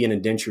can't be an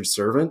indentured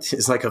servant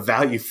is like a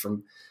value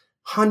from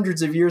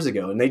hundreds of years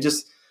ago. And they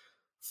just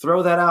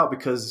throw that out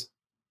because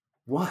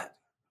what?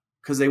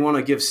 Because they want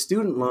to give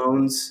student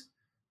loans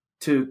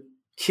to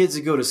kids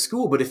that go to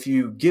school. But if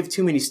you give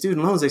too many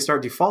student loans, they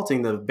start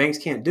defaulting. The banks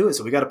can't do it.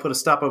 So we got to put a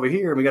stop over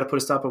here and we got to put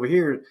a stop over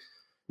here.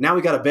 Now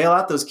we got to bail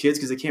out those kids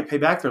because they can't pay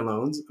back their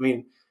loans. I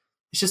mean,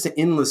 it's just an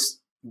endless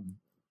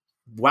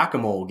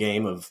whack-a-mole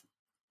game of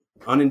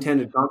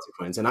unintended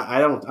consequence. And I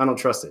don't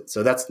trust it.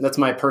 So that's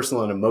my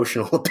personal and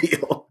emotional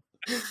appeal.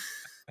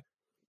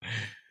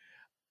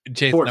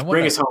 Jason, Sports,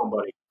 bring us home,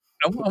 buddy.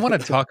 I want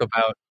to talk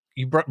about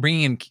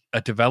bringing in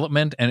a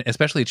development, and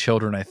especially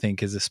children, I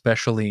think is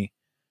especially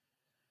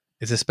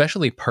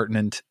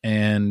pertinent.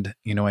 And,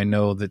 you know, I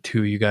know the two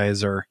of you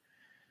guys are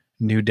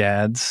new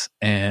dads,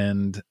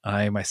 and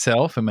I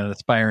myself am an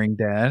aspiring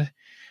dad.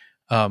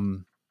 But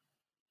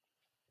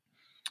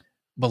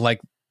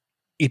like,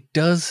 it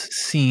does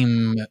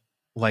seem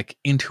like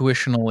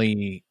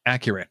intuitionally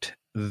accurate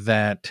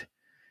that,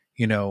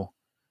 you know,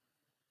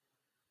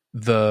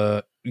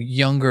 the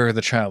younger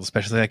the child,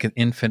 especially like at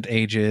infant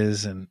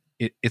ages, and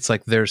it's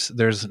like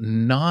there's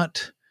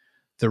not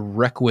the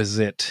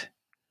requisite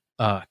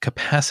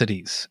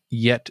capacities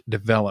yet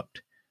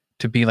developed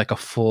to be like a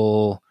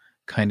full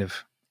kind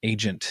of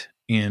agent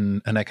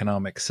in an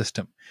economic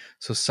system.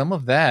 So some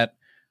of that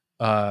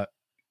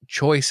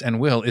choice and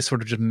will is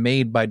sort of just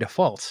made by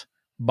default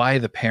by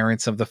the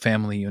parents of the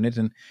family unit,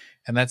 and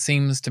that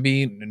seems to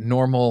be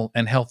normal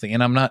and healthy.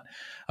 And I'm not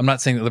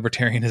saying that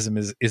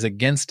libertarianism is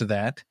against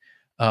that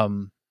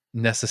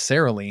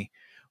necessarily,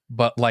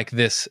 but like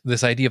this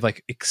idea of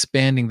like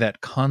expanding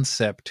that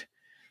concept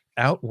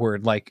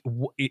outward, like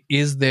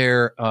is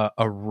there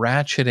a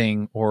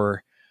ratcheting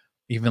or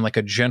even like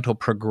a gentle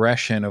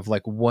progression of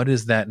like what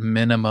is that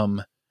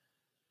minimum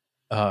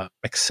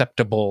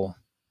acceptable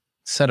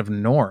set of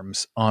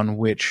norms on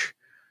which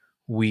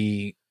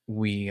we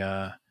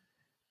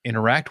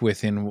interact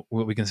with in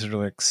what we consider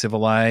like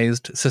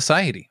civilized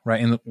society,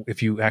 right? And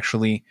if you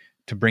actually,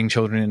 to bring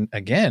children in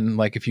again,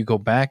 like if you go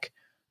back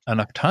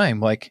enough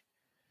time, like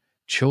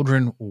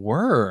children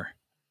were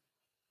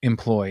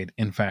employed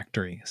in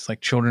factories, like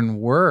children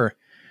were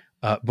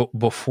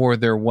before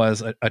there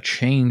was a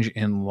change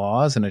in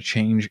laws and a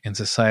change in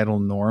societal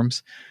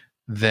norms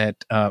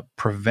that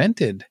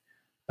prevented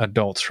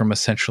adults from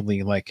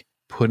essentially like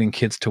putting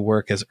kids to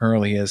work as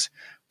early as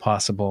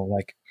possible.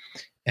 Like,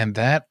 and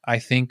that I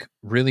think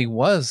really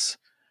was,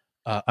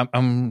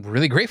 I'm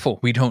really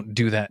grateful we don't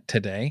do that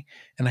today.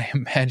 And I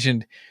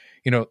imagined,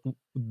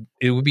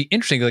 it would be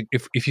interesting, like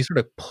if you sort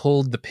of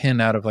pulled the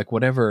pin out of like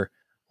whatever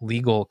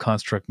legal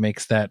construct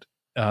makes that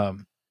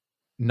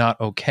not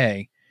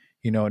okay,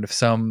 and if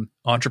some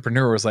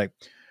entrepreneur was like,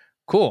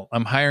 cool,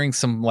 I'm hiring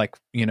some like,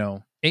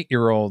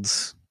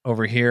 8-year-olds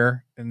over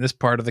here in this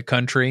part of the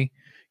country,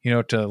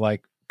 to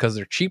like, because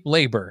they're cheap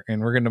labor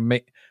and we're going to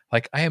make,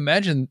 like, I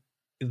imagine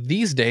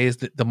these days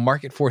that the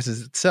market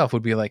forces itself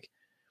would be like,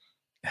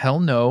 hell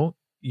no,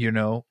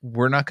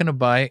 we're not going to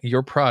buy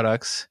your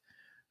products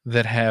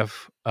that have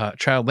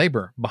child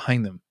labor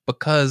behind them,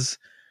 because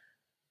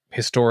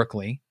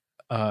historically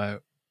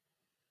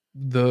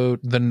the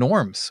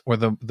norms or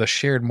the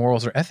shared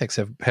morals or ethics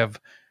have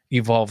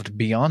evolved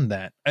beyond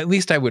that. At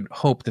least I would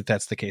hope that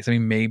that's the case. I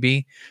mean,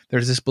 maybe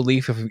there's this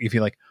belief if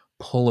you like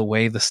pull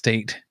away the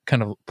state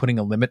kind of putting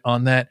a limit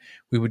on that,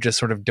 we would just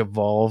sort of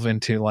devolve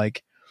into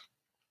like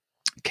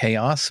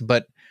chaos.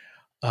 But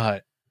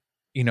I'm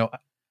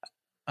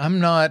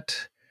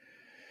not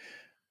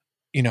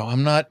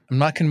I'm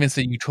not convinced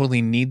that you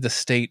totally need the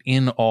state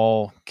in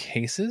all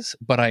cases,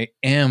 but I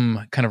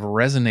am kind of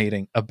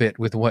resonating a bit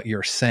with what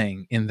you're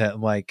saying in that,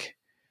 like,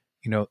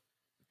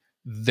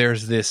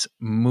 there's this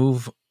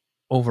move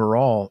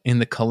overall in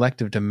the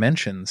collective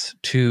dimensions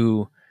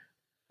to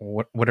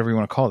whatever you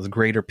want to call it,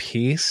 greater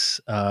peace,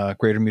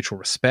 greater mutual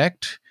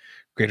respect,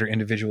 greater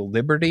individual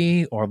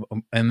liberty,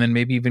 and then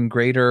maybe even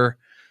greater,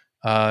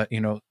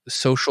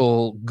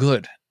 social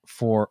good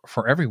for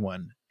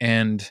everyone.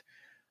 And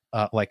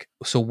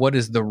so what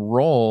is the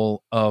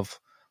role of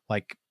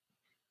like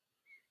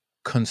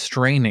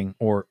constraining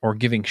or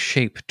giving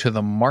shape to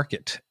the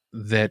market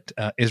that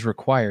is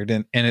required?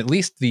 And at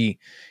least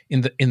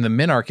in the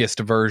minarchist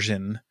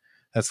version,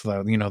 that's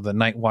the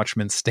night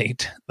watchman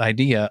state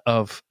idea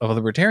of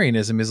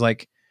libertarianism is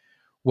like,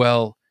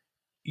 well,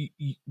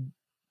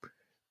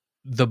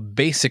 the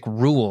basic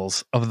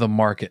rules of the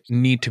market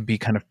need to be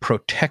kind of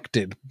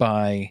protected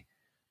by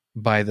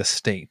the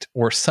state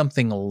or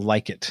something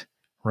like it,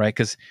 right?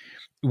 Because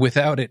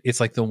without it,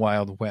 it's like the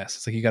Wild West.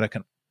 It's like you got to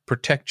kind of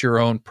protect your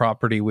own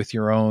property with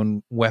your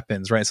own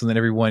weapons, right? So then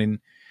everyone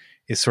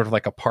is sort of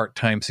like a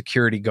part-time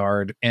security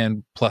guard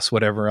and plus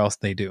whatever else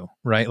they do,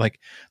 right? Like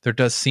there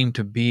does seem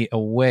to be a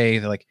way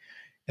that like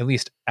at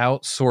least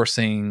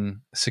outsourcing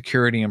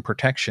security and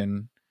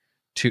protection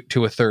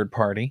to a third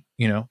party,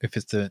 if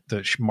it's the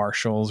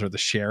marshals or the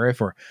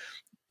sheriff or,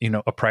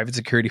 a private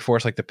security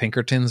force like the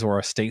Pinkertons or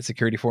a state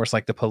security force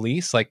like the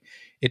police. Like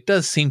it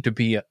does seem to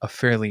be a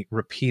fairly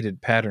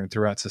repeated pattern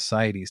throughout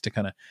societies to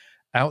kind of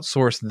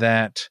outsource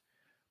that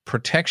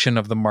protection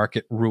of the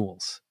market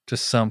rules to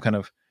some kind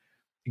of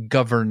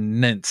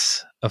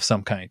governance of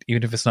some kind,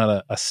 even if it's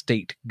not a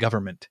state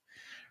government,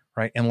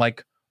 right? And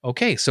like,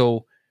 okay,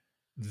 so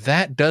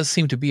that does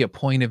seem to be a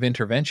point of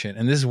intervention.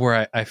 And this is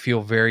where I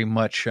feel very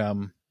much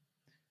I'm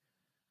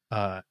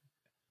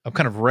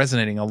kind of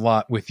resonating a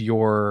lot with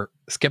your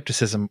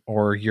skepticism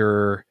or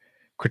your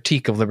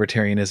critique of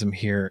libertarianism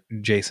here,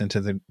 Jason,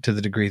 to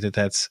the degree that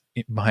that's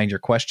behind your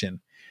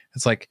question.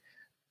 It's like,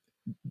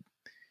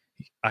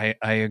 I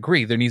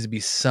agree. There needs to be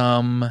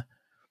some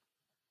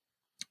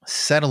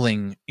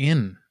settling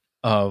in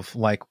of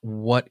like,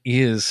 what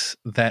is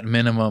that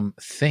minimum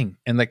thing?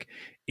 And like,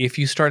 if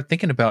you start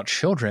thinking about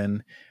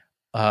children,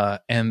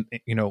 and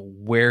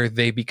where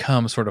they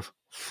become sort of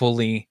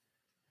fully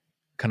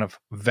kind of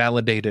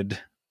validated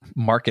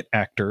market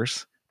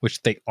actors,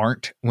 which they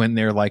aren't when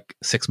they're like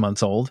 6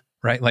 months old,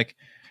 right? Like,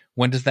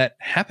 when does that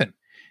happen?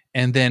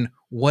 And then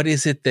what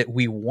is it that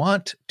we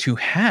want to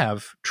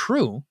have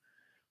true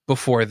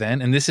before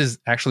then? And this is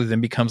actually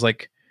then becomes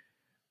like,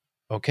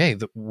 okay,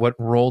 what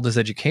role does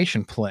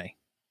education play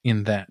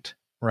in that,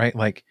 right?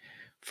 Like,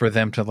 for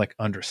them to like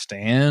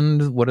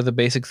understand what are the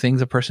basic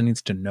things a person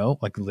needs to know,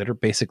 like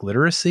basic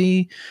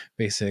literacy,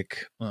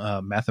 basic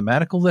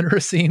mathematical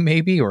literacy,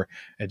 maybe, or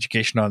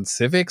education on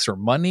civics or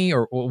money,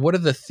 or what are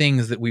the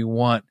things that we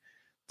want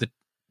the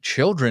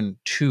children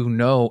to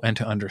know and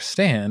to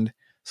understand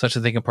such that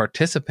they can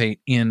participate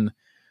in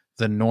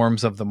the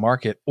norms of the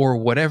market or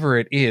whatever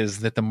it is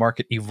that the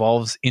market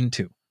evolves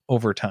into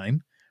over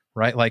time,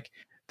 right? Like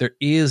there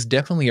is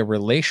definitely a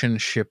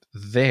relationship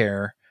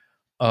there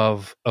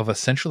of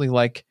essentially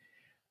like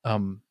I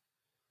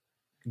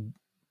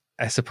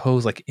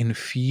suppose like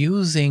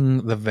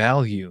infusing the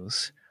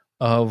values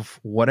of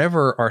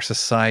whatever our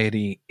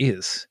society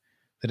is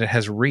that it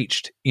has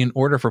reached in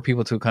order for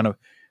people to kind of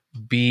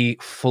be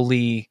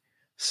fully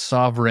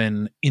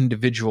sovereign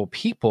individual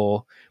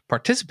people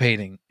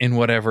participating in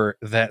whatever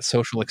that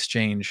social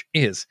exchange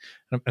is.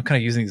 I'm kind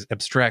of using these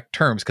abstract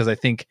terms because I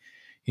think,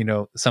 you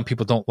know, some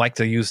people don't like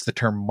to use the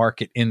term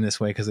market in this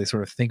way because they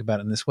sort of think about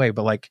it in this way,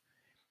 but like,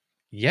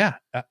 yeah,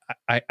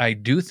 I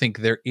do think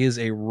there is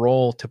a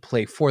role to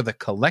play for the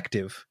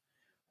collective,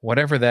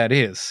 whatever that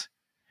is,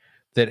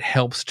 that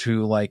helps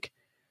to like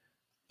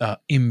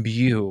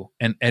imbue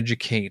and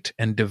educate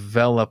and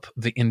develop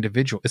the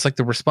individual. It's like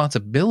the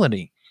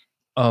responsibility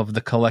of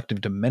the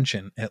collective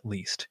dimension, at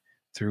least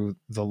through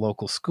the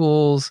local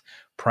schools,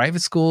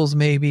 private schools,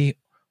 maybe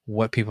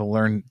what people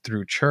learn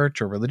through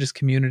church or religious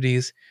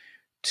communities,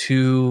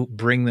 to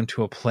bring them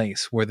to a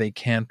place where they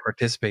can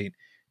participate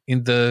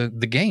in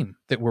the game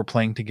that we're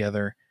playing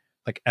together,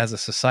 like as a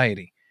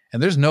society.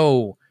 And there's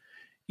no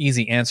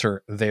easy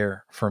answer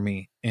there for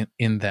me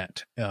in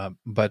that.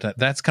 But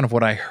that's kind of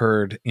what I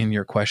heard in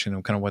your question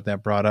and kind of what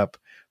that brought up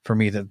for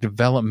me, that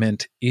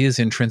development is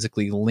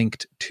intrinsically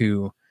linked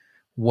to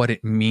what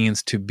it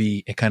means to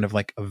be a kind of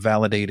like a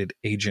validated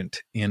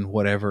agent in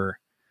whatever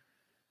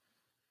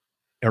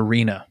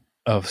arena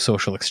of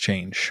social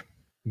exchange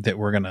that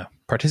we're going to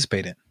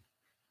participate in.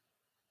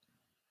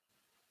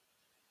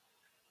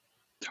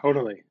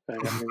 Totally. I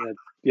mean,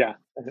 I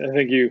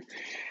think you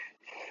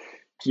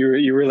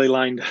really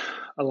lined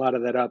a lot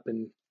of that up.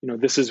 And, you know,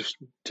 this is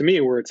to me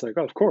where it's like,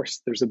 oh, of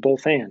course, there's a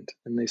both and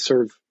they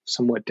serve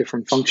somewhat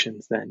different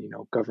functions than, you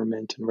know,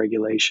 government and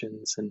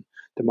regulations and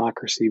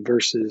democracy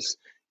versus,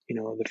 you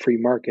know, the free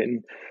market.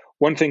 And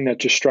one thing that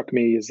just struck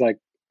me is like,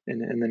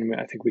 and then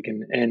I think we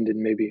can end and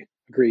maybe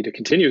agree to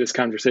continue this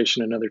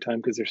conversation another time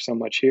because there's so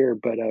much here.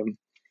 But, you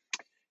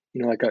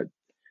know, like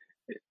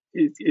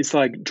it's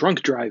like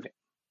drunk driving,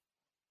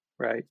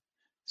 right?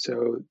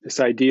 So this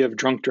idea of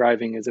drunk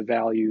driving is a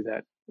value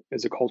that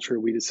as a culture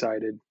we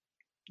decided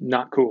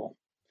not cool.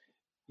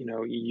 You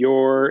know,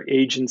 your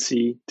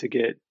agency to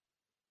get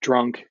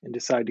drunk and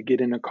decide to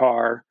get in a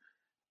car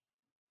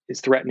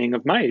is threatening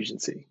of my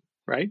agency,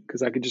 right?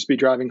 Because I could just be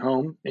driving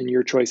home and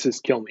your choices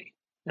kill me.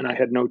 And I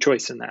had no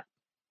choice in that.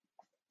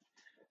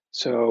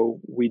 So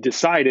we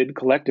decided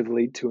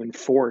collectively to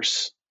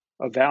enforce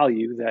a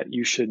value that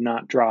you should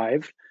not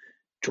drive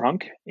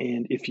drunk.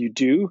 And if you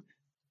do,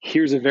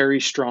 here's a very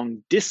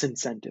strong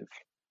disincentive.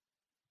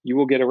 You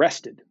will get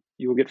arrested.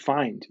 You will get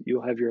fined. You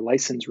will have your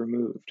license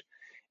removed.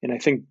 And I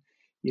think,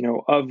 you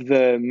know, of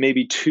the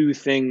maybe two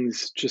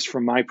things just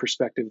from my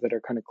perspective that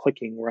are kind of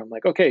clicking where I'm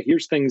like, okay,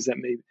 here's things that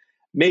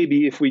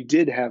maybe if we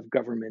did have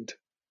government,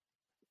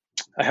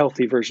 a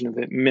healthy version of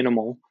it,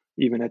 minimal,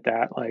 even at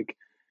that, like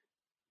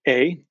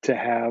to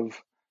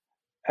have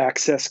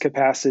access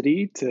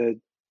capacity to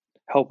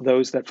help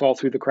those that fall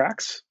through the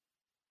cracks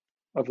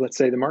of, let's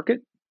say, the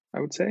market, I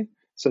would say.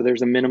 So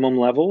there's a minimum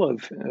level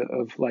of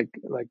like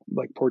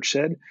Porch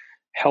said,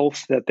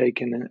 health that they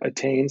can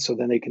attain so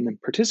then they can then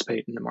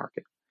participate in the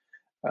market.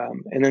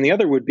 And then the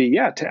other would be,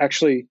 to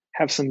actually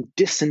have some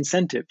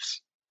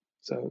disincentives.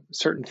 So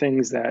certain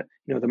things that,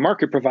 you know, the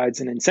market provides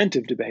an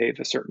incentive to behave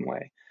a certain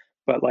way,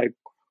 but like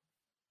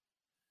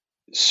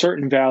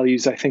certain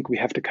values, I think we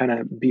have to kind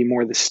of be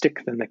more the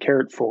stick than the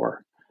carrot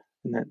for.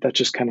 And that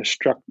just kind of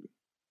struck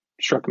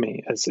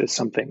me as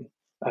something.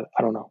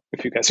 I don't know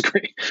if you guys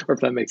agree or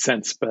if that makes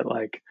sense, but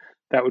like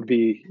that would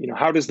be, you know,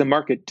 how does the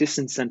market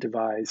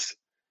disincentivize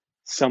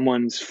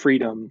someone's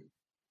freedom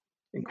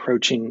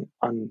encroaching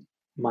on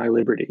my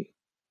liberty?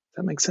 Does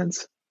that make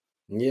sense?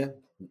 Yeah,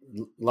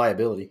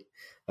 liability.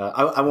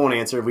 I won't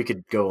answer. We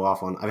could go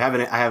off on. I have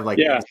things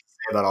to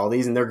say about all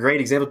these, and they're great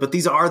examples. But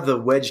these are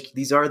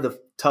the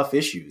tough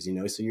issues, you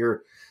know. So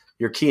you're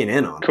keying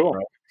in on cool. It,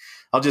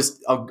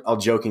 right? I'll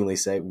jokingly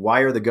say, why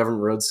are the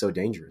government roads so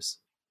dangerous?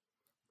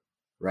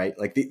 Right?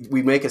 Like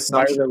we make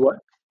assumptions.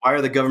 Why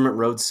are the government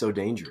roads so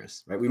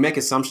dangerous? Right? We make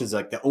assumptions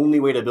like the only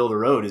way to build a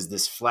road is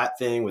this flat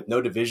thing with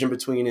no division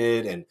between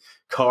it and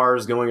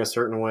cars going a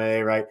certain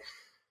way, right?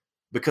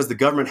 Because the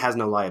government has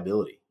no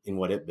liability in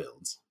what it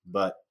builds,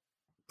 but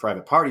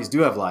private parties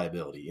do have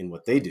liability in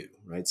what they do,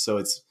 right? So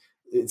it's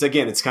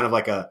kind of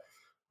like a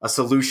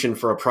solution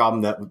for a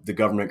problem that the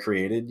government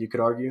created, you could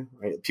argue,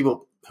 right?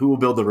 People who will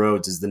build the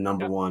roads is the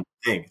number one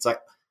thing. It's like,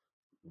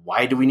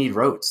 why do we need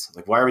roads?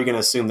 Like, why are we going to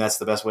assume that's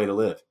the best way to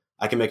live?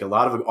 I can make a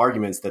lot of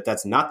arguments that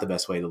that's not the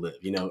best way to live.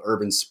 You know,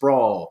 urban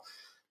sprawl,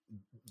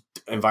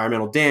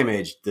 environmental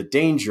damage, the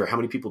danger, how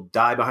many people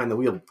die behind the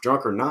wheel,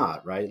 drunk or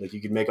not, right? Like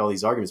you could make all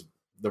these arguments.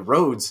 The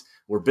roads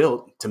were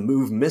built to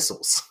move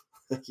missiles,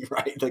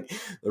 right? Like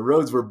the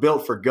roads were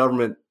built for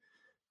government.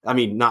 I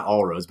mean, not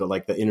all roads, but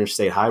like the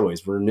interstate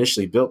highways were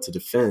initially built to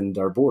defend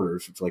our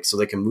borders, like so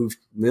they can move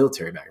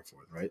military back and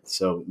forth, right?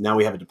 So now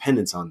we have a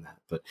dependence on that.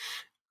 But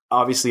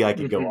obviously, I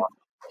could go on.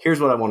 Here's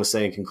what I want to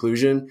say in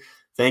conclusion.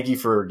 Thank you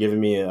for giving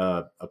me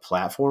a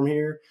platform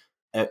here.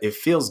 It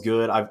feels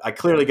good. I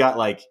clearly got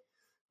like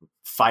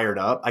fired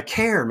up. I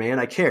care, man.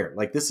 I care.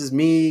 Like this is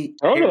me.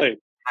 Totally.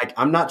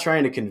 I'm not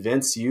trying to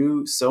convince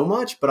you so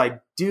much, but I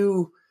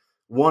do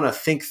want to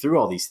think through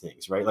all these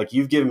things, right? Like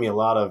you've given me a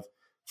lot of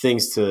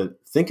things to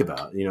think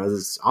about. You know,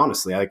 this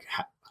honestly, like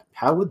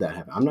how would that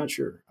happen? I'm not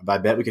sure. But I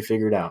bet we could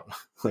figure it out.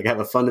 Like I have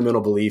a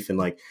fundamental belief in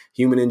like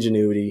human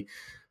ingenuity,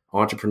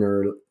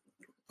 entrepreneurialism,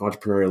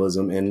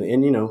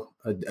 and you know,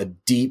 a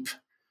deep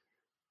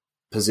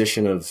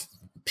position of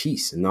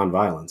peace and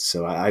nonviolence.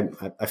 So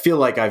I feel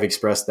like I've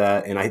expressed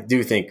that, and I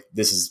do think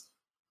this is,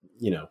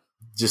 you know,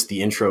 just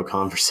the intro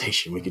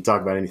conversation. We could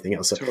talk about anything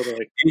else. So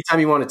totally. Anytime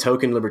you want a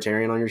token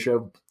libertarian on your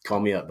show, call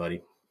me up,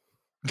 buddy.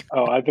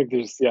 Oh, I think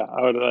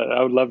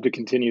I would love to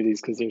continue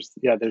these because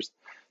there's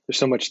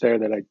so much there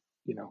that I,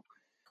 you know,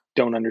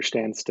 don't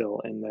understand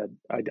still. And that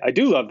I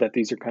do love that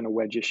these are kind of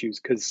wedge issues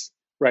because,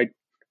 right,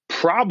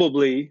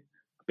 probably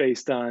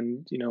based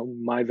on, you know,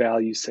 my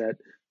value set,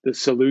 the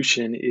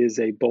solution is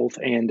a both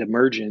and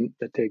emergent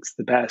that takes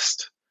the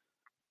best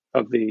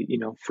of the, you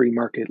know, free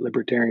market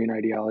libertarian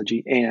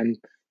ideology and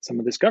some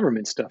of this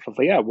government stuff of,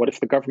 yeah, what if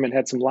the government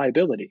had some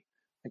liability?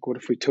 Like, what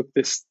if we took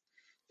this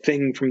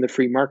thing from the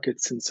free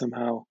markets and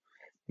somehow,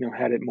 you know,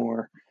 had it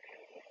more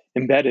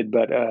embedded?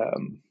 But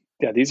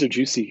yeah, these are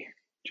juicy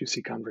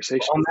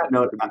conversations. Well, on that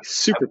note, would be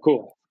super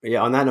cool.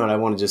 Yeah, on that note, I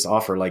want to just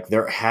offer, like,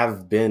 there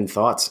have been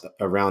thoughts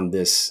around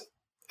this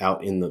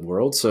out in the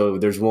world. So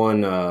there's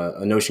one,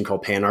 a notion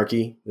called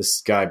panarchy.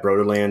 This guy,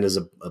 Broderland, is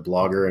a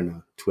blogger and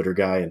a Twitter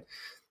guy, and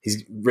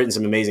he's written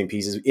some amazing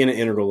pieces in an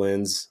integral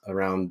lens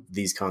around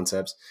these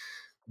concepts.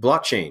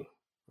 Blockchain,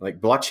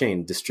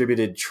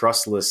 distributed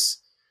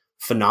trustless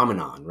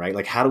phenomenon, right?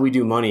 Like, how do we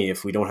do money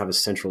if we don't have a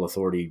central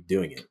authority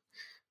doing it?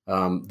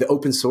 The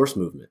open source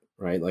movement,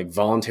 right? Like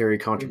voluntary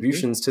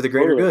contributions to the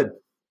greater good.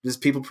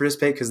 Just people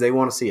participate because they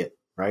want to see it,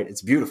 right?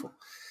 It's beautiful.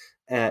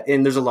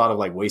 And there's a lot of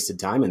like wasted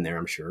time in there,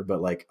 I'm sure,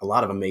 but like a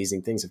lot of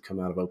amazing things have come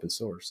out of open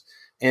source.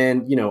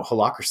 And, you know,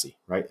 holacracy,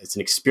 right? It's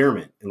an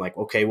experiment. And like,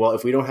 okay, well,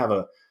 if we don't have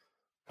a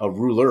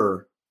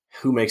ruler,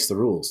 who makes the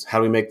rules? How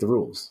do we make the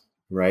rules,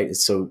 right?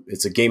 So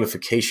it's a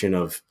gamification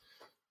of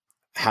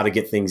how to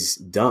get things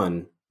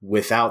done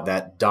without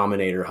that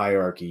dominator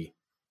hierarchy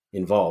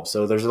involved.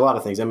 So there's a lot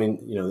of things. I mean,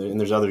 you know, and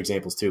there's other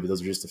examples too, but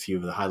those are just a few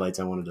of the highlights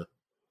I wanted to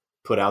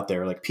put out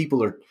there. Like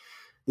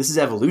this is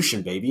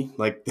evolution, baby.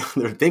 Like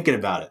they're thinking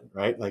about it,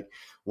 right? Like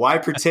why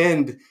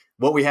pretend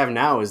what we have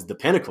now is the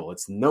pinnacle?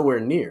 It's nowhere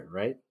near,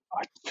 right?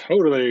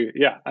 Totally.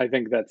 Yeah. I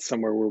think that's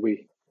somewhere where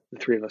the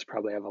three of us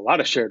probably have a lot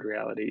of shared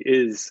reality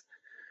is,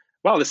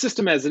 wow, the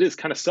system as it is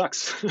kind of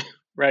sucks,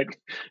 right?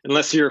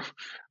 Unless you're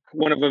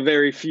one of a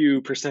very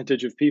few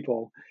percentage of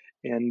people.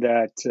 And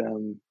that,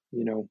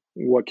 you know,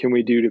 what can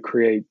we do to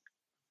create,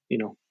 you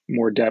know,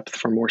 more depth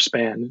for more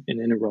span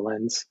in integral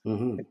lens?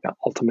 Like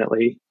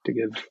ultimately to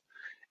give,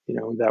 you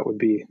know, that would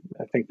be,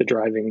 I think, the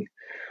driving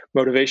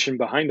motivation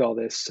behind all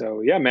this.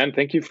 So yeah, man,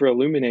 thank you for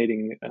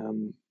illuminating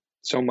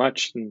so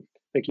much. And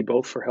thank you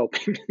both for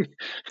helping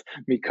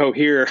me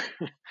cohere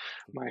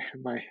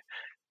my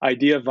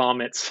idea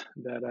vomits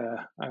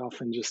that I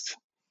often just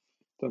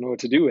don't know what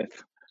to do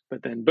with.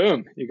 But then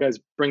boom, you guys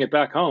bring it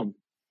back home.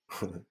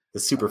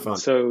 It's super fun.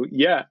 So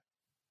yeah,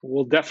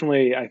 we'll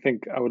definitely, I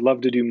think I would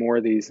love to do more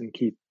of these and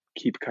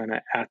keep kind of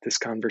at this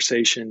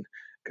conversation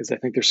because I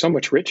think there's so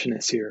much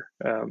richness here.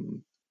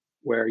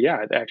 Where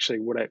yeah, actually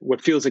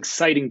what feels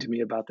exciting to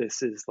me about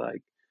this is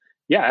like,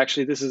 yeah,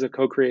 actually this is a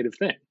co-creative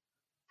thing,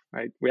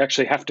 right? We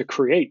actually have to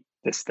create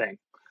this thing.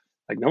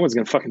 Like no one's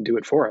going to fucking do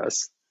it for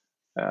us.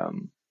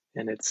 And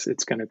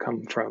it's going to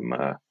come from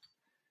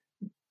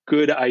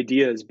good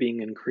ideas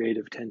being in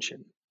creative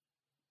tension.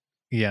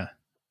 Yeah.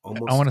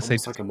 Almost, I want to say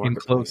like in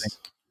closing,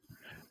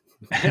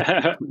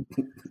 I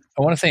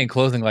want to say in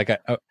closing, like I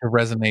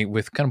resonate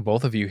with kind of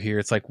both of you here.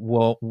 It's like,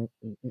 well,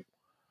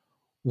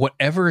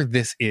 whatever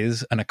this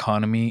is, an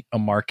economy, a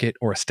market,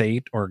 or a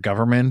state, or a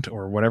government,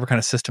 or whatever kind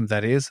of system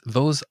that is,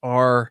 those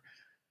are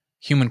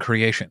human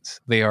creations.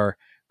 They are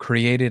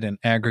created and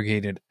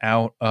aggregated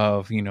out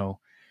of, you know,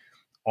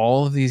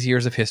 all of these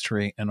years of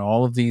history and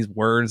all of these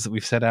words that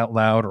we've said out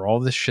loud, or all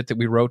this shit that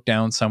we wrote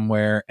down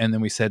somewhere, and then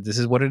we said, this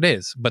is what it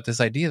is. But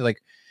this idea,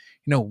 like,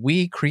 you know,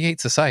 we create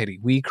society,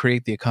 we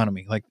create the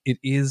economy. Like it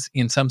is,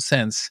 in some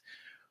sense,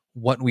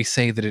 what we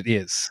say that it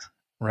is.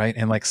 Right.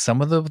 And like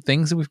some of the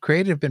things that we've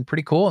created have been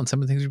pretty cool, and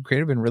some of the things we've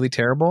created have been really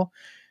terrible.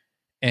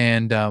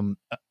 And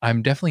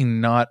I'm definitely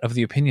not of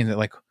the opinion that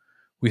like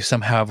we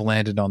somehow have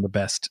landed on the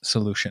best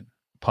solution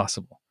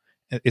possible.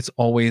 It's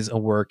always a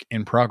work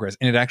in progress,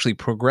 and it actually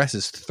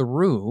progresses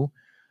through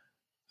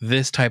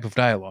this type of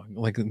dialogue,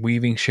 like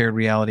weaving shared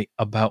reality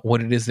about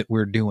what it is that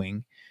we're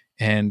doing,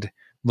 and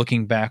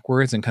looking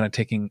backwards and kind of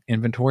taking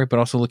inventory, but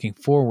also looking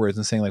forwards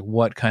and saying, like,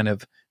 what kind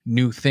of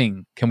new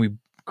thing can we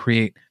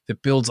create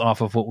that builds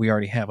off of what we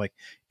already have? Like,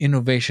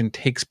 innovation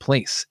takes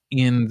place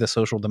in the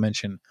social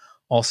dimension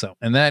also.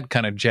 And that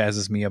kind of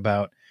jazzes me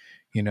about,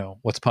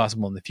 what's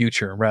possible in the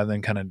future, rather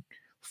than kind of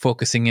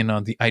focusing in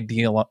on the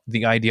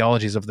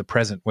ideologies of the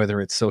present,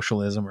 whether it's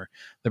socialism or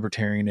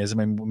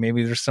libertarianism, and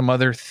maybe there's some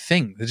other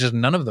thing. There's just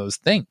none of those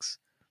things.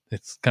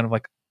 It's kind of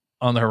like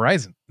on the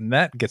horizon, and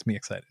that gets me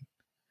excited.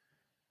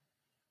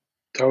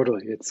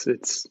 Totally. It's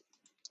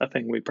a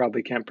thing we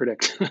probably can't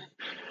predict,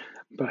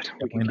 but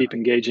we can keep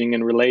engaging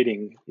and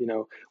relating.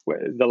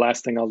 The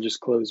last thing I'll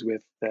just close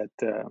with that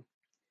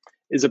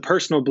is a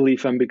personal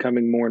belief I'm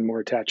becoming more and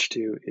more attached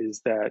to,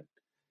 is that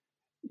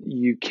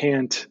you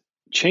can't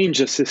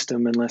change a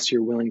system unless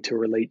you're willing to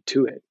relate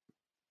to it.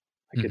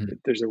 Like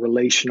there's a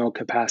relational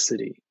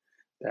capacity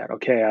that,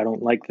 okay, I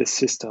don't like this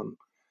system.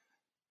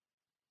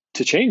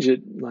 To change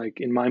it, like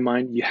in my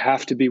mind, you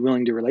have to be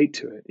willing to relate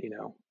to it,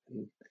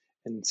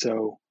 And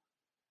so,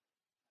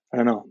 I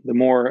don't know, the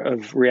more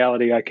of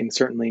reality I can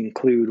certainly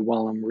include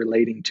while I'm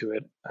relating to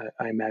it,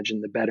 I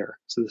imagine the better.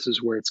 So this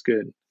is where it's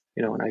good,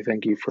 and I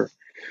thank you for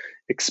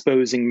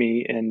exposing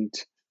me and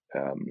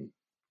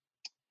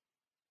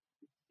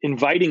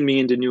inviting me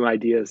into new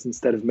ideas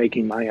instead of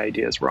making my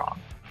ideas wrong.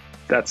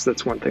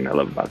 That's one thing I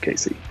love about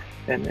Casey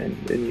and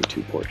you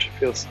too, Porch.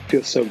 Feels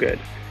so good.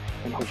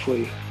 And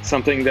hopefully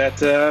something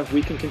that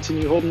we can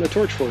continue holding the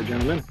torch for,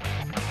 gentlemen.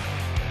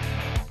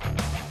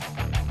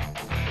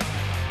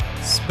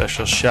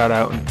 Special shout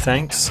out and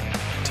thanks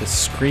to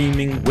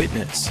Screaming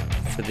Witness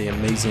for the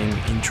amazing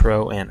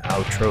intro and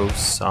outro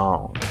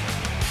song.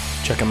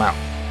 Check them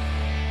out.